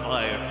like on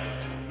fire.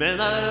 Man,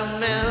 I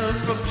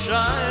met from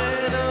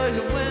China,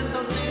 you went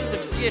on to the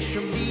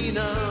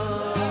Gishemina.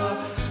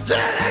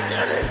 Then I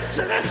got it,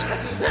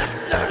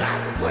 after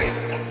that week.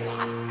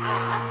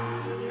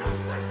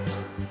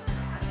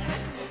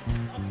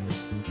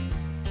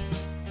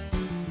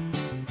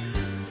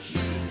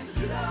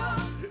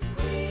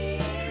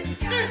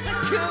 There's a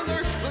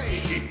killer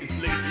queen,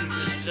 ladies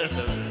and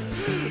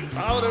gentlemen.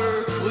 Powder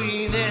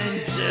queen and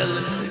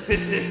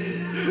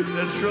gelatin.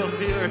 The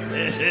trophy her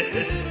head,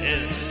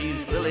 and she's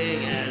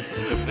willing as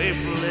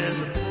faithful as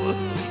a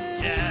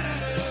pussycat.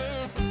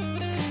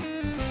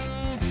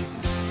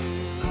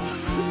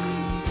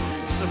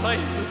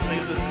 Suffice to say,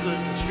 this is a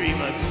stream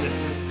I've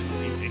never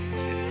tweeted.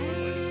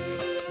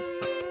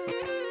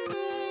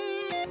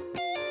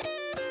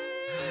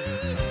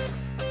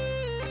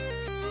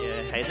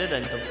 Yeah, I did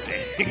end up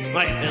banging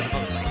my head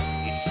on my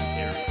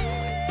stationery.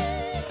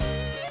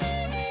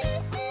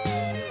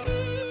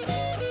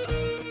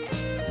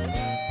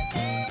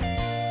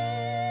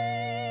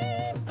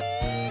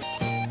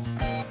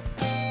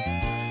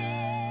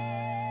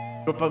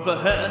 Up of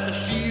her head,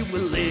 she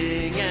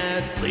willing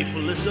as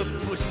playful as a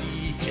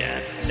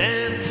pussycat.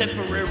 And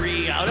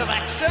temporary out of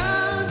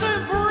action,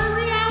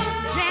 temporary out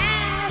of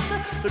gas,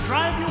 to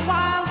drive you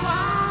wild,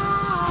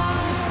 wild.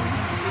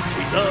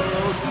 She's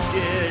out to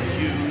get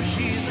you,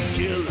 she's a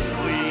killer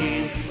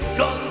queen.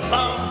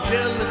 Gunpowder,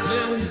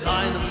 gelatin,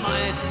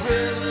 dynamite,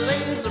 with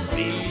laser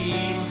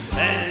beam,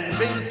 and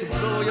bring to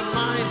blow your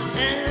mind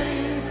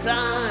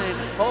anytime.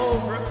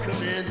 Oh,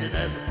 recommended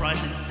at the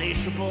price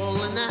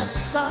insatiable and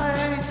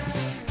appetite.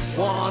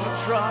 Wanna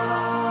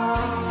try?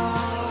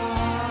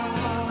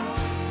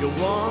 You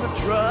wanna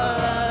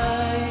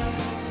try?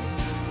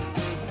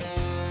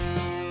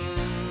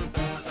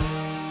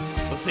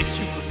 Well, thank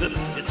you for the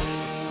bit.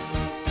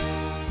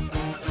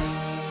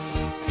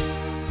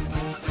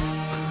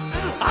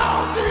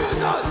 How do you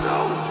not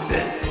know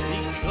this?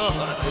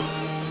 Because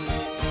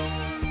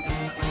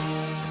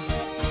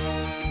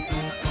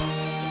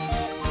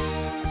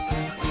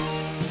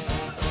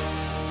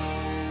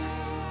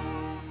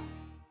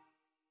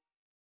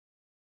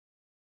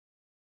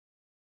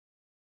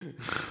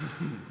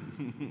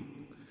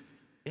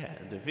yeah,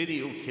 the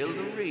video killed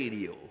the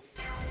radio.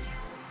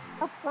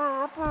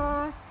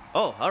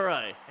 Oh,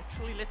 alright.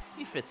 Actually, let's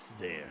see if it's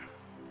there.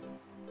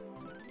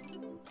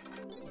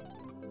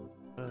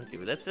 Okay,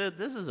 but that's it.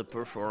 This is a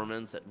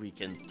performance that we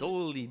can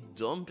totally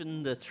dump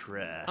in the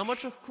trash. How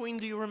much of Queen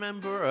do you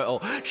remember?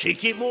 Oh, she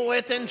keep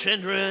wet and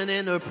children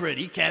in her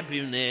pretty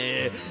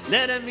cabinet.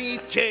 Let her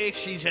eat cake,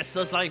 she just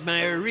looks like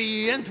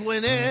Mary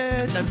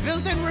Antoinette. A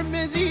built-in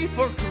remedy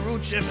for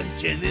Khrushchev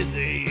and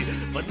Kennedy.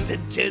 But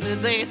then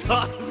Kennedy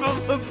thought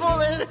from a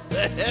bullet.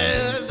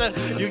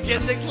 You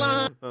can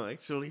decline. Oh,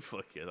 actually,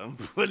 fuck it. I'm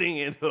putting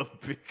it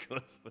up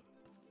because what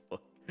the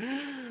fuck.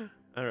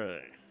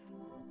 Alright.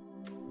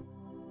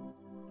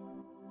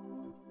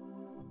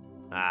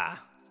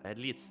 Ah,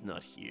 sadly it's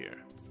not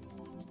here.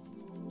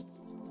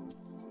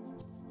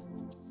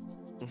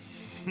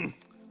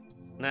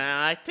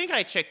 Nah, I think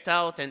I checked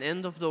out and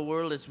End of the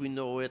World as we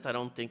know it. I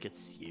don't think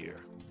it's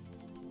here.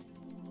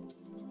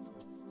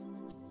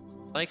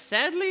 Like,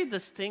 sadly,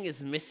 this thing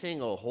is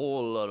missing a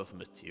whole lot of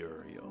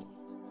material.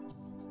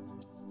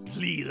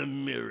 Bleed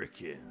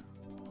American.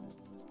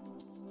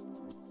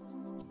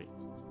 Wait,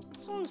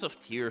 what songs of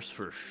Tears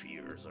for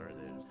Fears are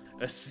there?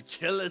 A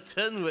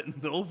skeleton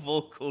with no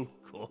vocal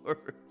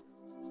cord.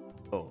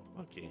 Oh,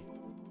 okay.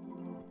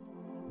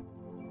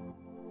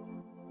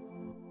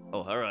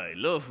 Oh, alright.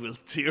 Love will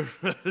tear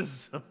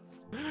us up.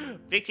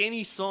 Pick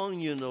any song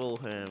you know,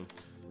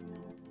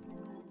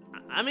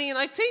 I mean,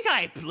 I think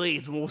I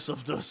played most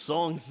of the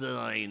songs that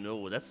I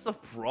know. That's the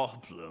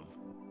problem.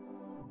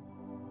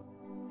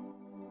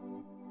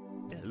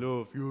 I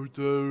love you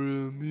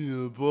tearing me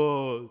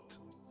apart.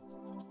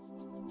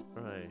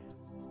 Right.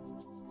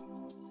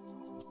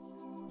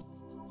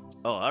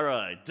 Oh,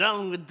 alright.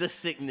 Down with the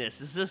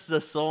sickness. Is this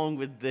the song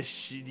with the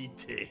shitty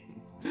thing?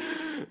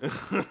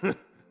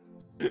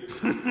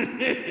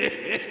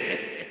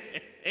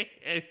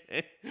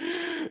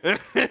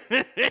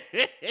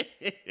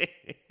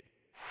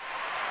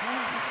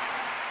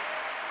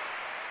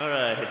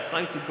 Alright, it's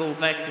time to go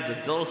back to the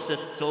dulcet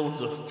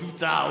tones of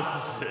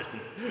 2000,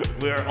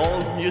 where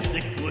all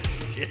music was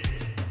shit.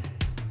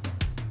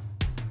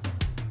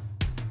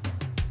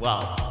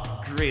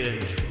 Wow, great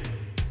intro.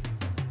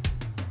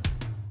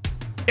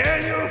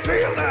 Can you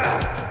feel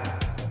that?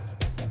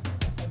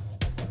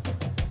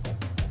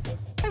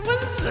 Hey,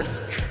 what is this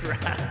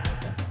crap?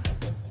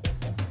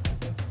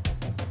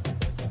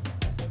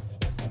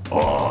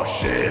 Oh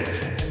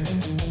shit!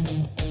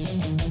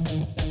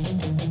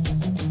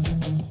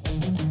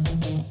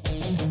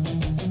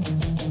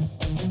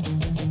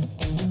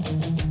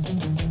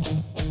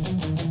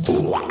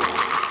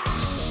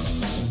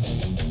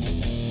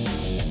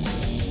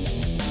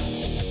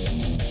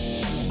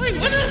 Wait,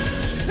 what is...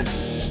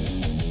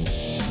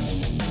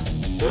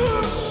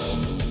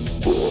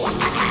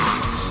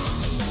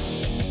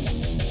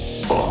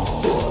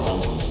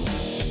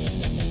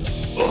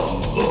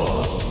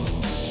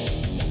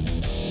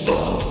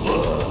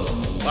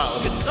 Wow,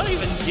 it's not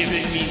even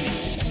giving me...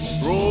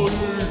 Rolling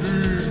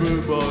deep in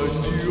my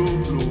sea of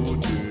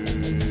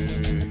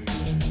floating.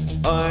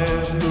 I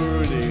am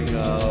learning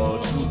how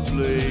to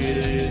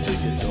play the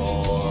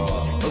guitar.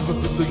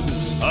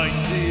 I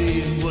see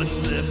what's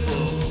left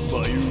of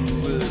my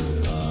human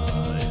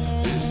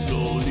side is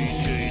slowly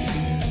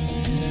changing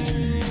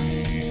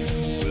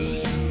me.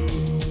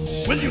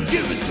 Will you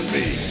give it to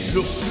me?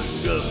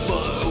 Looking at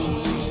my own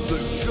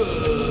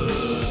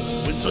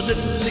reflection. When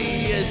suddenly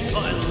and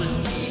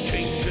violently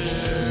it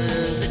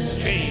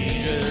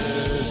changes.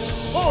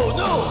 Oh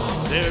no!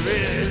 There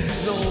is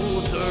no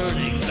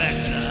turning back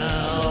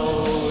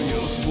now.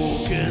 You've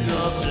woken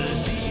up the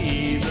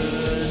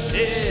demon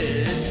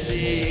in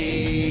me.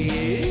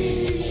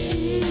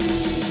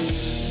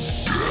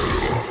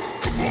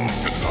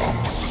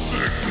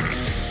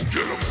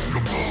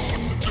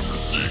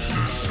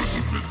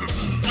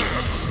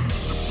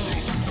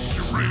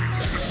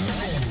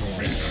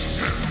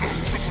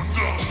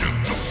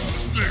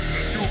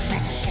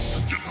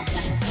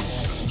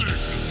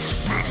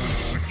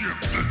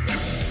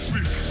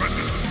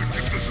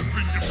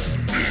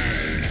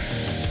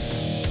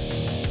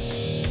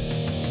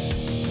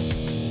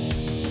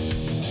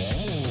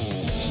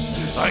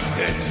 I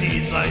can see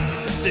inside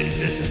the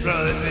sickness is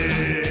rising.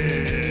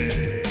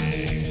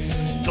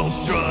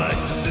 Don't try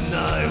to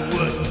deny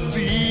what you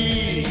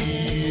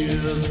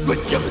feel.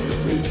 Quit giving to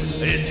me.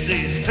 It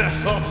seems I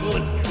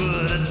was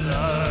put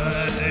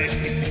aside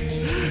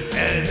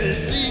and is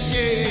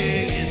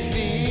leaking in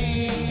me.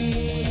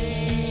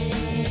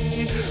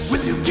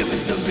 Will you give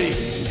it to me?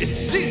 It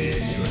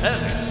seems you're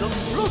having some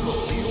trouble.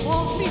 You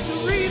want me to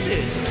read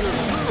it? Your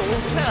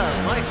little pal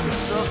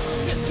Microsoft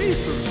get me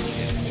through.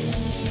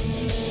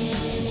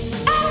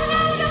 Oh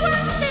no, the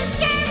world is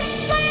getting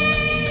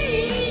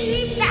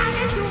please. Now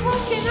that you're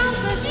woken up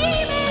the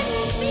demon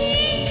in me.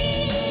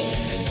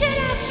 Get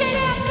up,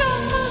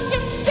 come on,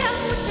 get down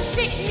with the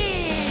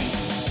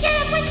sickness. Get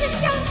up with the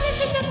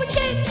sickness.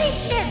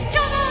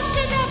 Come on,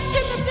 get up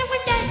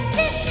with that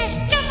sickness.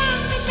 Come on,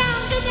 get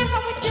down with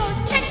your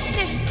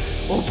sickness.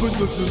 Open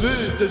up the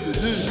lid and the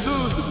lid to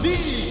me.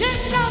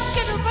 Get up,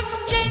 get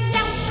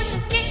down with the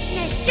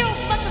sickness. Yo,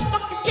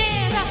 motherfucker,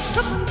 get up.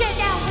 Come on, get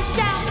down with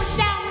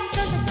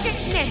the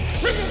sickness.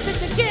 When this is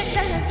the gift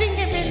that is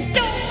singing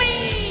into me.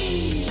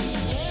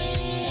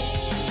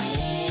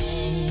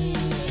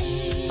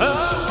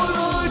 And when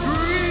I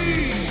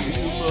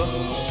dream,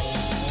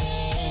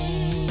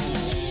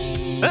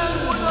 and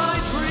when I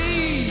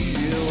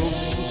dream,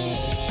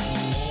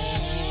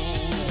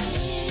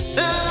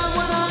 and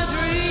when I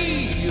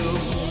dream,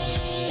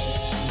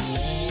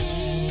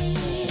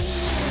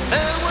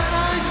 and when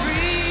I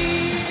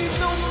dream,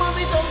 no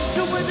mommy, don't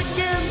do it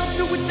again, don't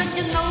do it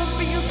again. I'll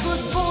be a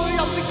good boy,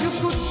 I'll be a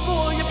good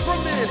boy.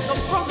 I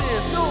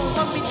promise. No,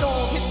 mommy,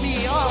 don't hit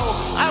me. Oh,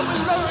 I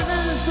will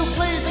learn to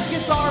play the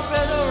guitar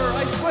better.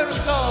 I swear to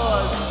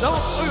God. No,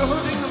 you're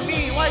hurting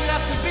me. Why you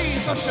have to be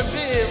such a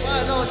bitch?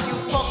 Why don't you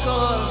fuck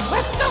off?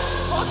 What the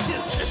fuck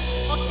is this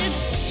fucking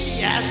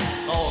idiot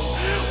song?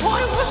 Why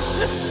was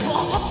this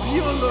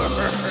popular?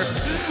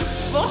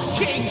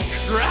 Fucking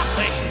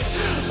Christ!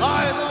 I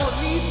don't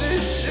need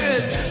this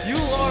shit! You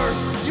are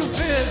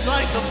stupid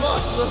like a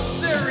box of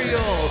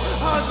cereal!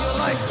 How do you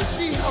like to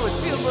see how it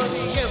feels when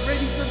you get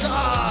ready to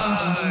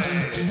die?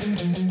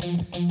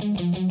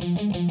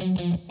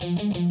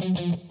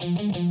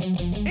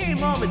 Hey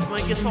mom, it's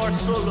my guitar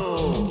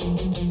solo!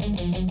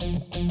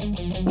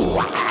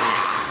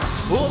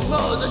 Oh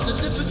no, that's a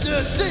different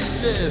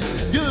thing.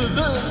 You're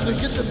not gonna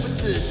get the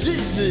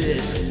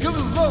business.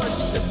 Come on,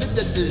 get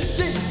the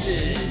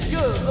business.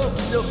 Girl,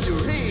 open up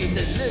your head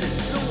and let it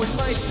flow in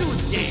my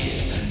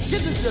suitcase.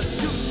 Get it up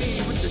to me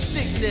with the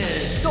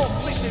sickness.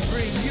 Don't make me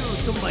bring you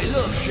to my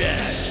love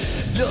shack.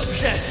 Love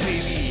shack,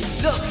 baby.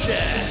 Love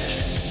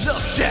shack.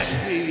 Love shack,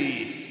 baby.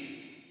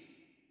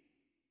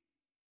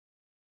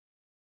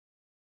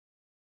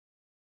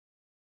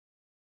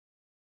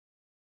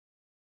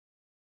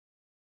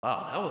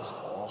 Wow, that was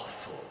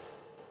awful.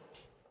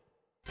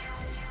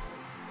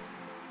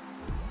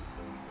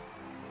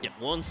 Yeah,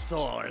 1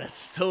 star.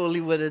 That's totally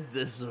what it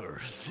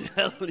deserves.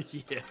 Hell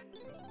yeah.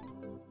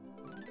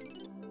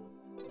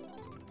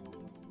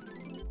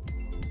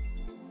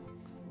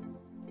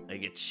 I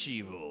get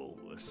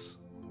Chivos.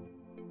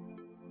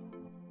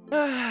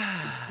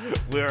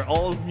 We're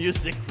all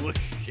music with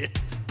shit.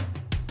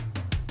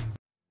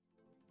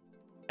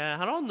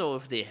 I don't know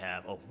if they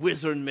have a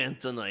Wizard Man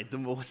tonight, the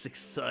most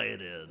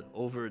excited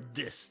over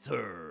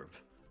Disturb.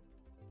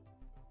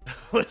 That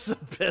was a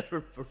better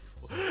performance.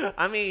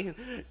 I mean,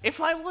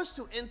 if I was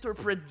to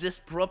interpret this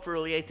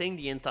properly, I think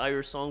the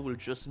entire song will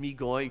just me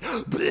going.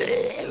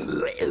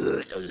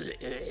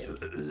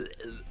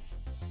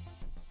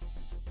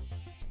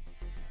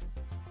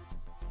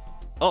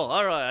 Oh,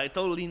 alright, I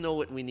totally know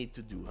what we need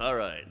to do.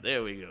 Alright,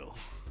 there we go.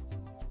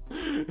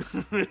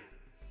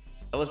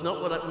 That was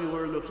not what we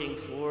were looking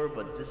for,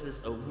 but this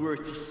is a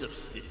worthy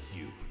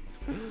substitute.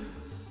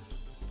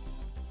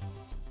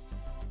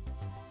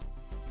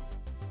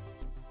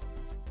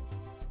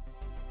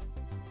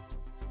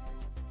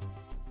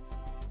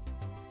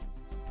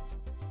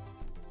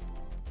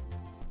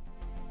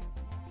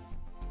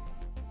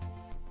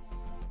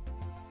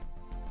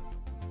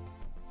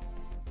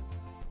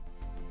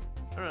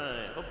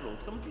 Alright,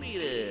 upload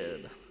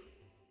completed.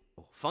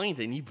 Oh, find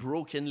any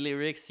broken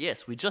lyrics?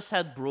 Yes, we just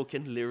had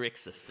broken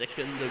lyrics a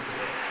second ago.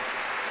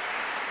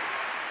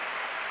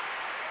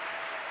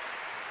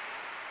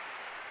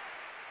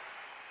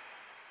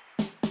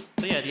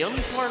 So yeah, the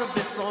only part of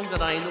this song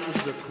that I know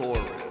is the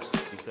chorus.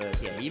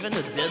 Because yeah, even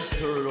a dead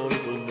turtle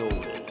will know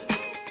it.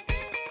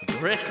 The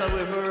rest,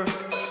 however,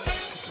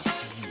 it's up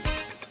to you.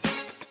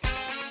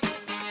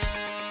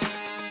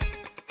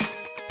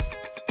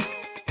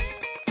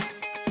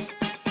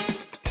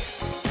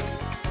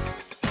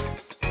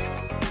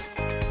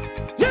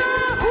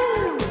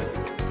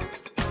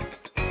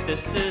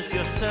 This is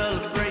your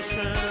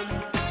celebration.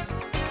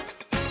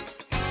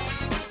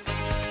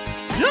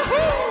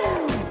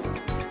 Yahoo!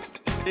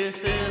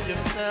 This is your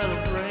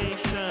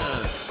celebration.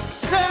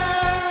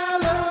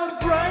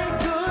 Celebrate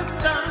good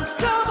times,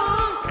 come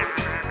on!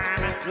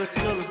 Let's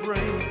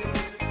celebrate.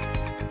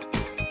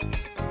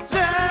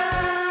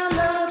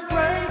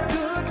 Celebrate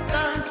good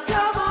times,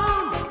 come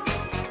on!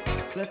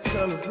 Let's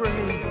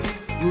celebrate.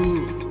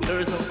 Ooh.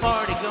 There's a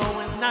party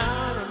going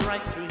on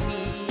right through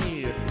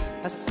here.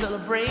 A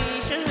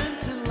celebration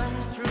to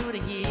last through the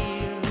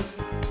years.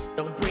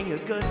 Don't bring your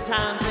good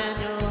times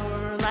and your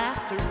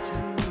laughter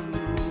too,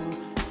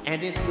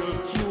 and it will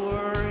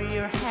cure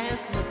your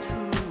asthma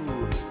too.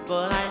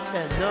 But I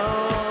said,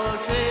 no,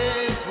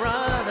 shit,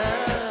 brother.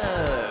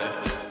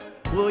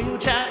 Will you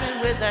chime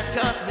in with that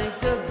cosmic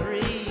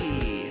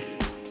debris?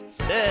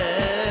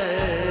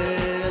 Celebration.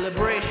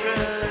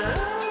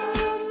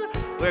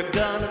 We're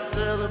gonna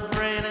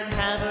celebrate and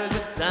have a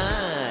good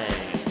time.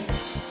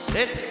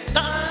 It's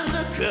time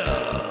to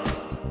come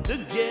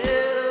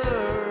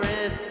together.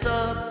 It's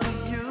up to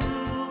you.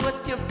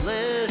 What's your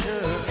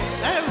pleasure?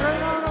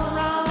 Everyone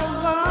around the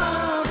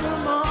world,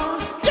 come on.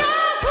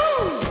 Yahoo!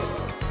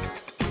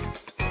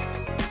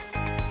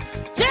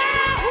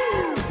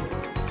 Yahoo!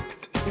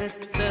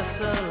 It's a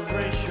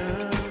celebration.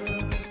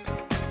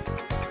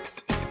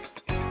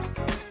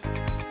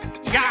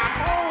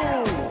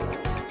 Yahoo!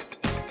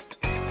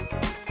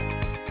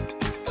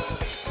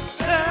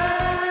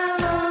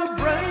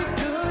 Celebrate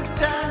good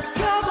times,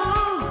 come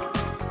on.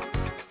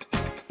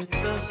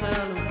 It's a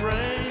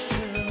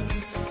celebration.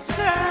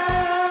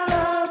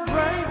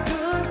 Celebrate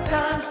good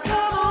times,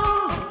 come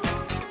on.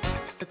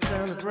 Let's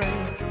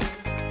celebrate.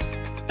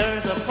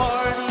 There's a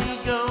party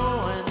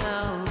going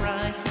on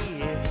right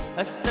here. A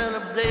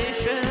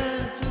celebration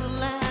to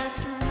last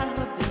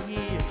throughout the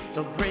year.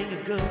 So bring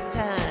a good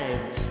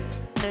time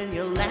and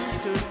your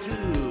laughter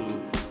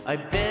too. I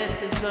bet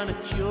it's gonna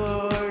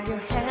cure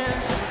your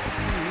hands.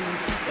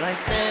 But I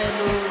said,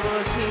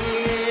 look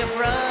here,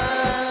 brother.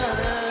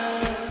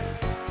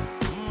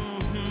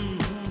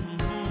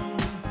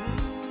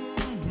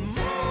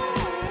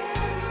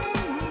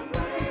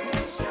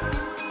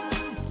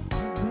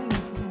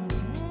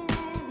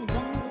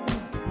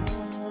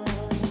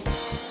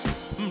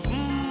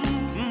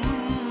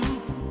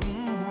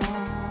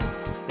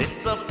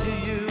 It's up to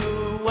you.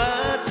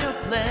 What's your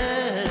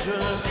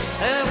pleasure?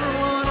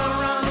 Everyone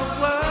around the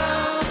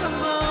world,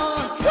 come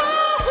on.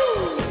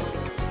 Wahoo!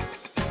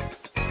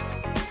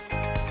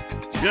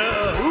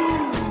 Yahoo!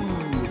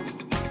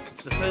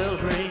 It's a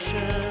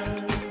celebration.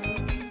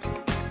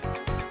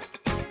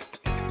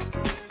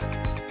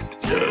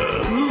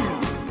 Yahoo!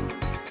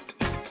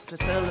 It's a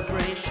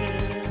celebration.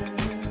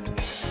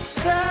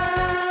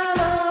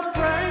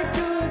 Celebrate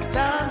good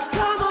times,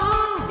 come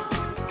on.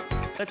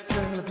 Let's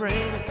celebrate.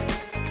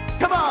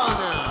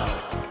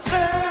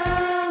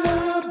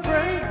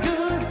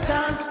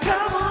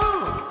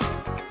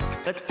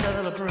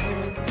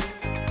 celebrate.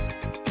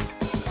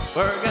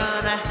 We're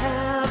gonna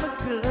have a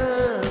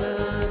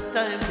good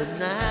time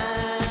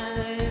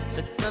tonight.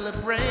 Let's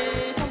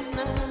celebrate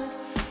tonight.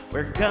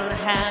 We're gonna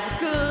have a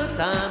good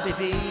time,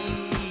 baby.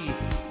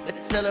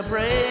 Let's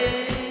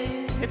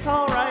celebrate. It's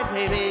alright,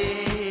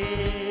 baby.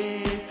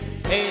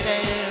 Hey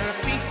there,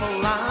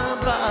 people, I'm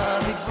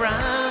Bobby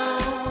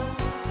Brown.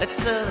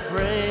 Let's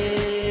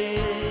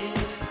celebrate.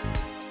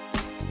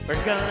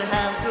 We're gonna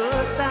have a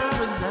good time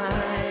tonight.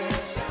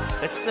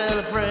 Let's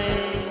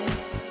celebrate.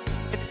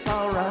 It's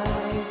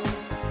alright.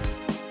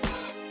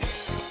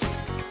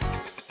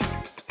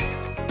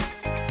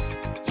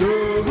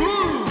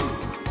 Yoo-hoo!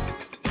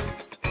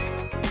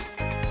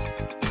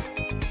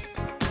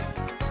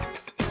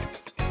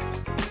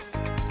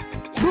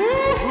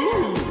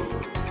 Yoo-hoo!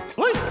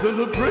 I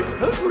celebrate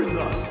every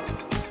night.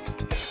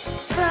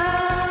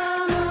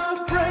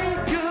 Celebrate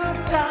good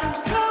times,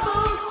 come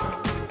on.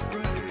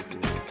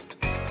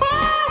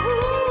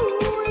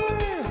 Woo-hoo,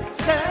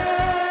 yeah.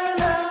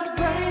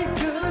 Celebrate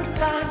good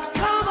times,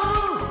 come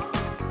on.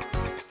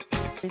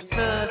 It's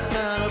a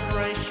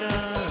celebration.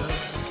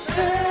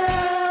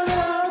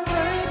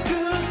 Celebrate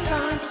good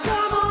times,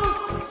 come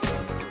on.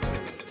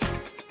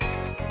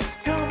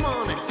 Come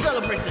on and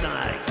celebrate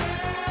tonight.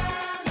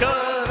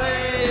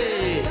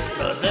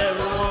 Cause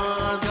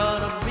everyone's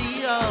gonna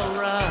be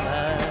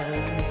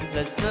alright.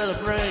 Let's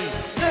celebrate.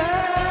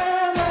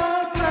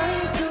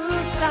 Celebrate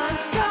good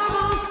times, come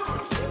on.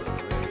 Let's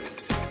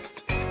celebrate.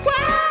 Woo!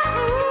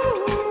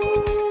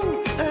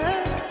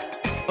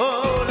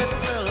 Oh, let's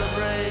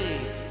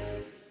celebrate.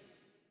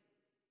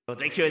 Oh,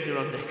 thank you, Eddie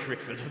Ron Deck,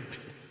 Rick, for the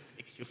bits.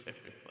 Thank you very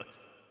much.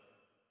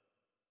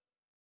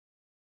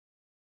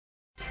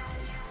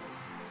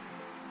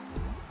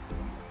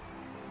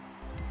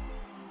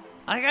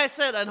 Like I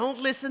said, I don't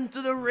listen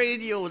to the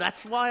radio.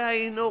 That's why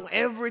I know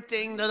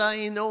everything that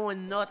I know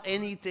and not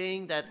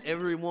anything that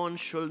everyone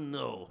should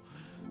know.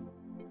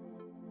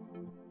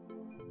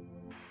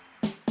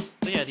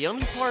 So yeah, the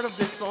only part of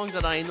this song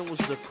that I know is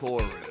the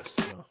chorus.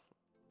 So,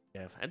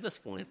 yeah, at this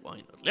point, why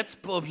not? Let's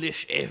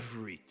publish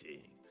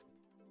everything.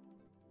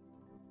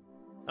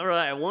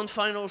 Alright, one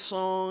final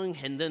song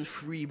and then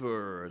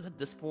Freebird. At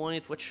this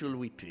point, what should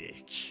we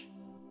pick?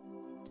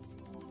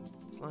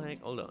 It's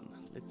like, hold on,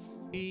 let's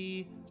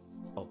see.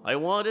 Oh, I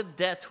want it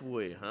that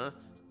way, huh?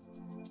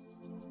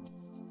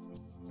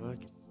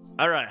 Okay.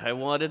 Alright, I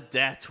want it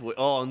that way.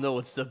 Oh no,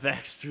 it's the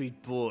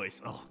Backstreet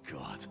Boys. Oh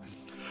god.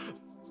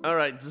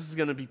 Alright, this is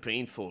gonna be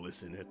painful,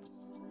 isn't it?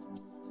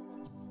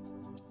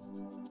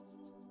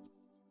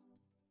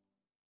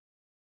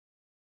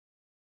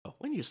 Oh,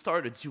 when you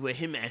started to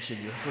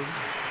imagine your forever.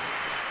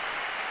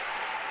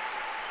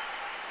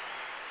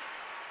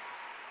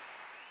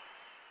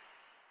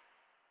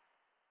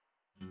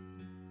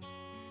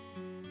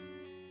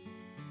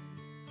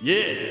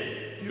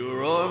 Yeah, you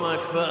are my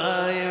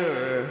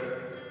fire.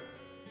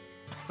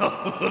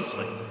 It's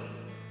like,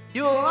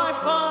 you're my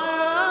fire.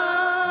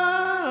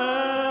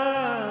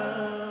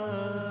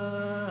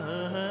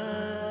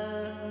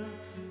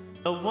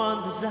 A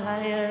one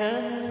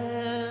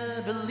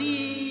desire.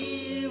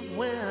 Believe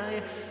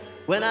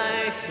when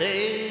I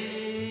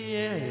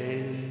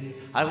say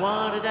I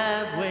want it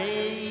that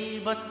way,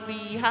 but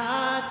we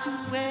had to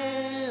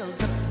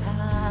weld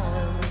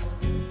apart.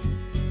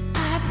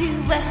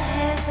 Do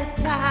as it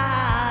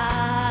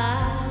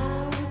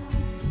out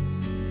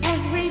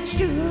and reach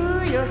to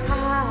your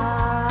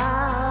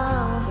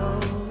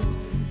heart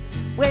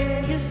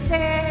when you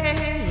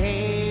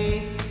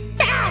say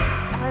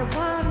I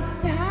want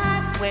it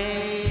that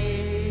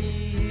way.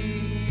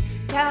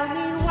 Tell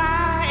me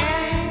why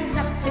ain't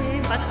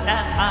nothing but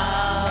that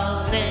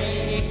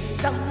heartache.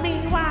 Tell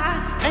me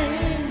why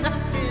ain't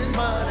nothing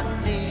but a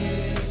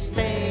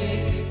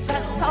mistake.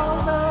 That's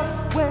all the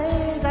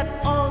way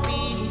that all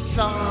these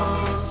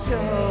songs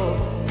show.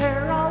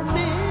 They're all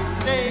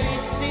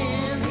mistakes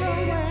in the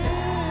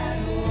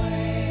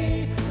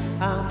way.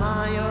 Am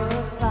I your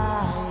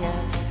fire?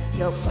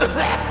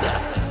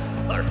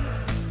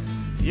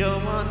 Your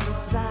one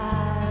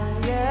desire.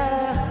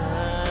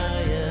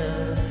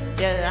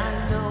 Yeah, I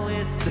know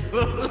it's too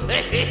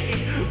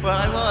late, but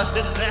I want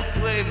it that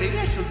way. Maybe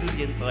I should do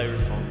the entire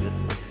song this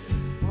way.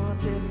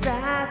 Want it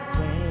that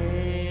way.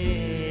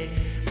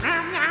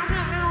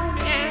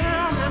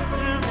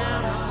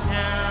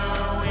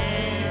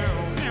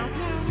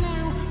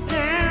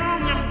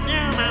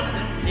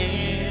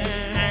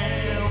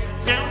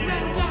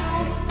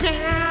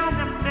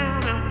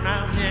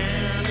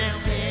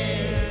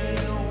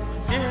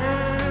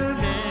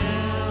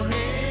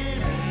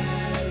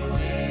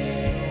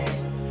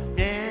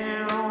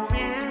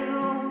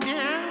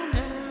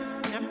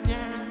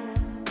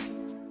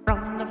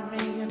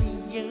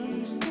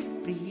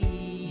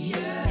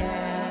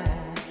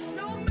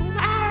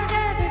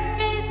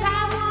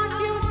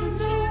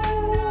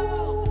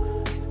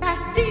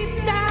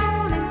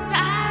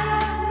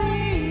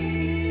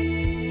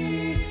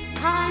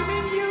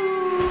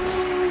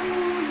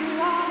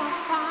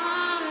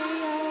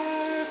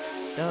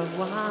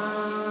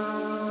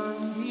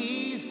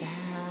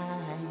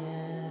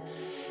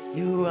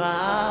 You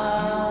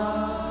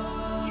are.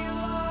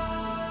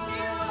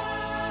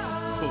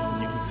 Oh,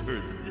 you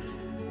heard this.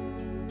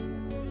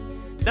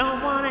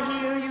 Don't wanna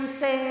hear you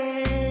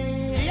say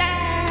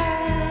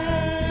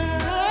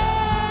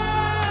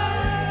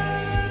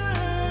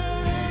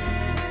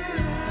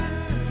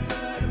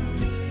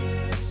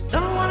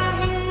don't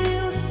wanna hear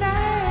you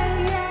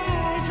say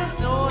yeah. Just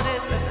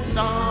notice that the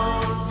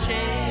songs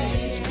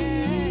change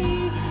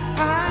key. I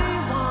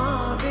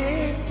want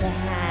it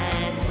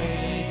that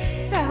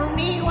way. Tell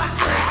me why.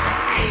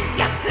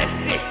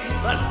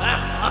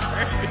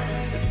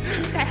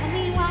 Tell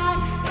me why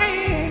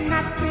ain't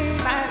not be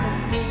by the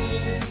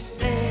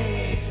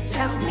mistake.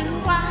 Tell me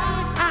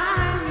why I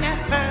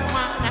never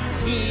wanna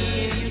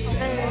hear you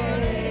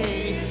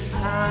say I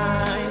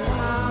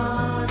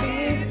want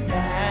it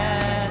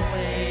that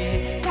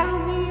way. Tell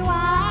me why.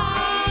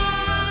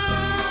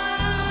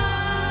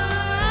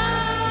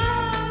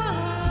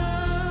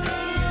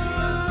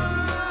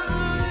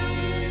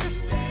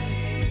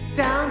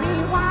 Tell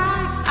me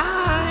why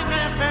I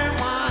never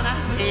wanna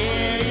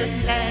hear you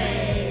say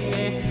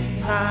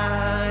I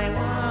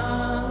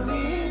want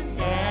it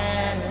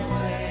that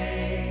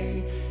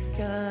way.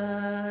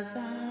 'Cause I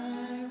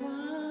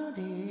want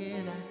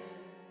it that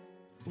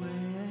way.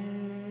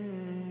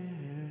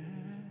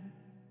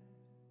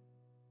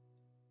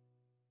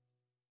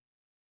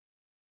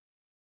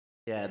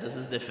 Yeah, this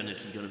is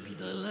definitely gonna be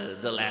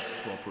the last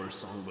proper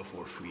song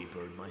before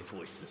Freebird. My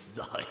voice is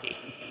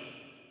dying.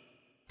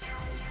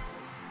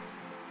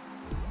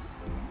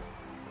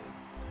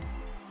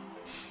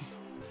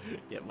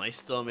 Yeah, my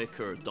stomach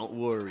hurt. Don't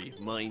worry,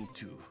 mine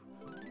too.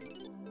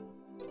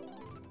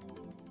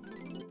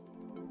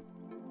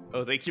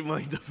 Oh, thank you,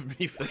 Mind of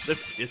Me, for the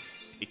piss.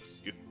 Thank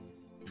you.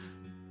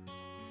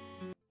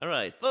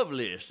 Alright,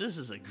 publish. This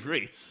is a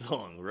great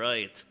song,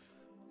 right?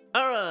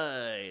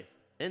 Alright,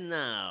 and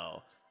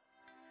now.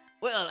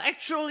 Well,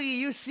 actually,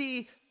 you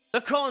see,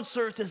 the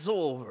concert is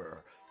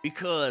over.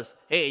 Because,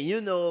 hey,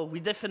 you know,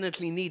 we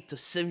definitely need to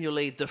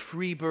simulate the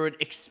Freebird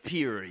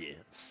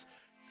experience.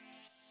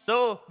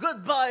 So,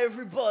 goodbye,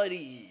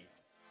 everybody!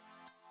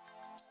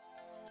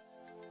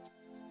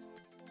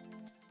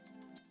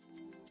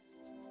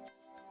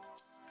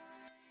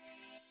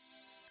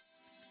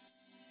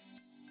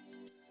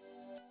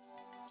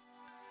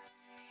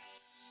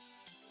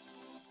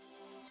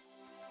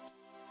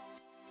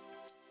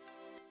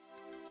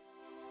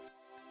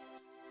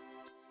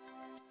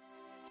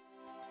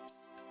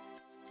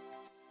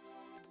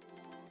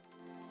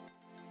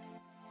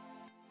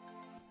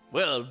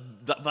 Well,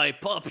 by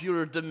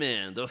popular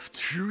demand of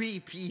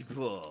 3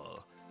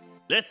 people,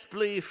 let's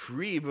play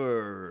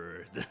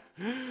Freebird.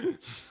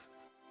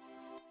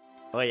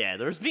 Oh yeah,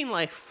 there's been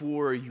like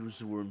 4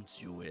 userworms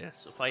too, yeah.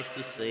 Suffice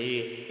to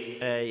say,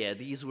 yeah,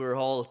 these were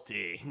all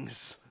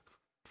things.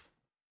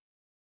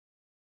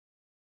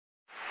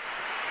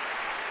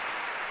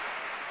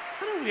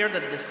 Kind of weird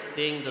that this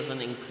thing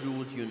doesn't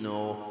include, you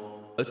know,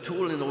 a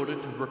tool in order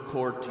to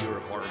record to your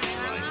hard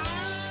drive.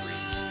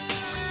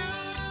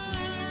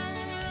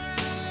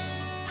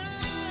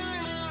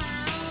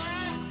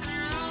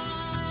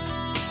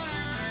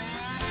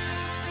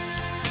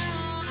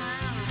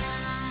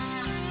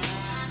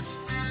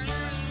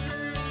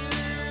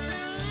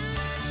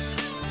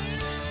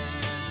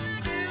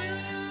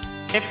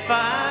 If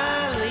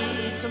I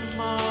leave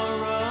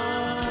tomorrow,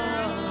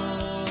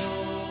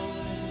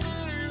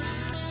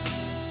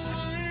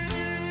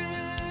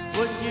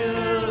 would you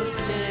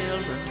still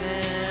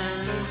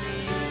remember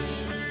me?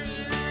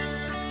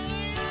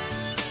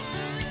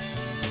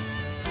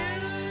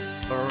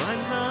 Or I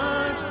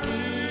must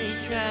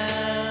be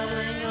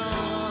traveling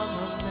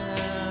on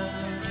now,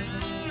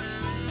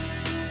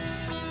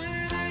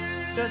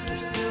 'cause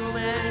there's too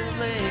many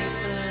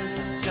places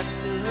I've got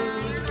to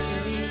see.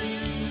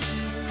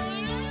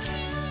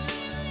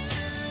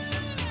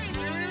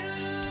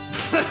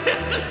 Oh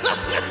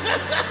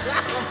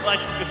my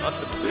god.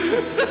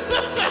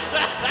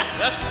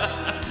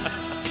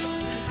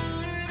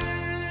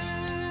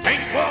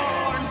 Things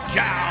won't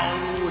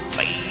out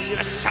be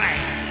the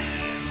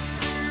same.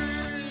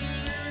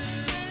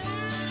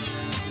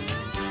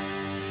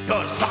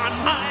 'Cause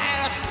I'm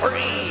as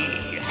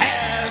free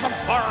as a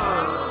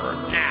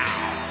bird now.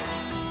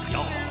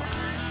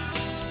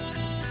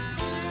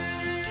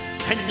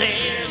 And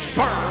this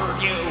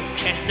bird you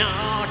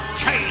cannot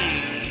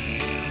change.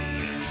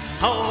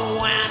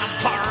 Oh, and a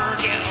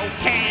bird you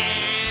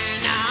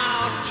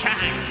cannot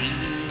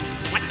change.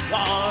 What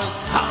was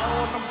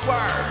all the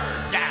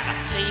words that I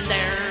see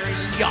there,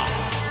 y'all?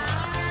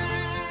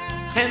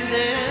 And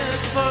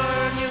this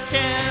bird you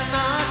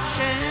cannot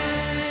change.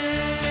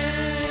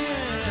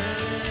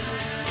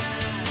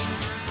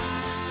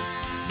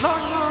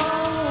 Lord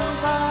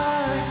knows I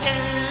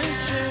can't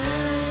change.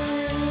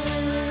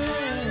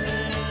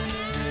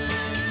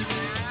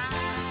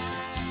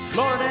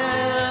 Lord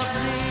help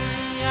me,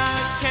 I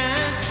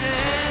can't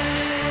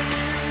change.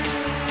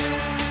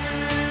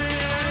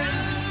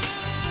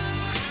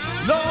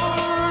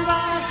 Lord, I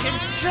can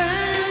change.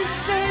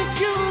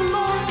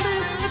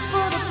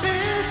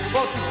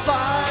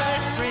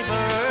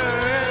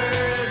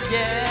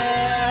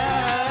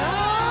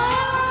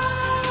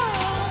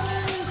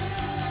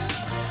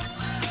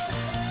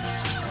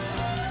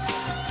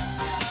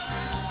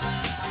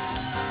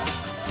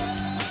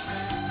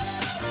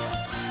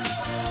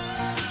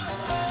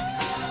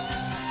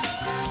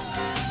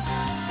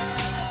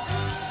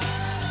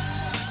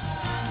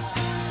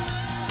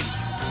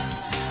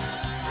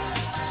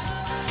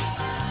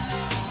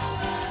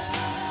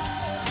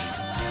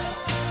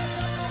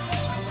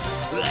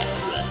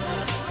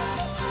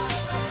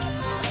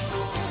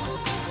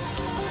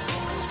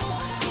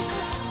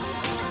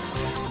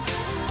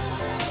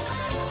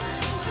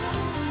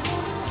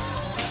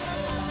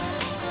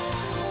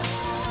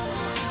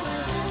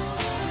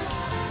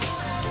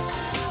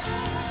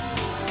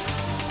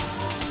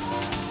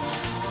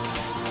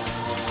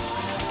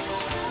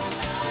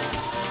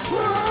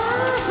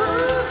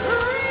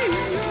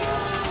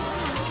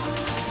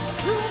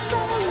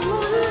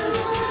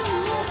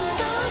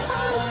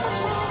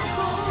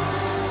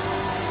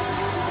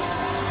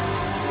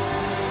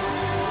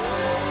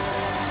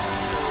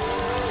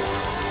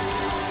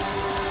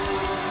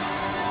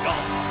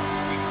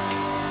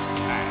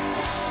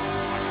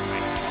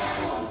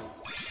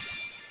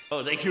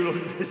 Oh, thank you,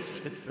 Lord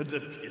Misfit, for the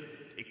bits.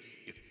 Thank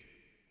you.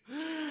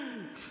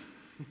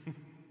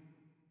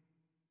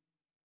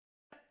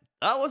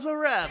 That was a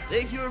wrap.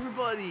 Thank you,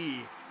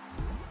 everybody.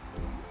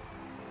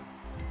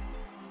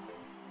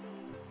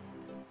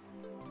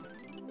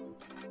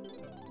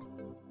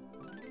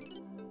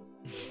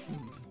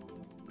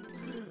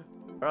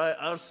 Alright,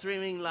 I'm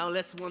streaming now.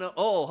 Let's wanna.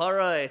 Oh,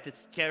 alright.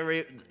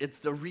 It's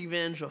the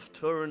Revenge of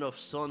Turn of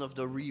Son of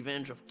the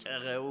Revenge of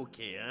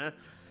Karaoke, huh?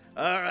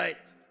 Alright.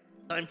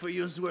 Time for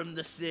you, Worm,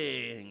 to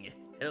sing.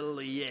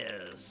 Hell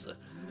yes.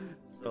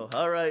 So,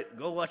 alright,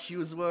 go watch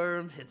you,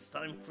 Worm. It's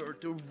time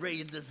to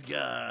raid this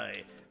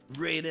guy.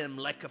 Raid him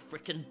like a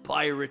freaking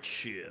pirate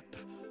ship.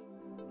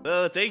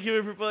 So, thank you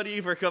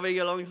everybody for coming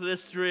along to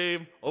this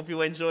stream. Hope you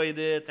enjoyed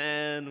it,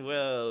 and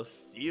well,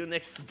 see you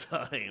next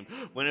time.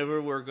 Whenever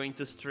we're going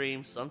to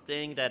stream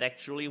something that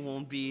actually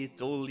won't be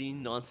totally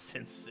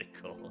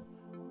nonsensical.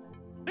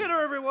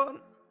 Later,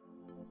 everyone.